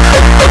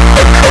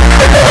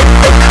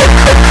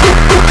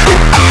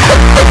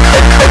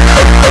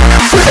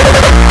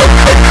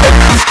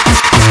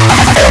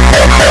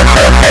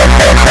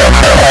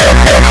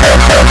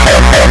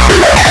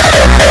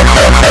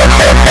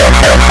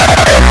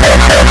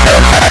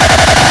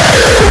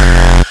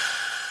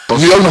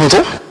 Komt nu ook nog wat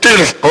op?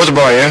 Tuurlijk, hoort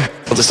erbij hè.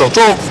 Dat is toch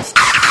top?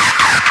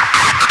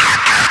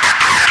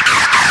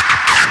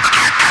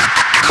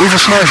 Hoeveel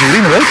snuiven jullie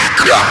in de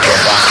week? Ja,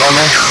 een paar gram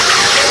hè.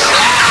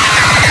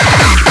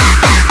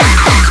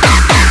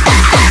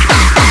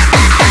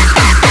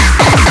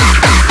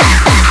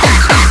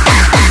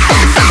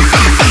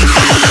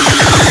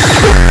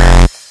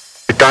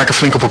 De kaken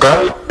flink op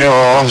elkaar?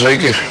 Ja,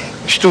 zeker.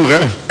 Stoer hè?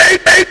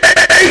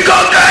 Hey,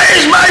 kakken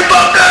is mijn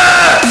bakken!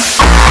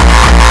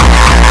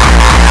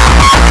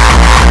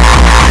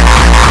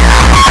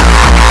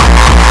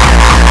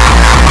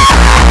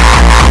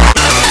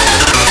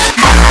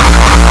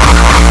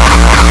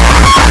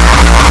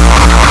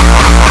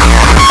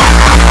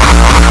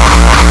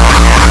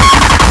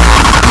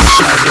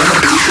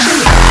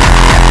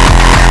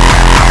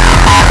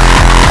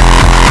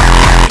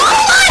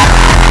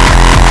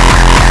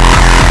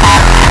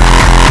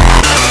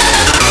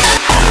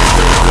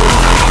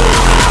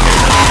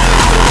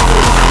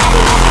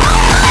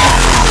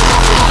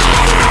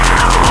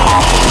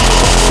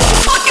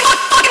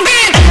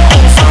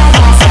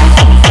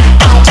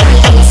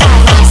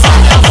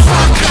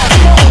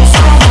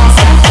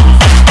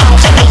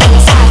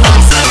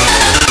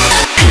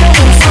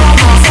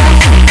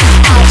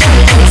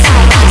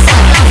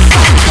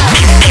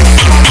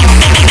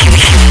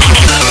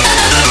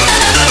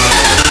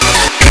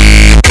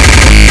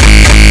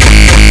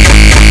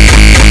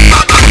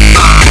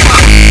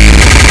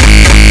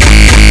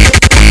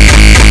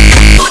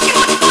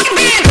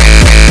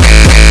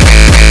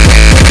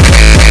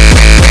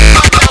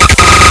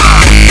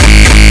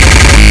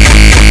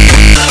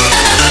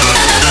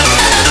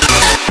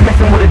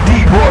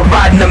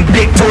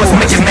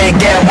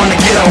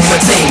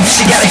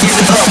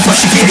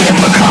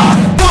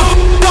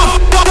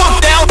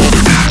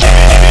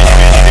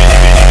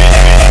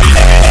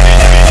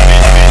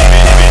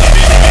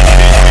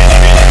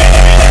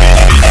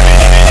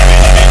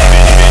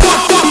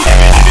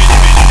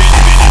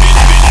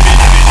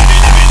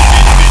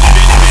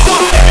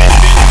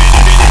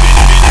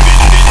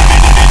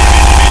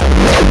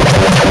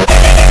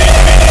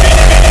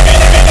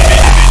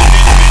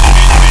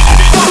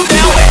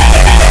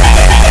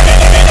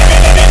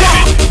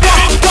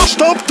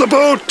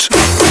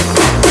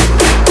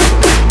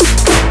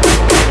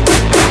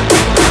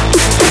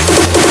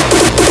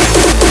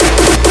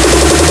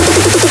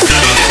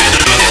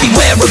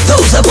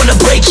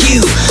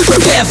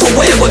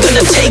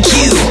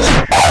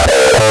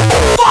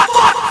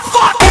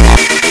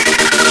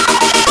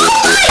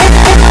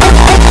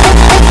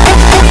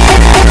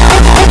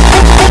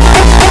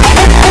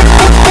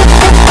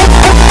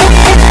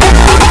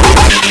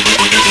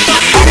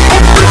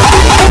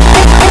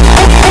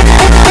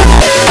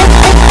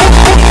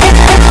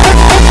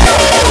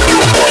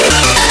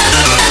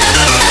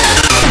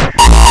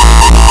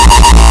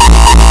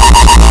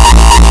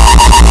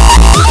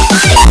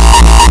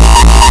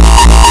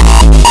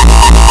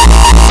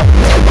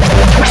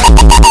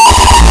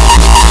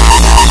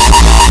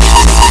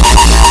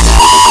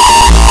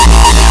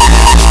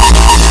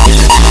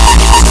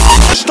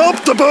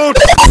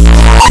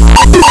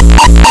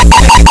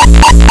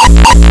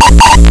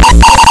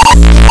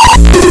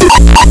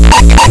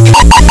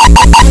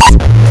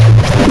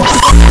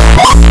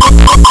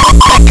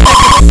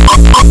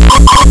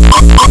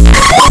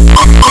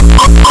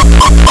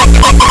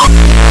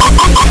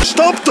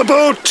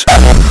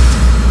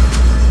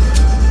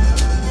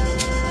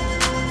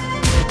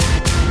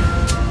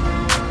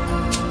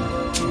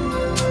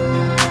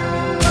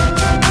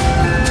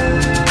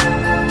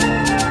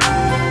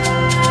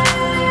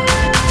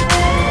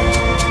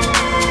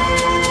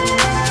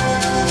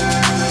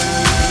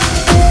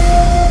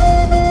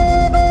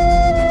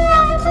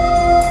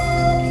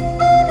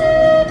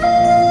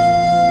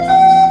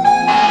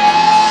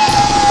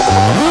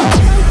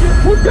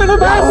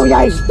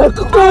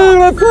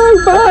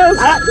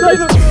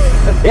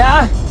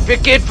 Ja,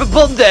 verkeerd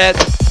verbonden.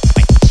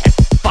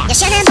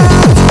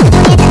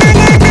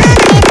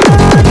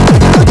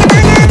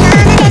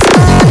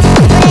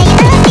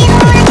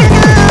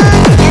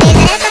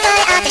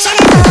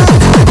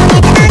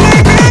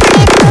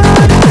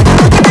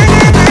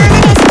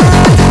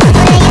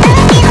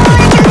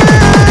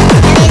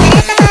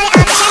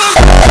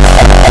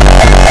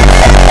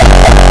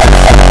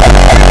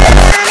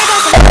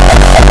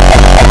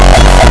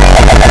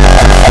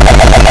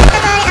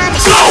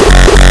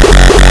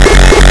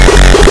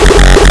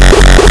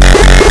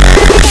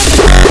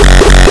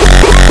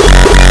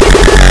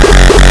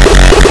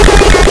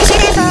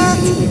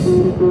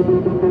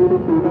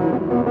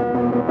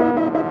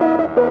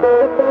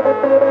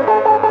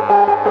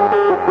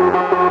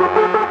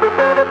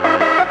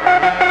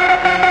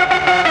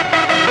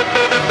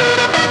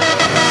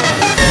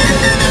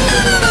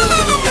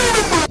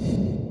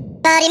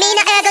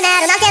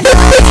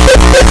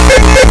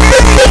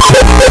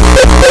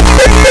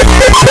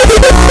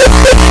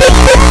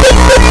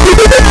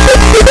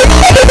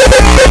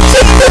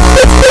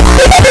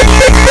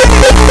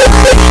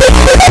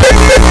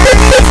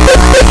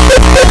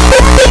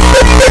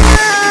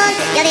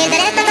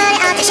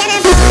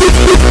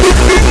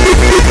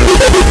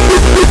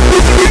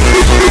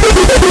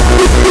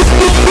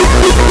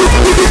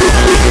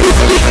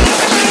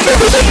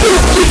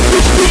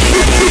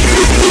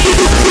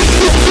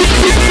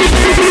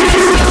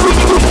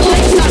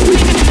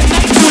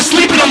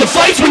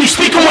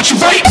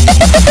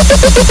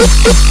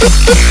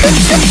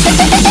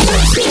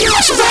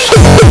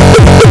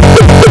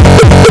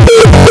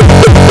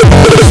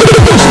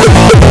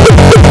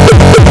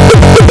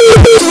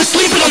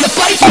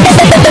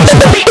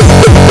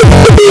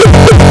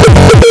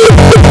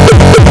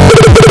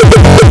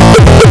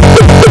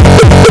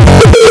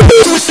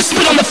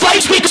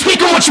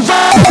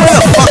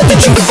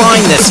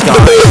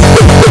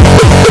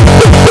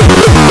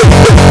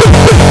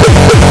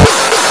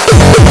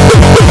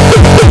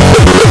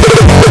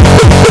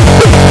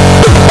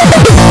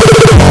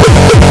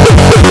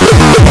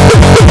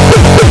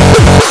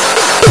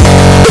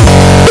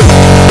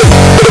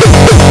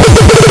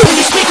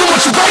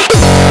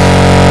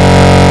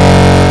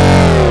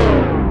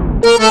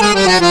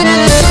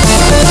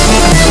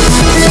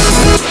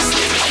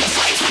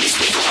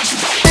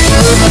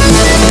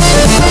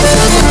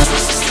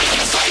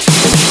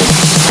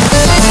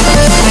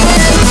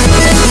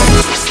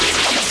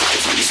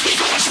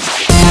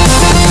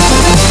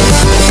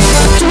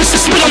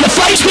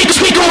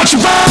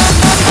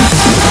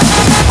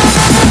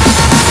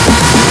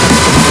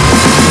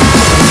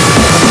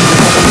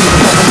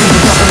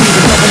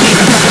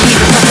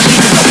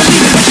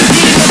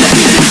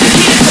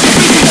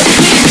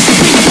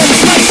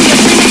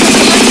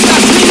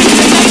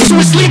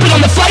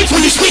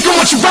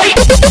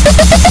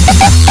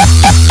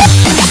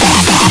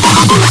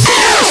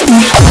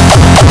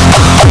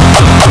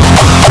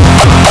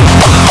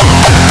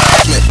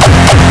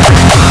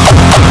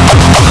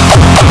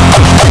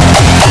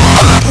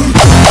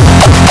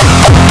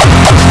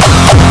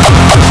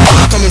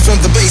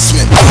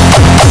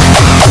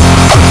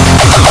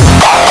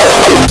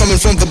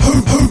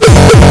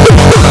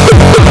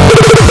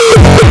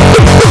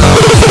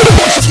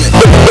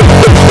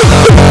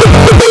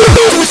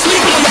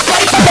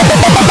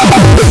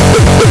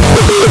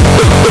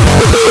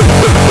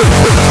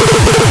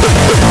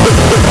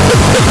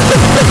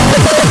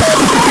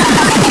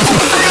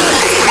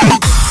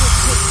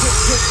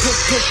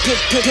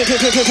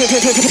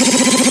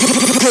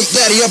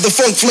 Daddy of the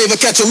funk flavor,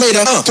 catch you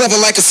later. Clever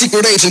like a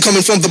secret agent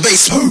coming from the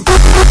basement.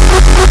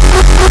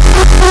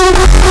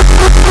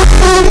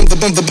 Coming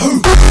from the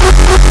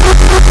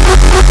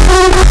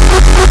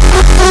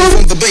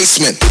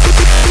basement.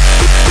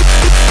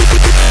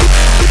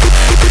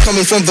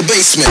 Coming from the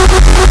basement.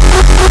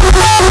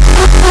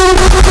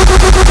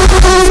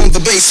 Coming from the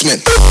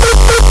basement.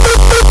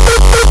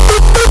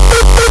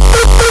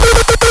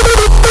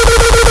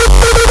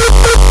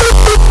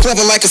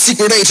 Clever like a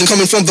secret agent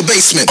coming from the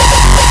basement.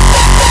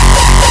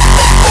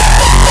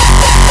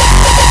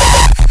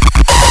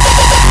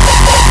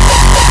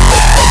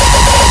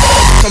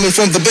 Coming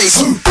from the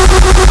basement.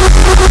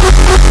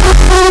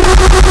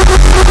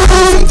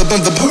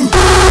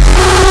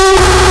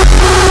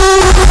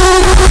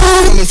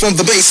 Coming from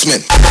the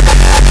basement.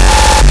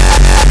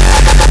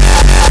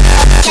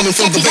 Coming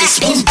from the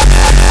basement.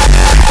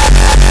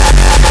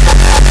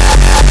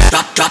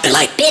 Drop it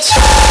like bitch.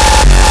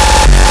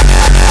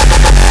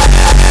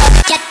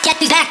 Get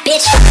through that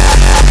bitch.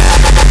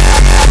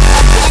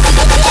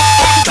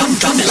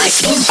 Drop it like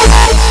bitch.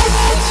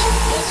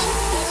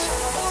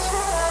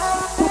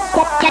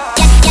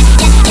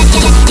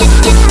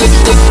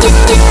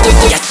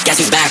 Get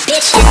through back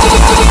bitch.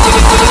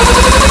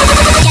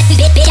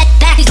 Get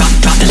back.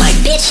 Drop it like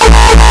bitch.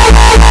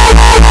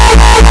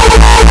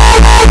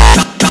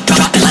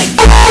 Drop it like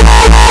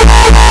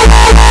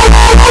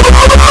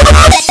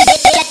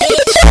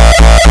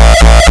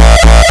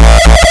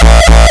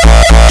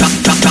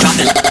Drop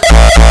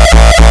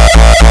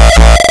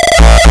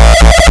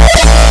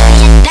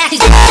it.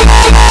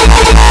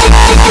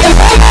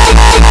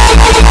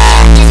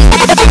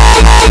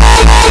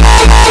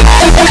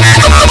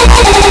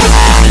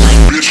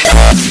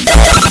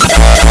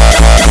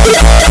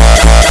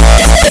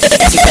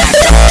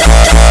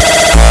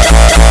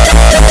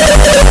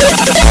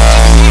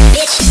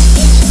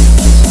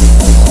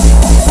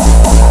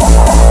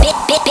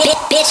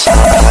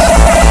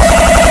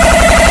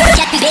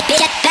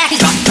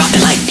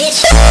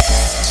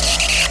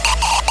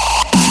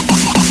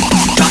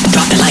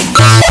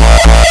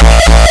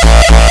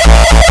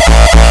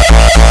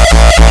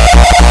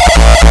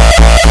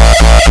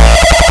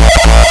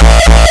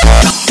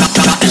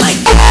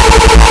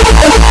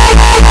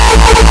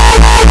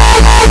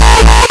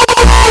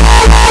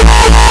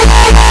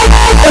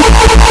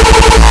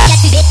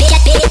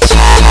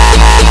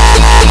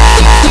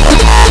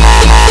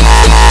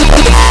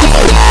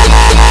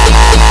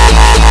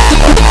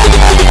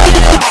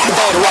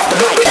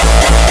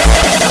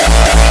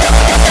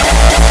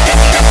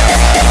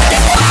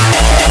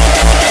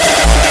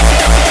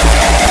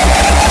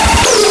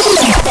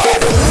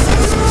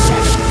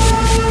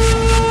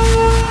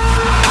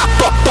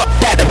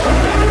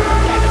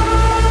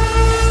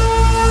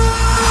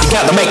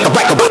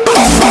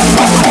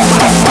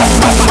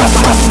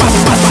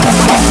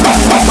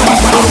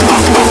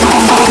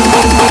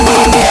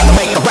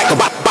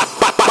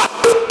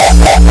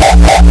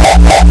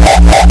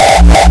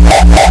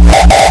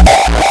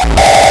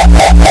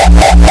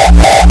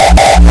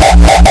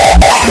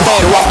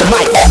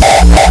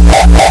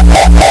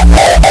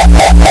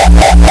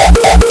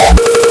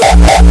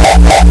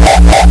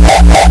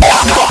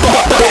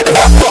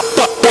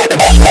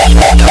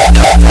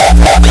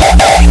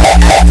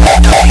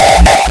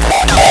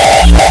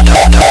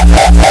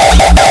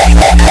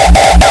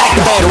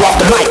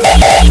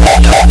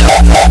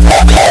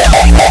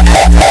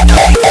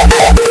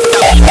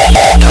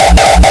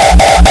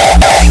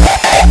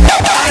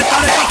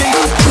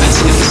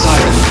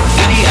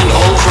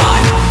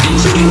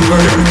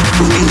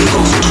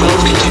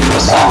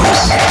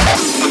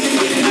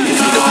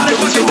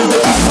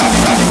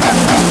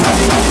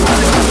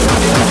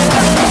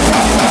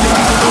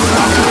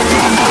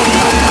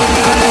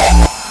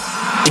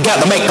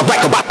 together, make a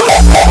record.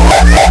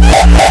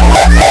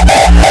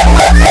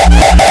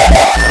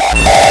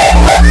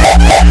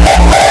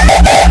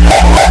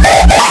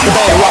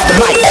 Activator off the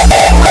mic.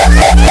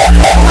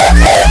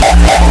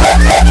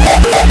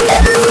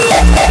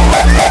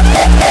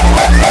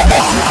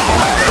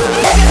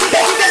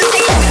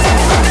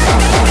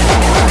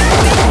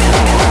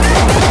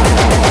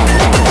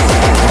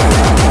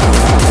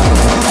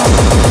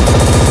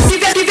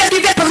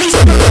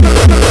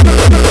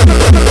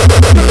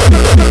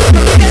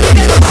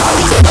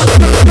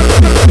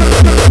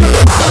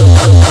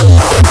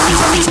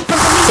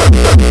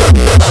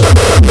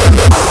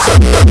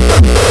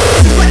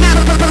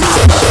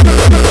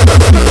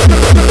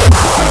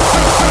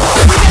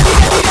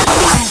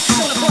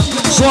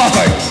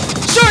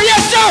 Sir,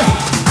 yes, sir!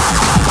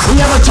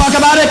 We ever talk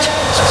about it?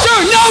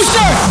 Sir, no,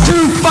 sir!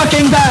 Too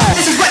fucking bad!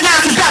 This is what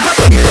now is bad.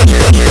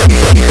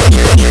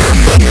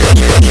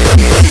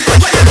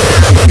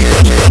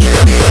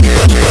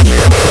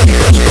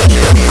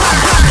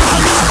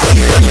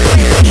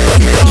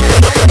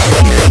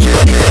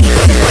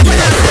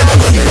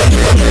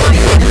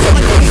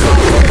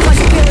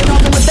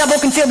 The devil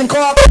concealed in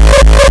corp.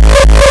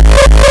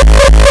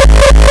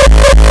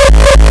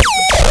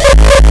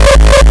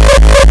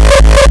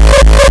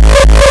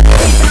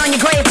 On your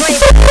grave,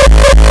 grave.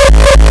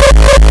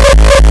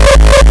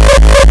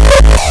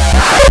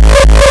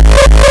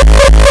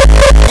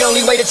 The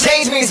only way to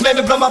change me is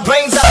maybe blow my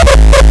brains out.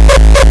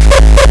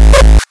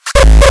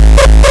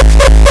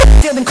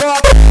 Sealed in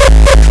corp.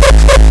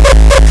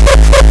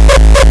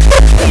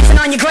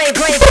 On your grave,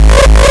 grave.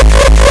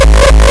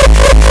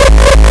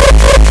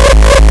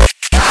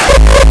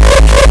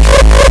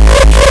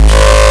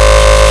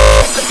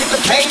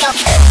 Pain up,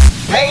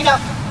 pain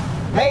up,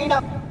 pain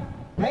up,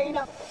 pain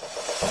up.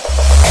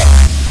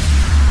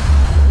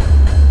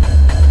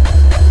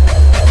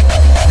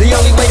 The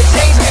only way to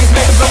change me is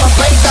maybe blow my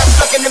brains out.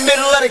 Stuck in the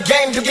middle of the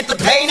game to get the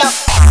pain up.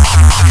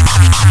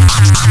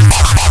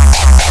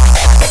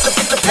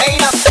 Get the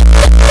pain up.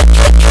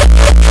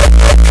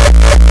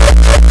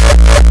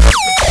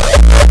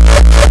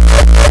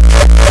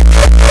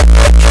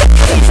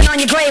 On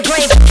your grave,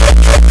 grave.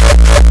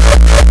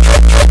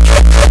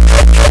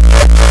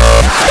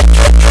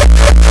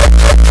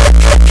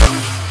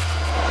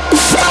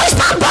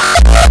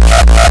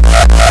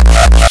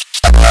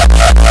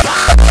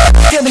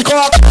 Sealed in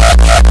corp.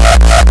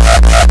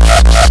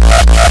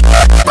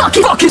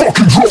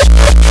 Fucking drop.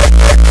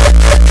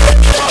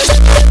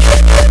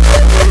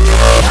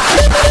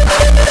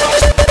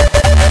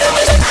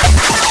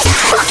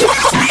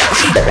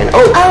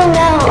 Oh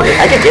no!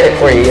 I could get it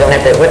for you. You don't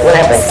have to. What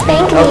happened?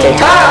 Spank me. Okay.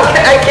 Oh,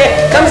 I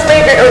can't. Come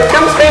spank her. Or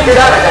come spank your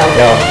daughter now.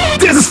 No.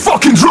 This is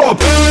fucking drop.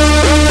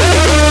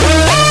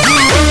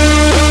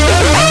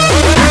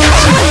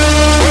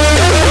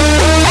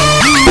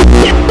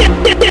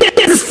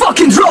 This is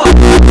fucking drop.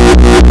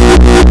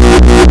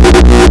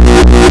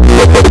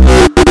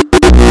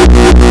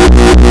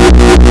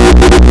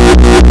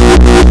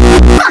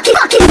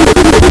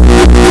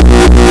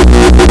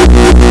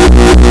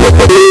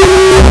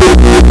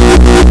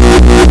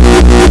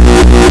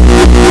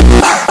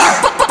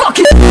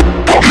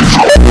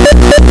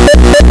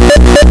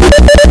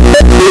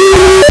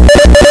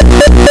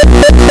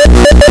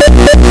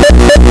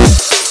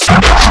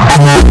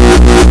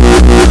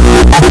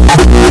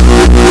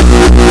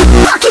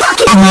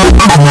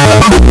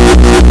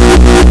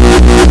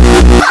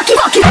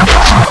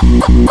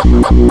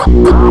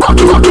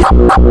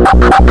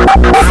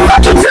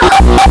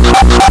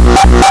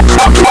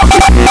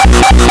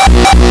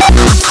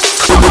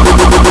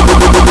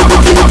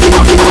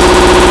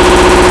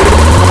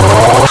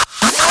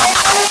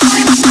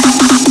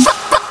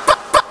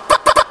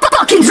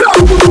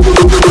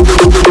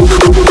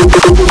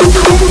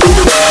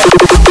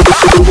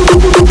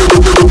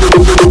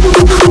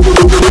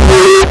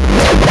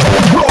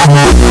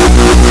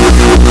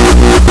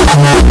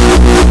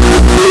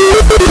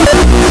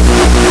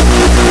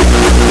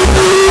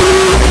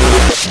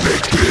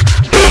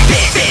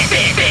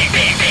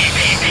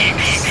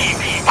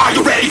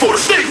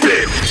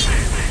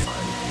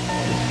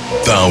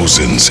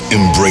 Thousands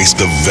embrace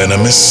the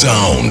venomous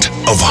sound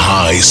of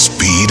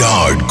high-speed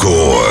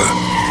hardcore.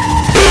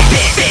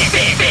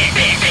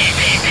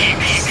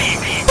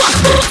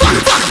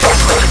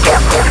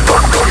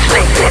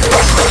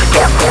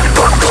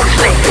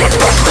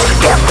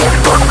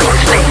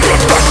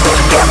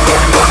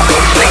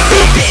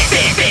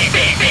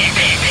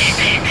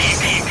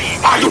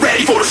 Are you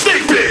ready for the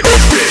snake pit?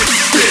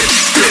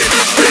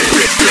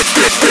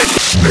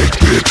 Snake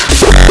pit.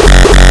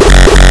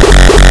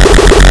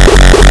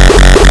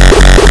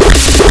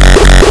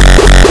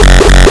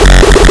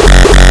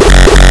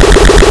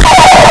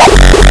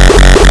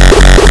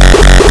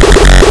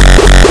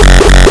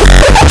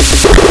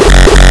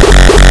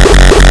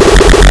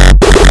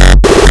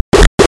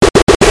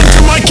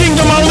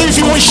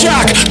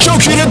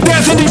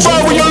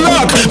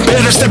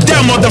 Step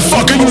down,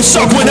 motherfucker, you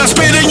suck. When I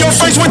spit in your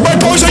face with my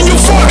poison, you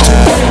fucked.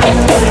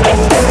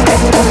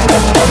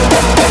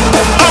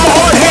 I'm a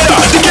hard hitter,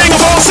 the king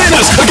of all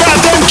sinners, a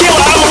goddamn killer.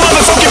 I'm a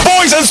motherfucking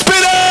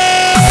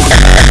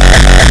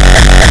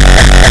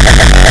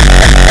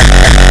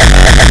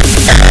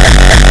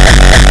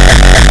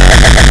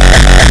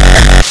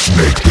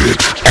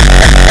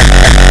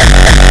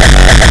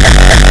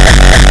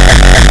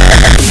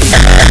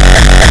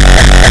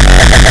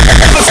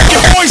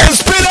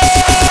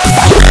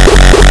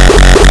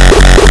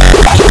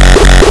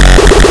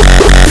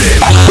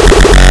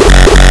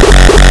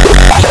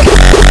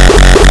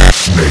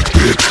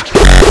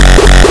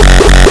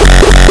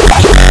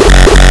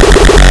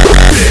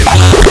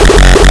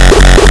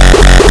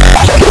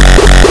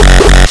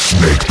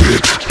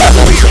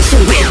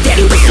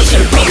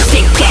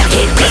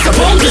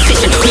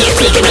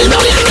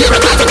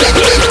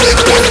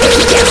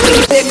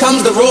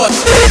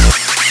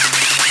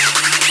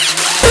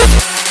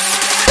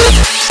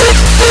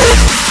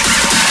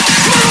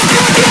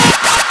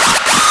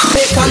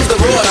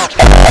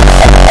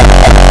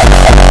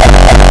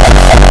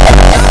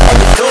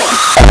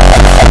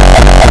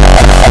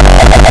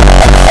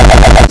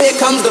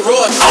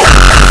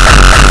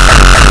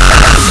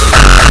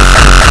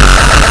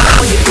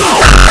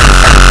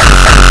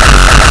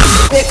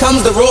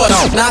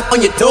Knock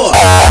on your door.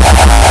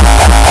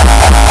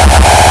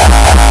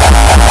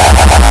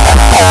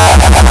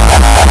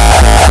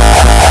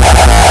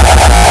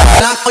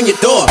 Knock on your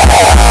door.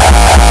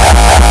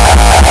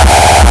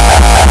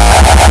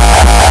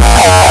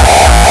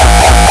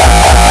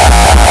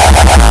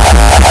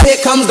 Here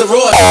comes the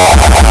roar.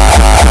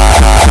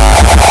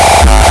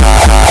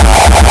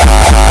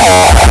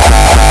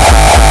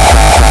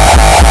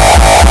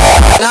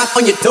 Knock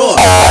on your door.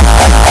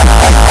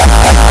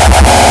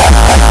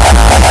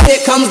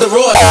 Here comes the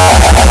roar.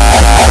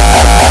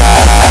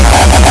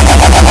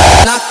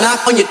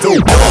 Knock on your door.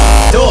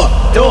 Door.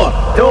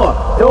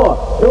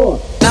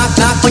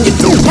 Knock on your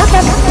door. Knock.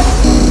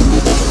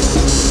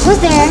 Who's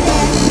there?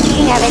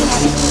 Cheating Evan.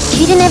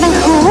 Cheating Evan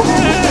who?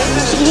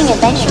 Cheating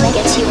eventually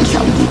gets you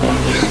killed.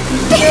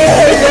 Buddy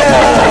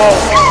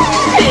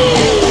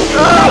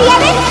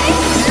Evan?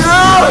 No!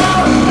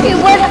 It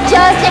was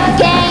just a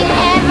game,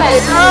 Evan.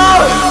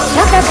 No!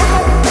 Knock.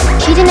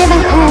 Cheating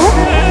Evan who?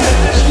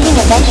 Cheating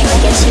eventually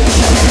gets you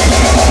killed.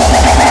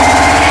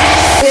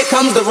 Here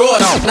comes the roar.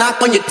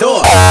 Knock on your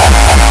door.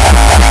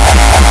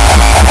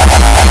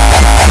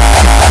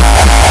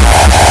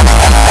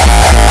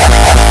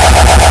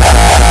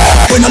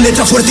 Buena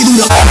letra fuerte y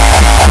dura.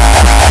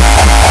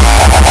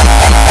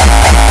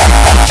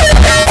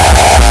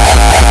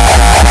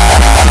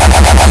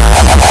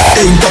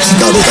 E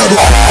intoxicado.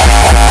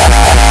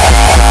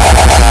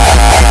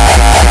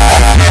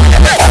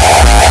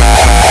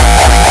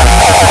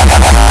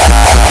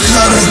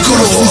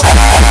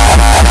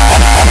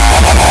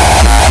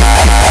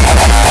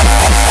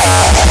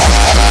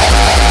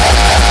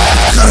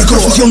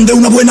 Confusión de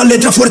una buena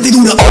letra fuerte y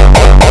dura.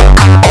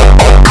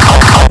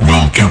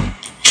 Welcome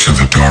to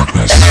the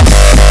darkness.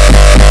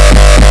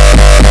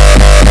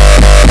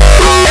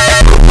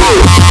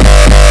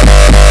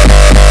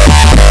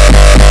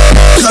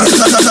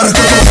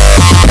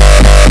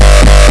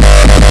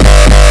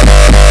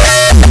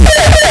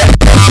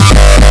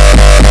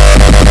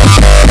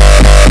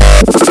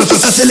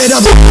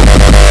 Acelerado.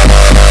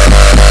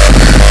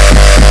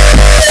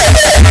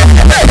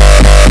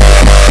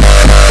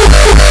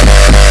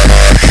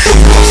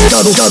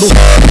 Dado.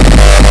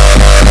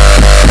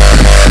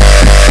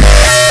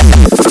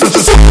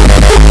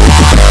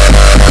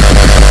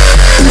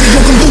 Un ritmo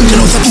con boom que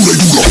no satura el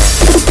duro.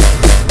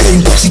 E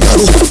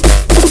intoxicado.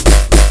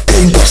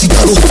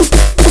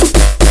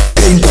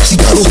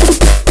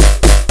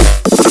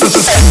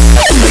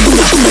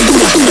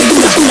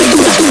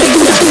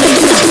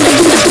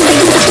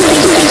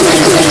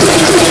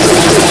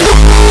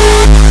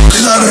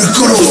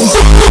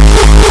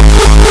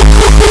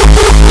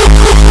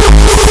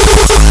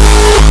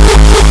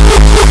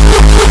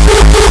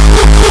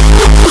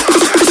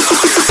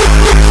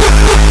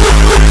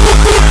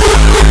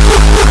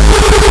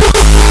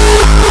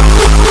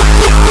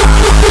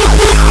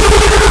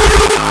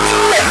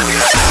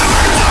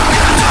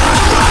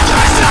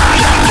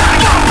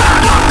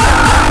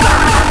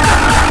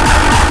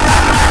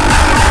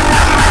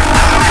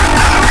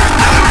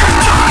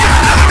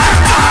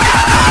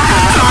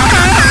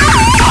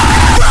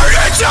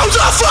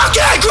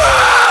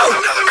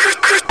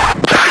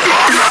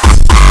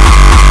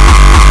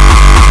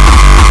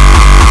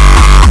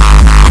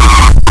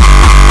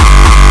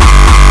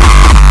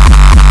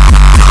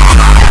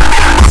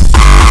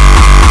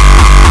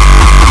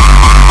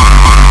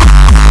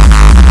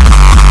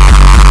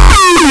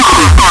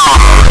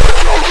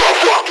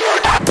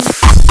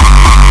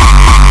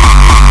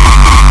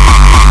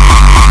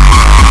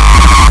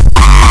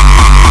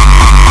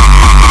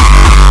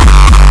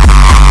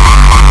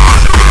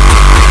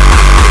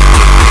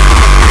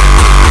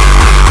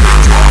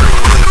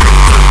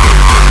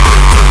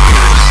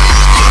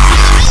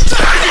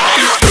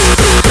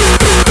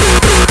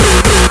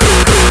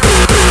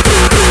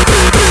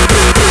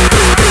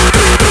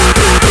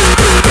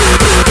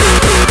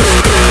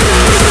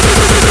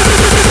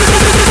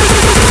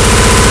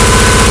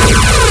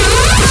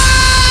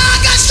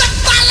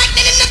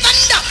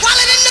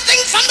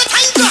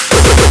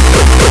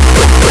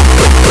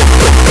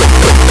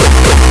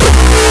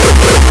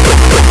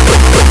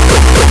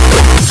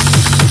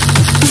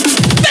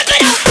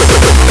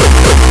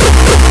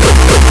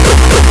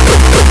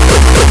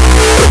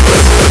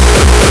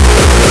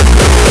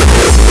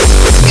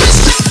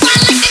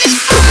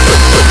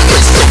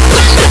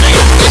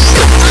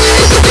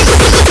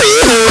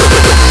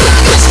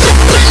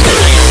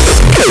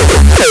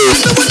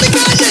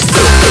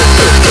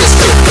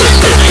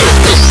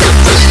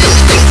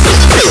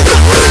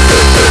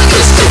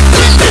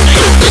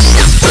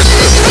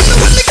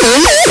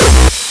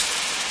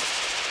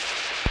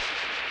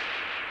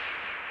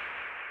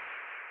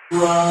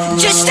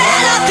 Just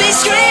stand up and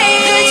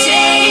scream. The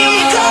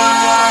chain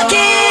clock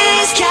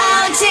is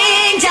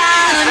counting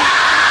down.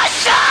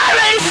 Faster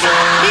and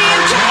faster. You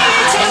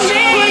came to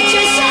me. Would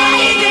you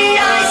say the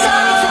nights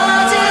are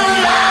far too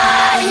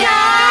long?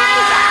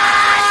 Faster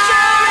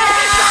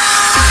and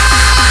faster.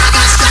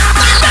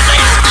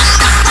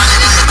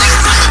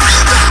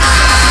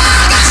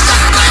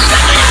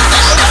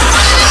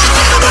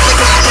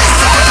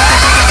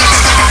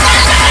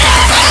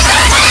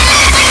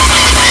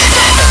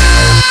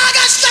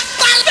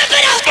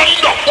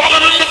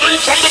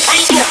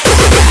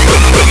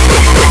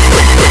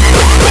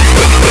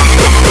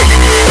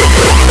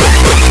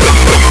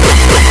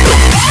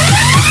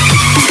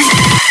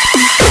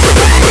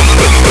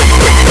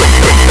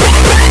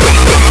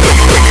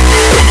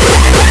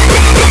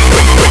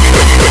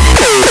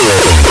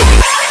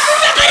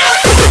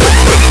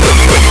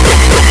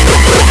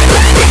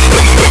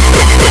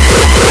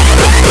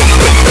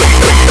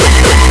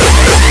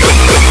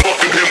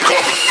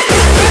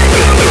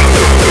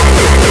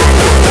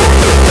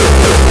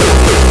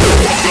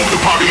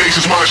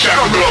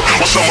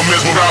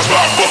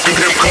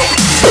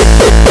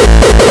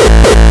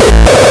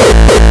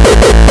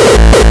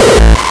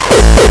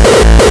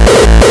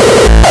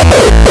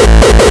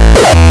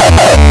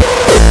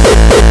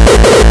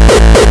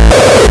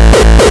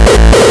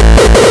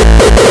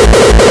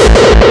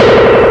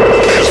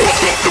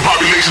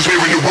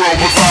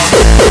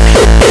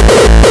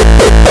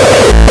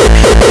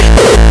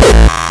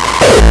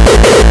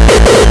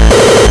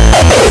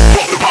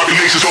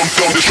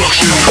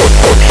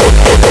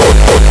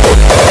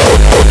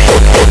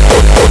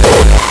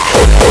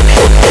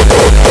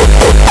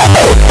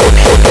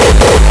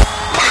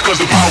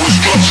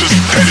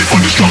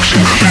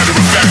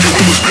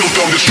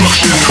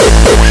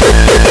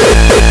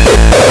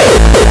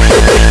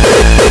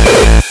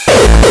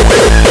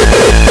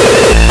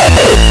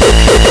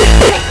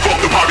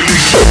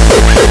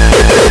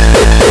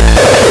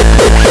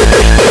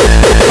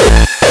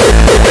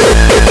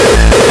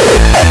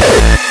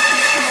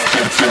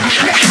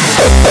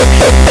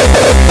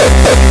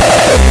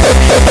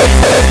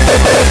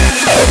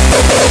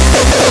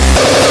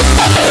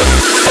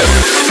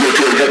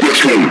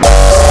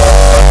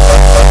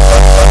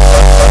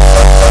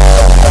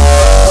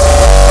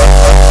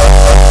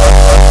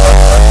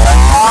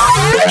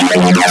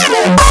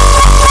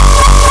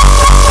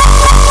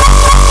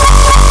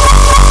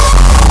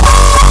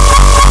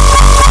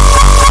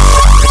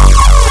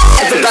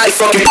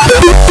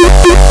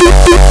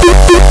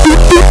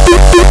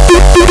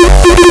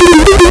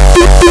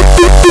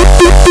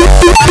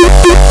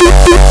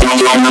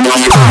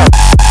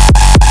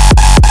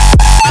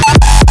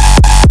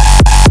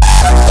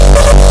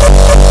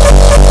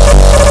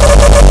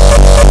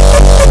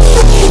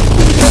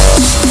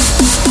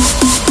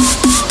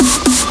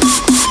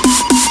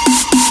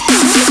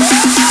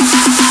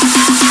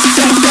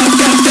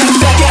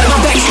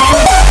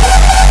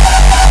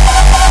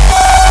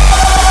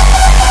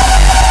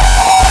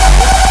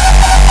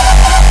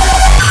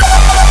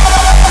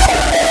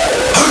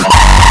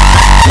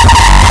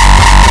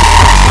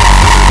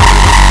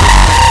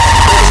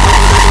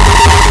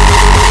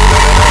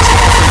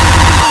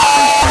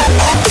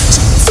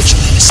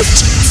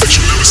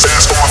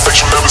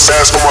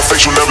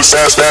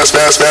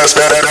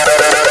 never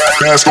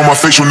mask on my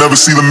face, you'll never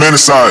see the man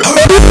inside.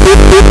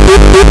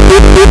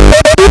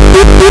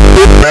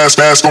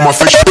 Mask on my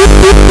face,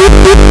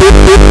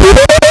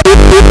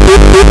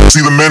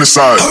 see the man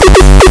inside.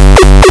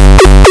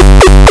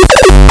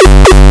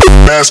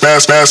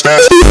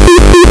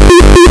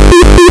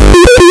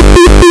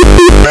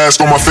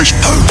 Mask on my face.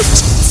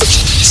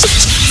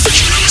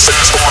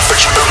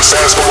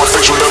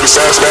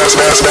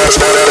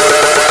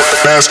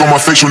 Mask on my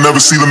face, you'll never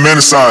see the man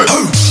inside.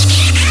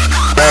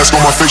 Mask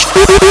on my face.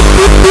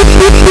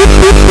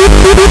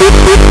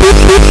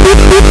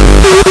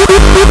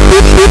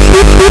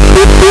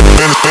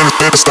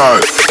 Man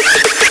inside.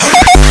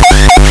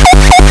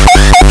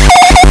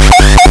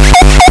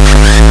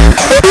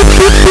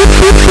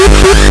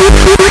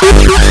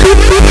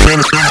 Man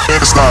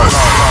inside.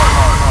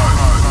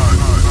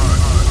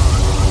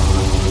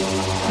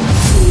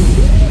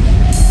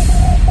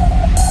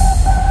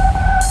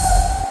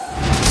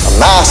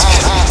 Mask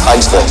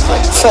hides the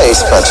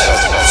face but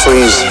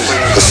frees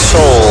the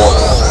soul.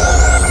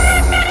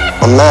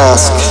 A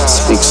mask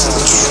speaks the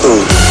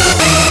truth.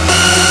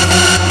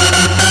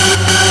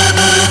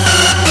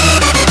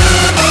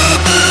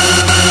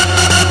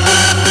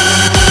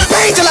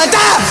 Pain till I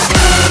die.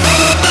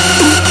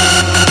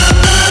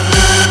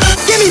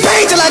 Give me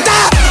pain till I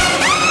die.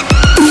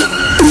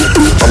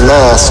 A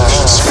mask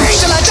Pain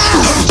till I die.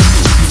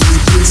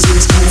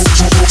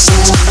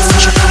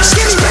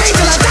 Give me pain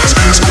till I die.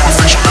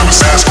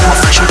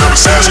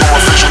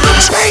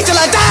 Pain till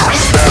I die.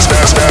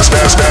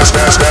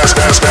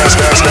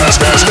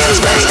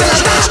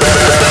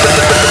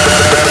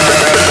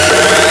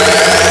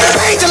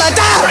 Pain till I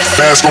die.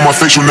 Mask on my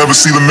face, you'll never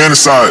see the man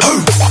inside.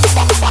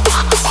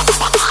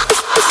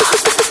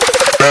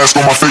 Mask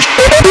on my face.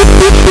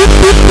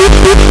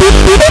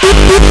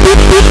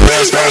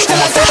 Mask on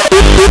my face.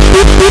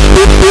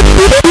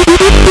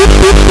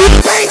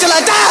 Pain till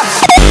I die.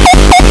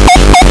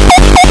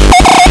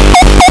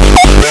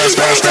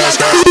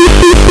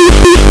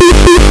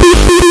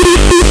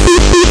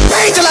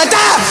 Pain till I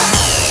die.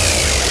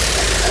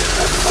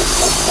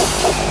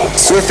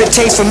 So if it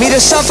takes for me to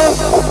suffer,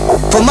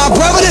 for my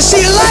brother to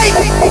see the light,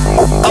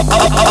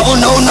 I will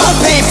know no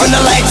pain from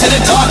the light to the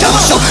dark. I will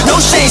show no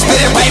shame,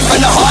 spit it right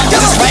from the heart,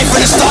 cause it's right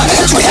from the start.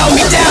 You held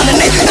me down and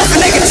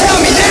nothing they can tell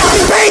me now.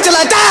 Pain till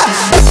I die.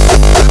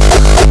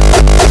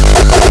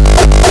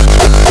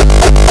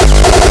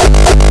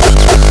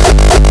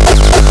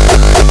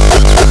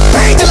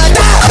 Pain till I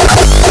die.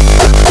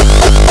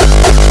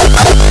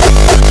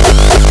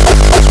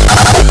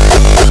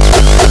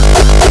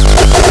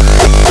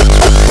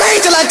 Pain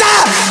till I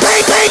die.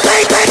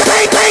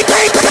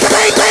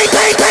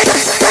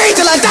 Pain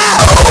till I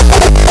die.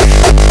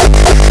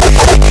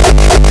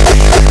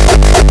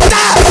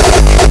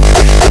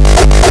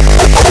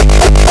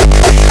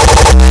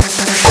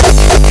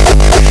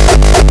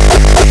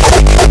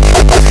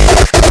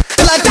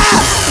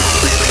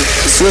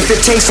 So if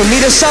it takes for me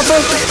to suffer,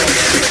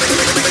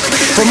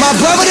 for my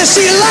brother to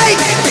see the light,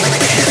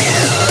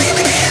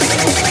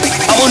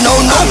 I will know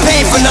no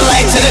pain from the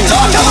light to the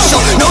dark. I will show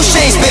no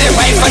shame, spit it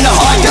right from the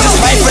heart, cause it's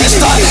right from the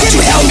start.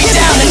 You held me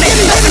down and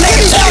nothing they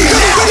can tell me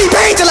now. give me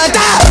pain till I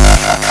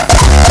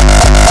die.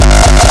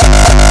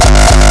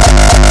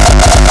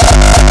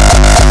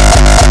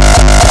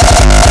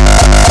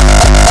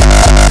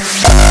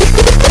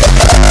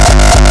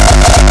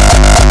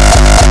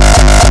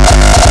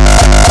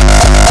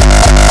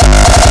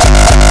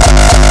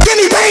 Give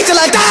me pain till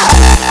I die.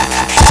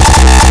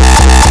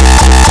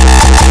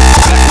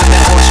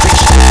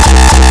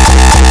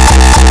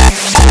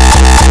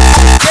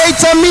 Hey,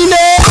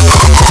 Tamina.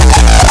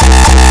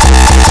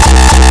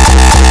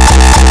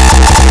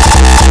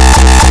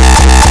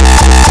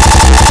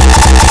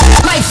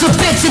 Life's a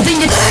bitch and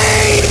then you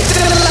Pain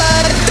till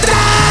I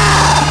die.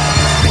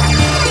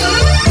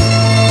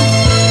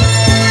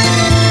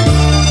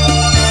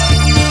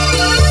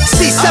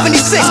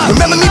 C76,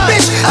 remember me,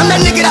 bitch? I'm that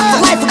nigga that for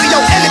life will be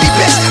your enemy,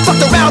 bitch.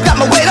 Fucked around, got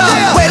my weight up,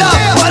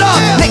 what up?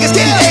 Niggas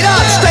getting ate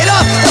up, straight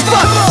up, the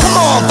fuck? Come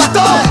on,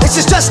 Bato, this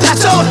is just not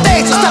your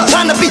thing, so stop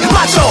trying to be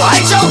macho,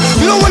 aight yo?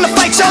 You don't wanna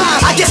fight, yo?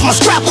 I get my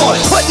strap on,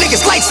 put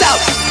niggas lights out,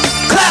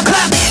 clap,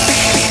 clap.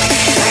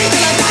 Pain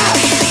till I die.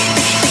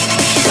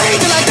 Pain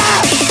till I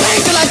die. Pain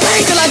till I,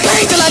 pain till I,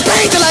 pain till I,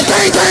 pain till I,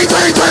 pain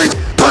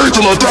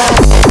till I die.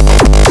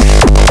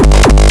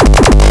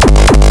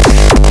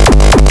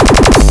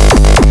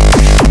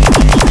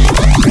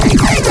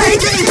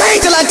 Pain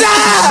till I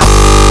die.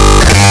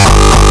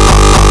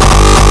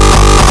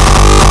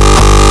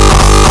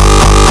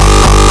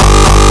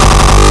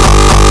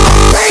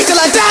 Pain till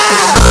I die.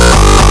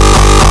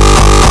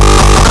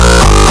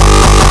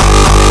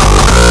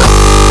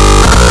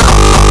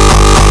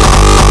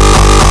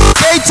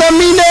 Hey,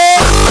 Tamina.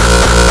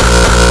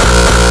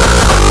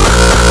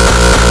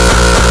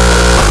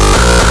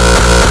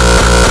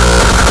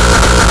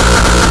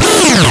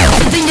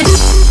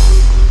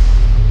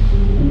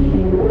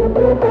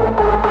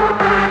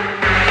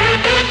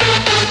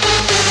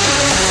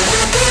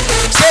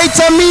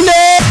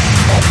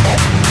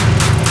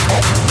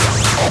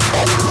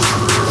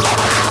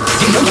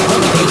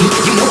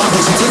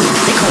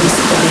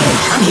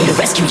 I'm here to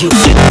rescue you.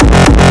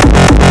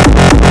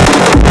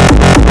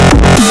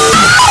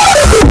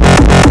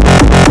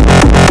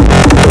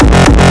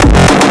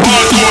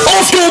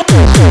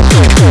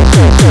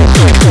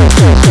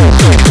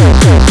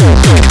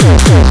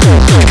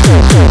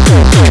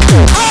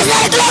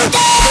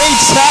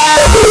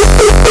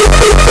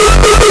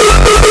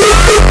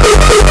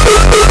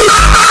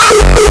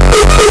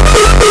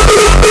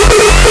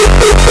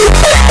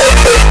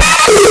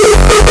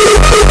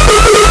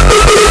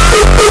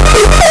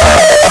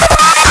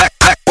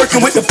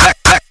 Working with the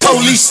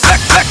police,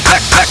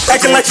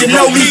 acting like you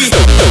know me.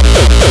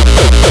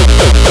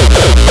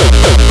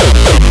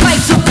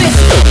 Fight your bitch.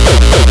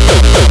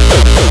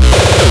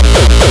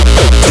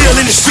 Deal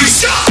in the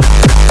streets.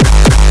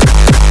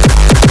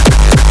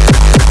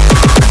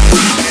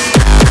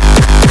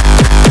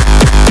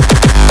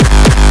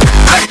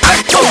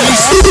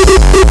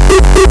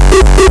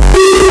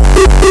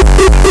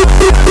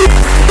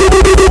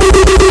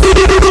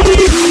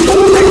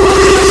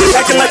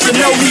 Acting like you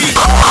know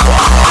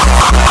me.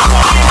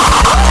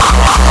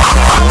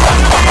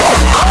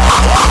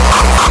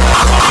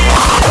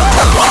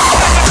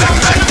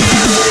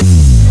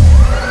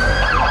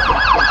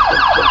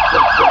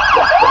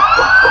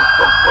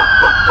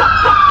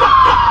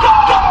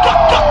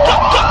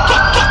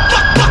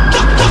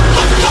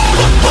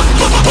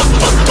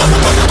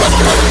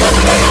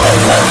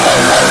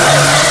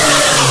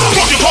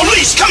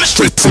 Police coming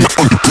straight from the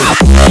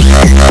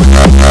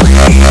underground.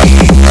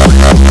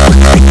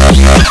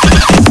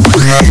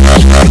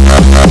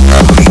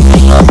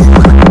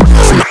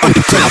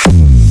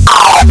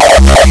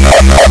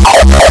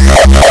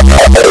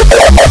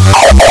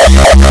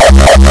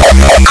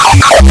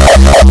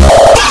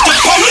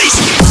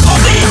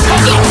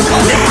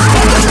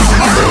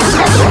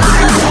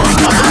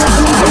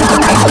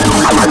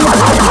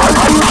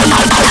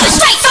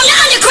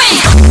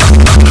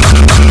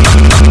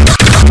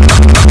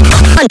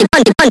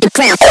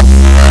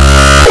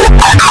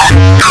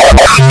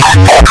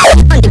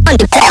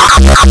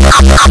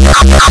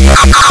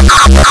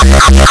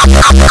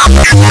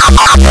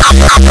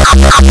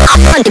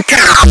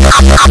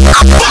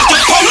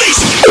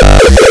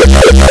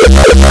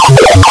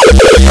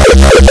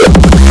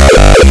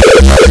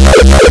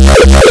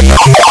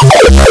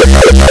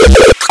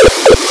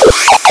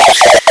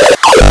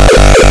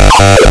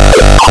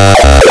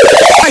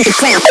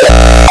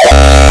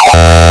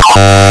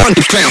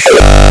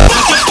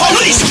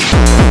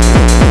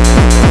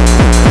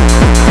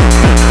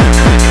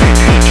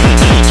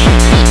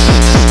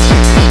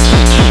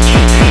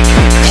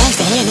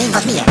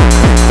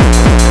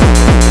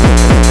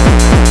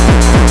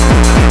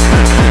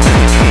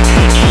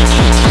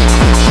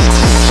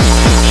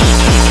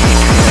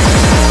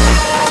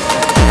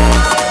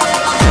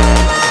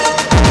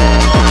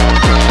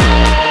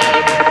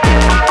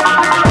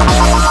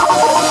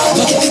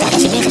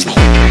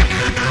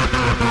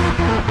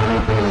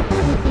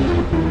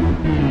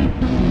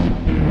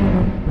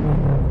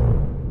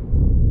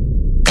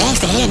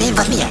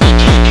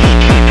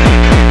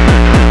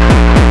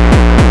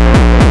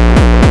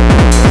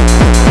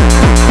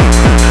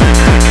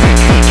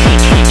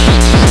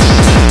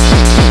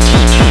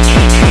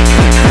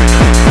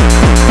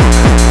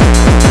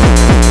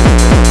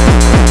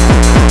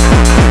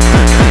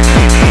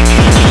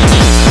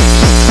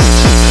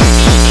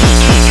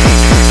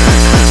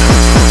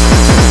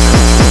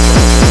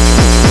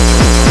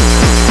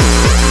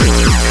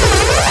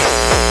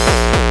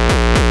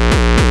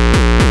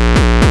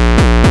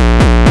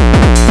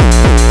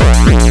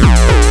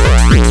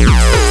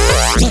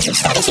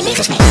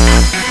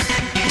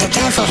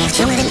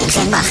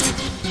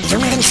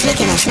 Jongeren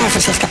slikken en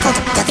snuiven zich kapot,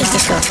 dat is de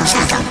schuld van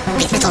Satan.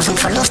 Bid met ons om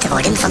verlost te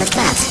worden van het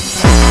kwaad.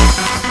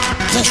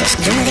 Jezus,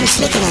 jongeren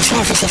slikken en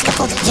snuiven zich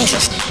kapot.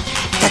 Jezus,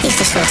 dat is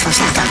de schuld van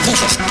Satan.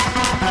 Jezus,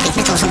 bid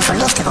met ons om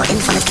verlost te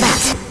worden van het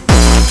kwaad.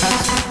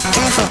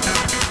 Duivel,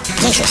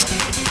 Jezus,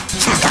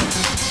 Satan.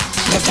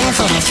 De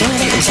duivel heeft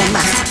jongeren in zijn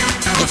macht.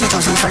 Bid met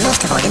ons om verlost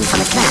te worden van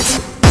het kwaad.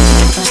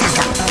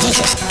 Satan,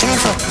 Jezus,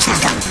 duivel,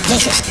 Satan,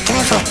 Jezus,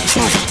 duivel,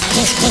 snuiven,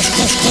 Jezus, Jezus,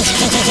 Jezus,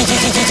 Jezus, Jezus,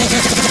 Jezus,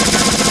 Jezus,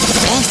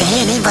 prijs de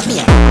Heer neem wat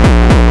meer.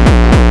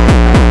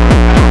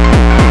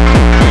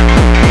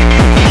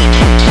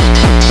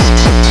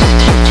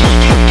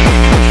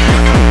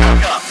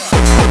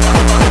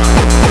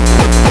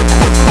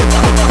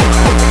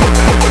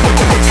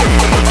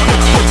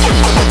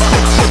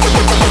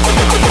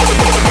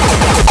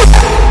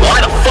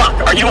 Why the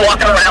fuck are you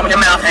walking around with your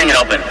mouth hanging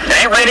open?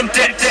 It ain't raining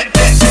dick.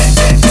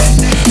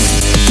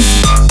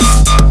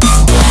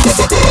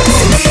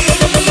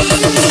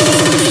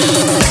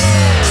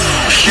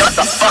 Shut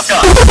the fuck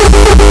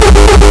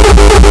up.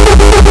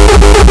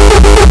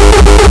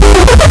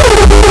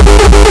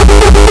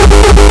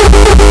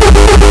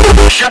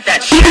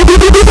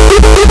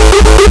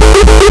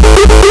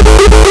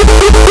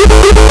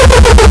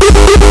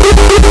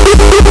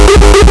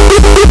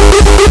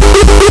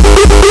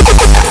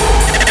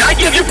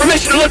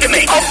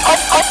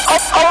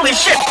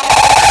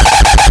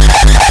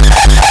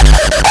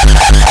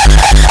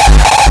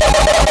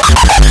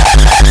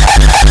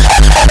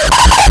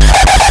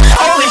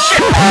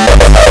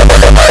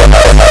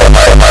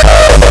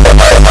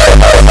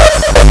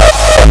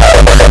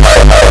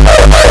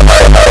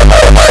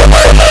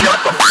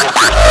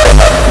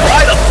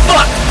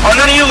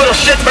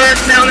 shitbird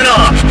sounding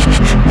off.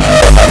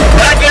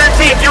 But I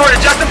guarantee if you were at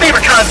a Justin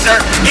Bieber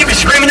concert, you'd be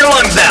screaming your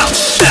lungs out.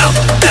 Out,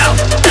 out,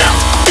 out,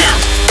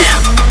 out.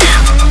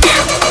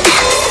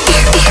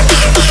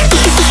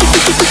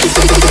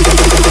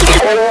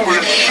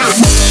 Holy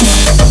shit.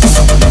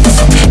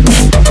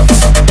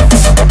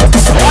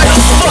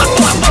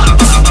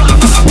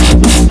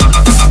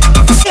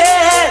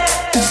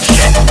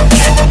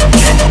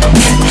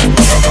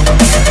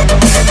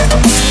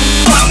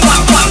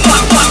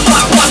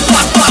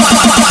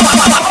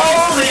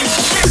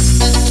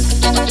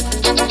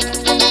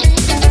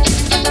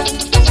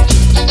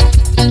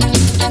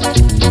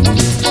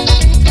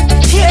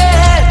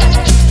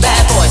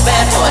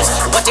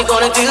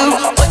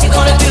 What you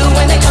gonna do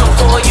when they come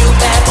for you?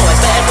 Bad boys,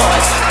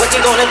 what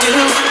you gonna do?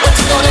 What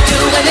you gonna do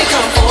when they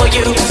come for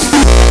you?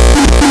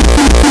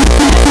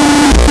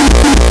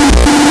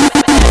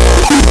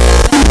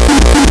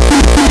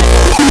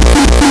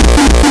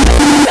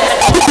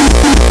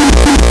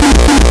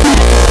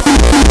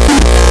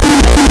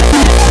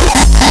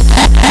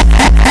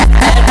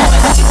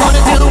 What you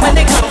gonna do when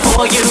they come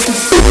for you?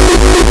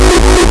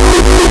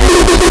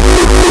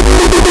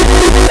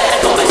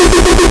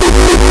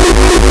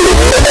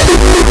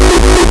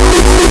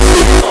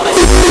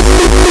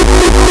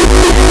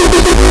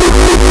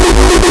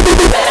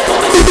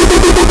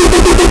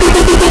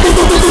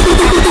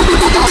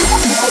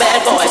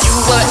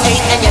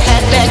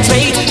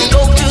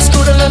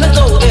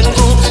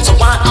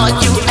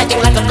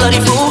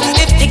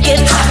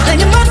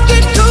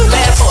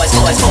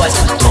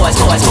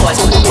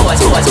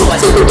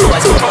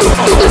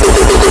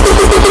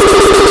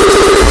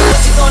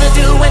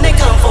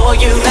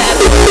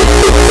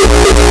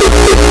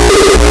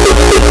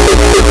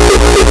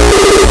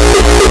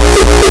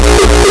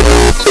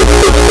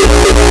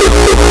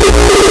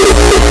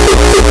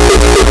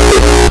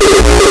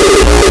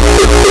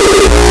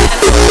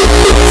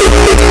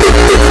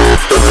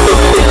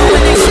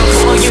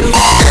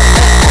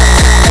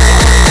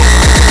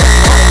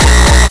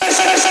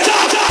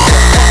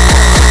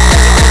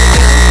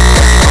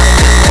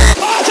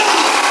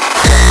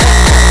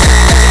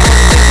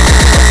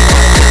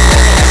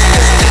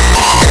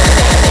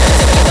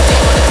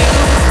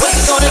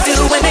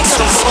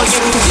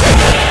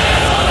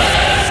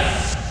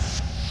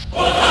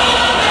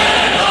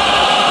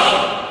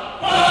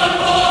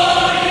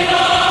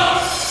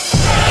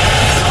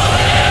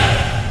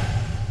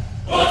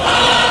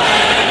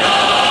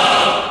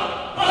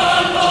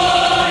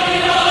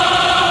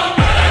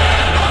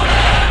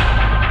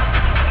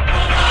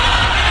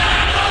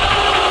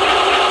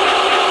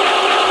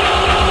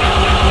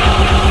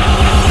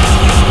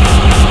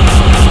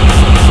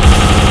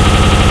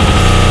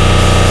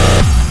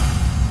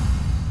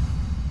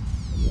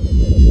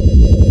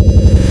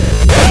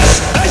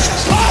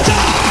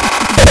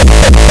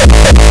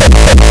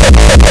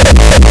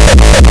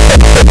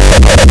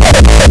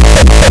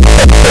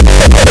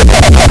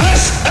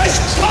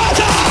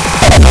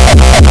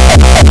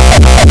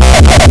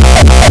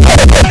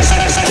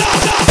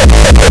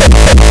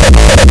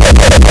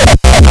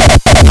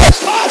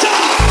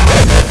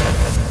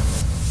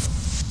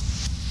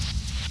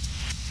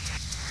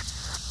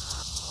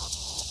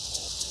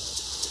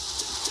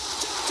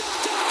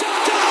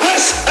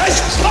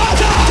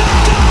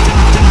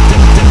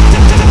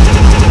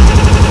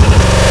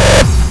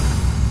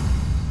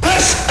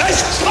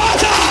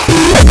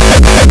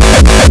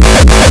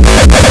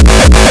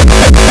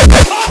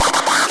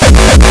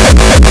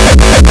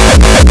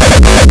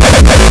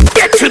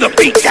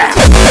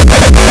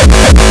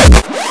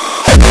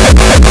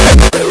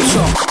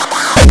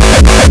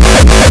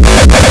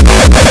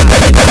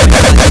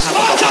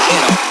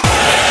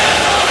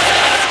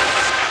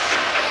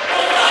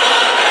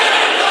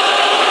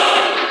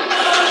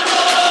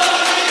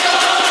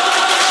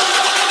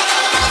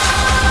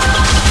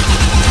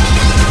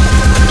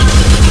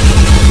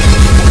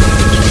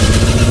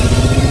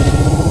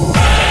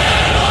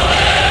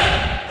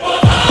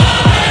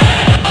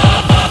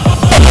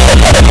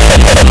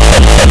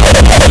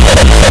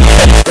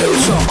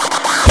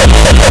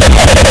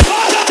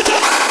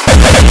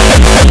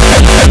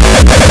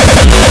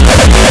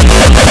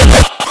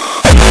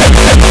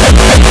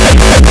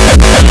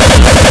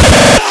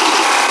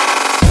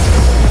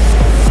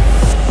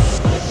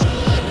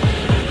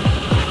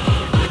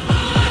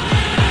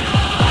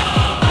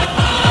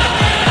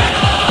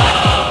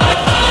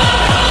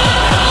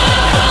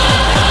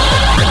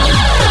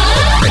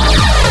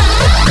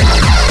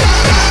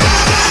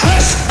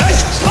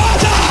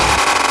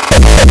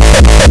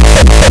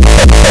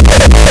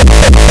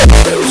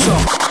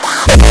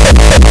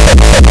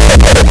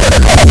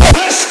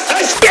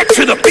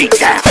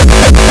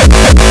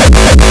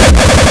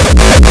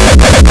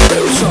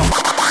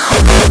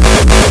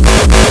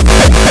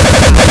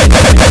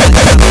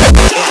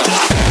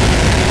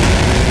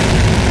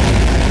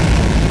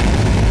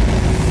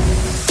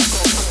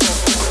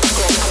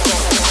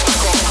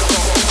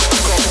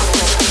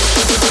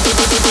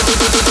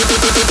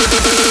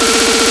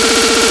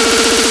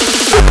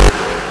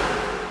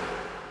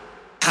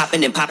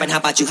 Popping and popping, how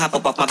about you hop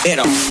up off my bed?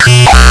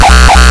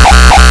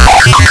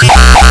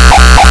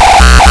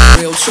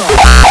 Real talk.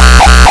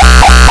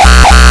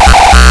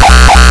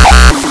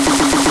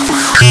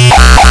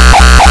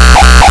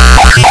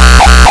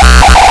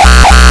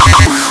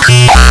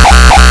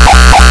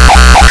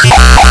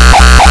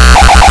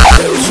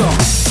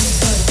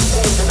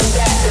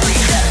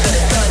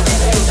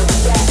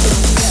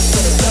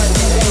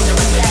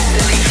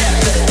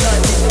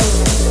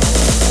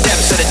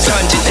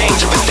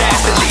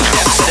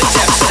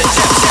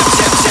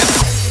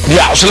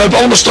 Ja, ze lopen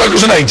allemaal strak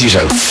als een eentje zo.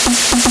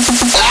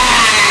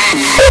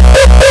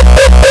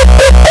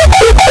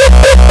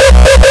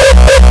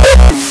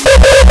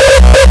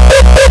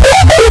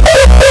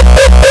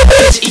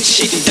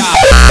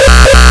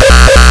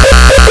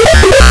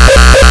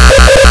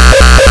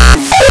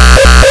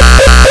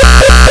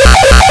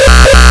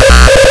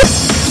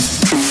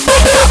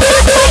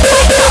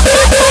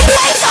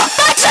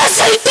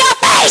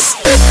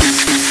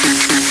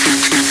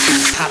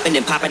 Popping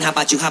and popping, how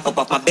about you hop up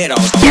off my bed?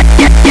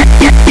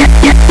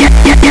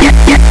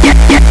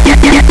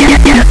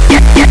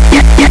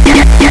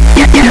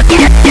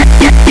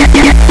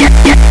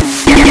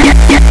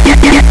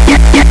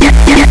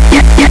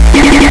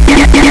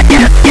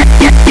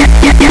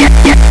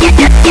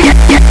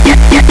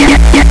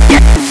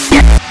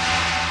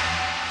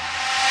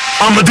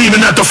 I'm a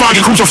demon at the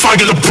fire, crucified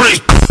the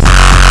priest.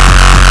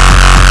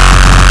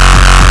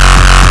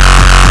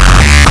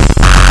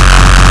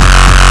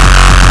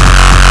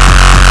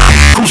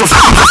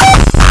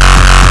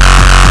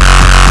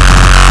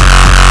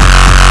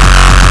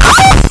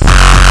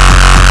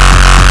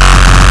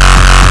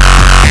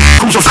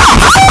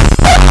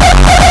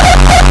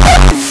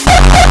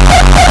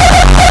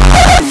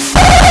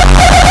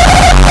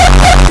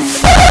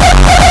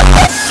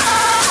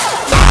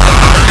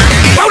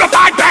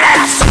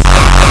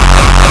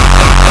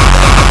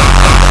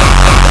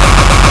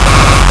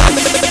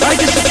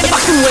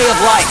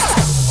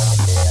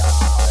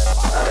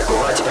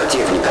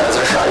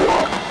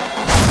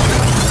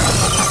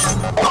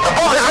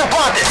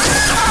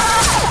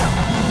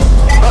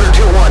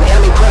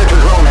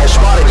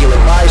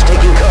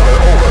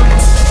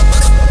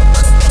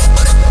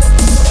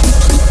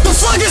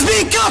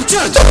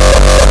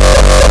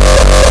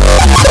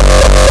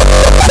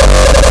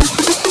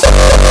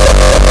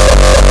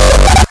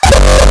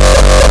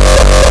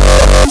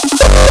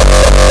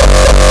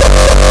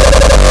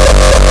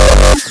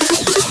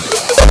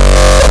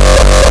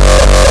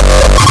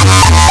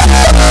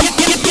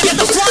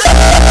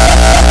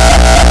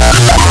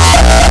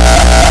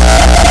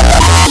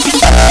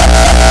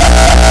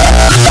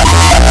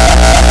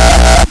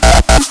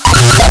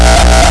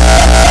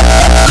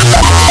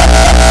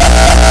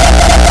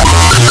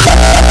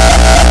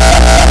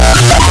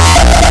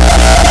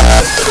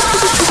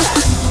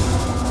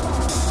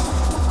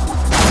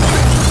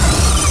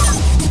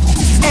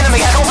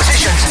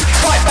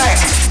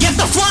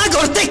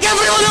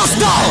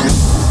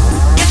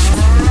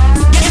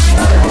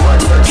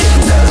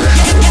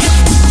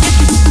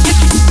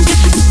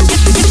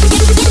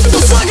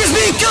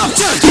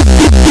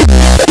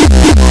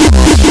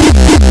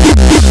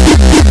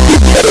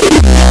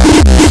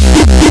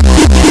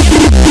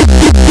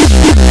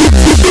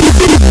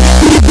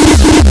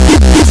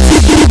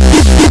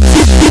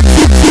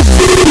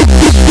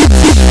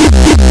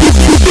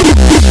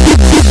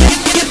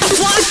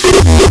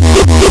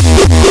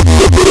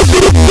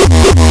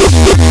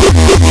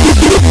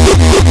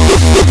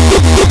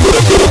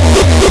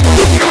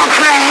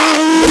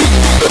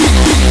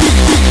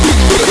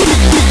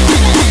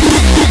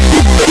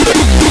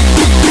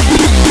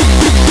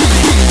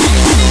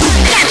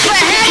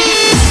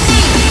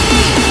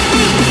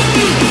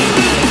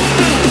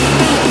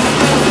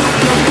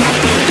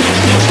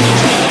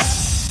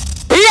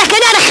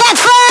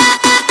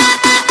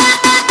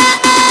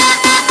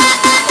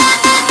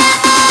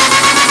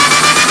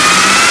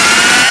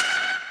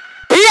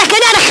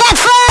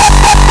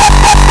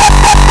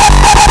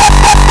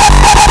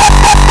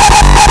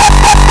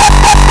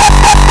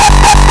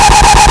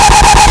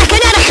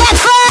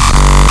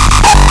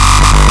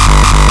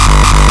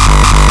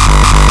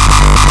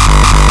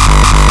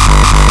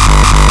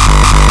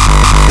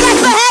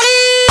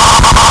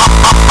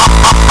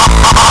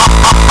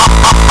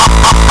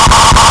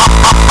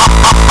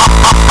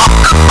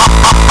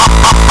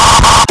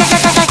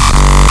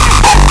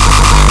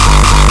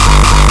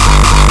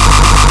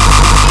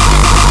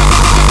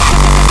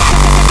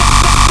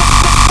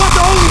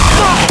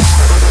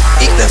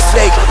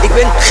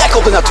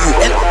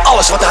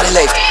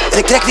 En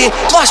ik trek weer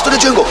dwars door de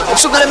jungle, op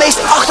zoek naar de meest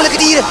achterlijke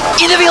dieren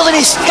in de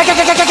wildernis. Kijk,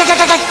 kijk, kijk, kijk, kijk,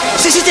 kijk, kijk.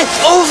 Ze zitten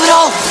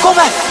overal.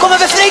 Kom maar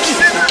bij Freekie.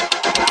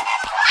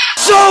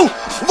 Zo,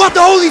 what the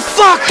holy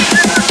fuck.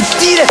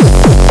 Dieren.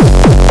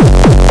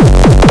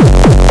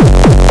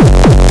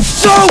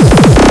 Zo.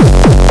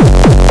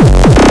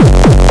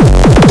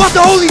 What the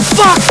holy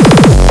fuck.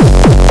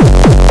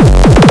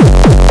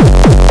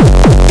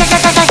 Kijk,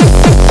 kijk, kijk, kijk.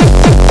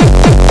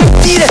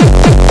 Dieren.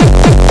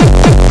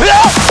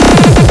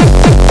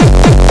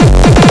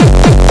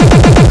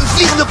 Een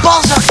vliegende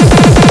balzak.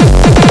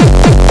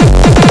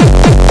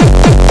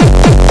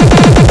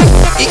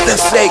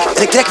 Freek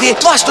en ik trek weer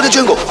dwars door de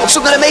jungle op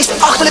zoek naar de meest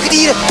achterlijke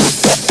dieren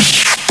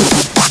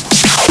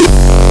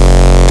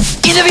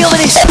in de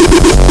wildernis.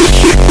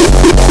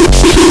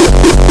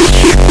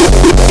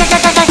 Kijk,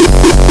 kijk, kijk, kijk.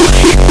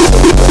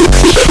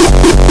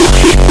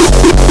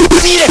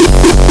 Dieren.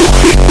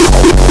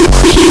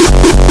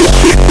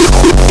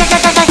 Kijk,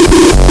 kijk, kijk, kijk.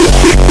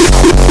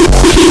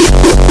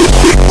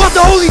 What the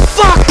holy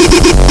fuck?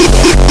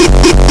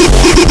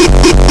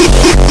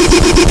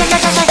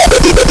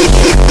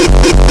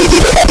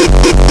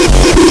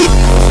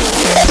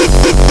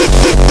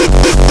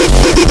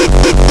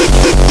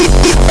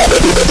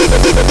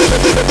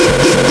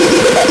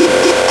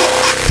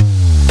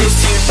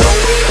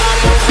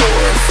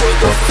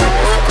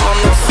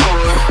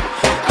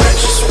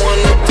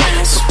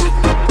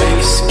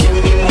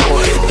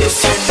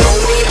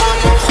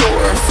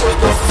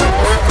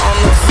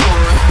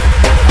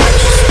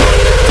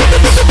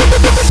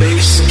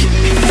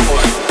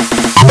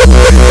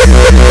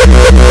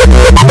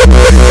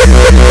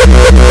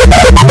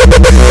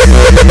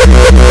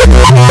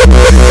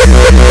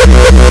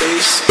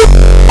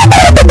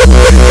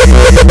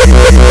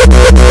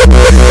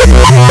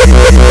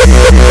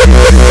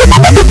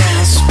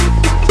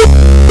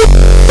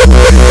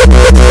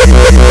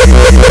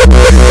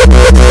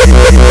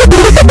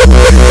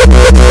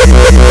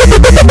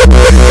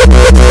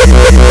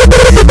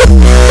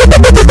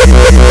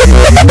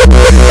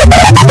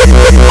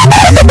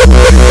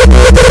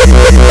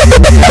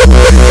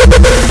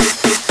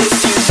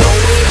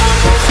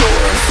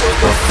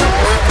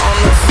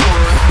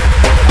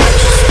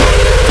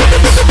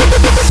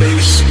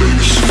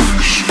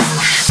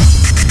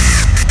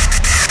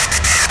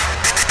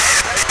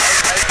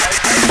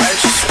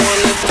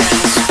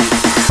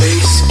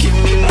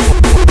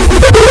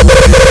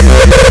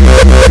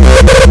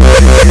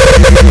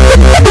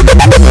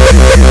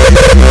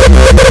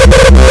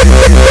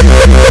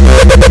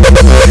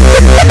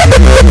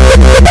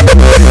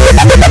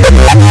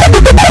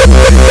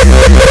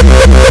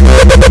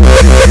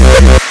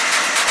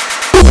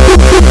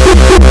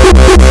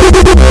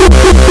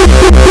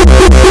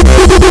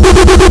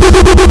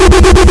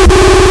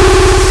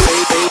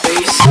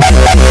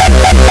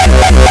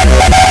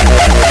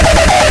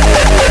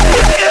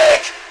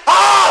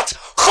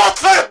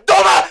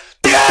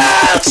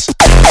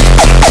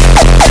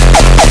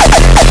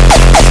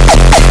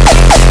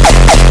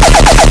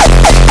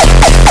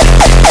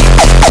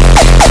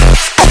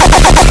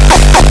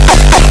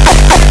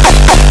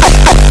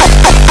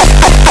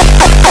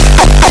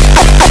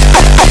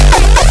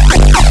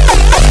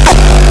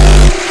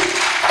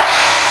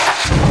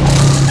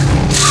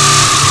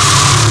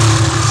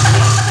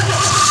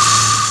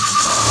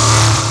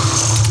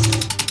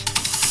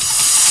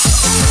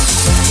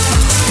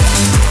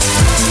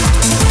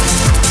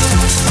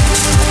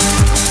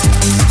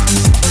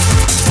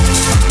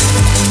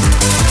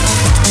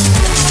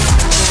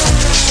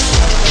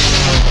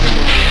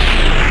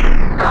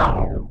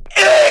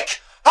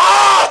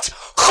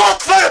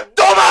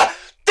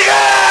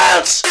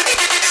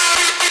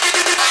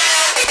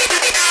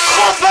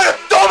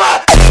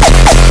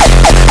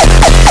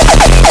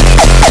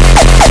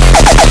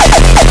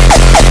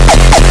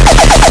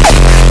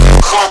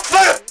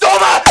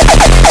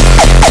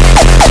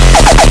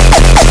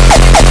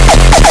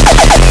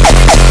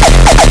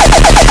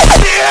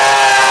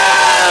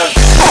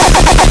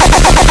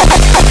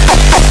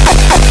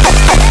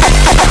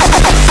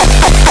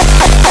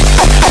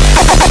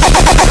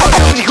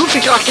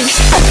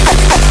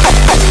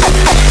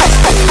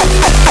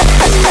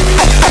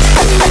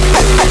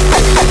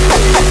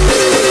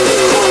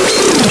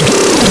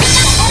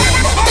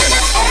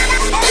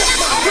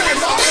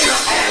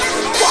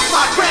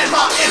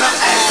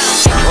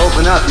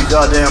 Open up, you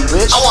goddamn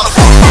bitch. I wanna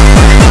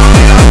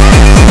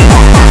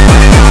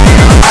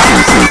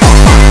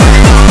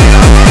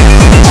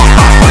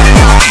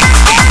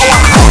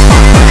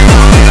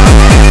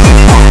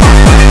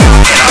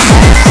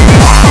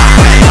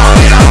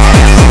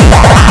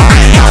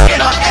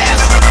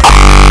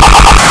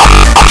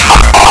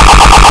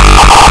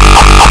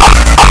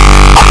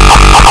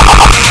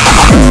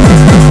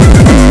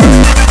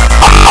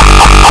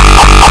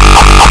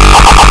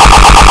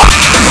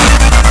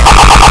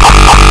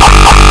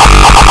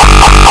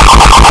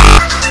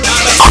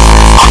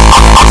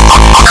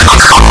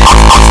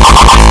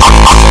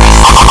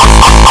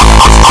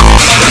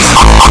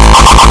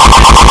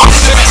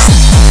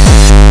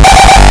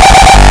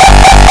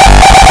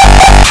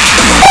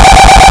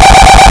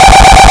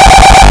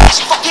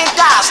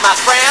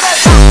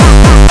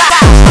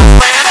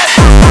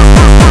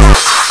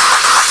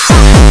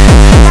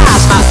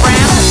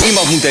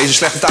deze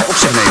slechte taak op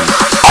zich nemen.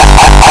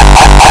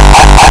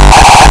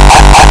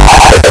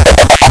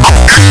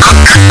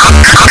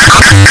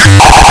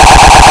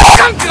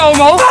 Kanker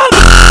omhoog!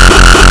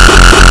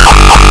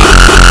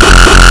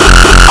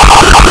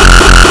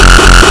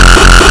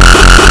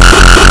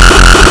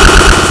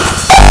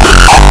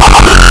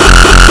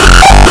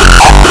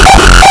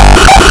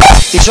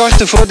 Die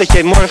zorgt ervoor dat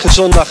jij morgen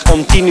zondag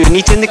om 10 uur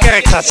niet in de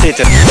kerk gaat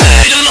zitten.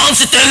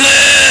 Nederlandse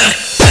teleur!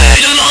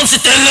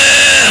 Nederlandse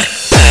teleur!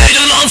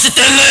 Nederlandse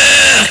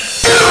teneur.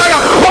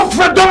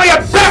 Godverdomme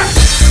je bek!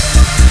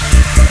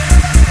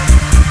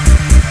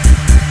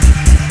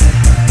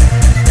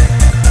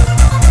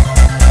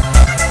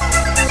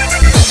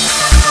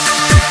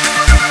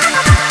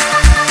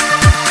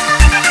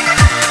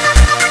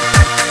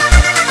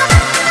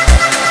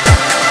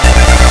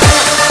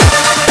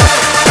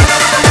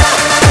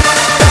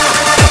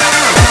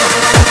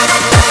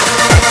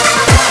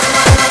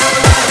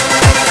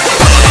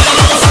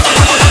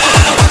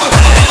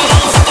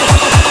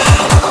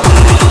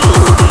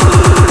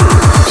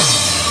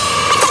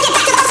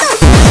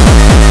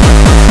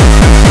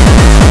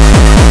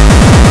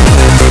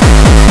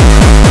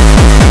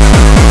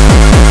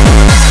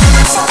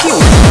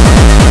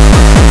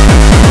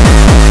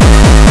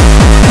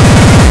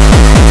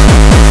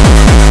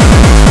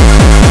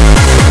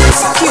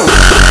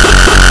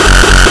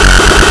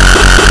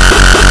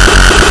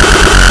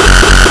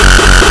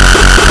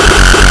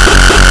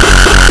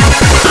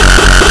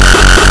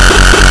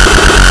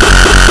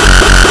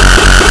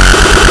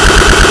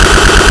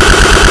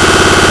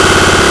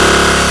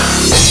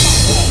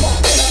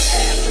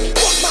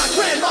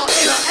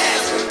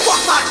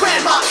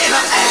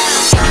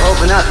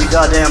 Open up, you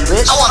goddamn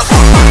bitch. I wanna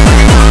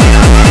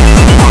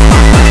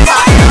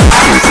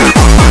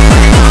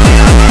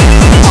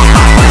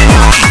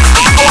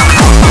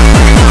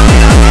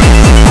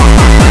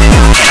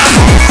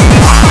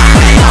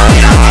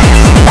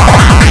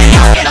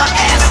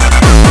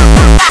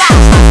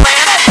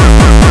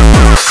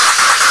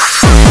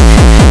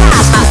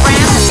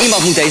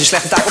Iemand moet deze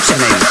slechte taak op zich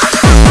nemen.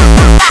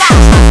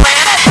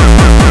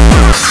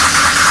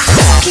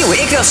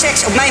 Kieuwe, ik wil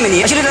seks op mijn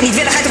manier. Als jullie dat niet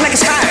willen, ga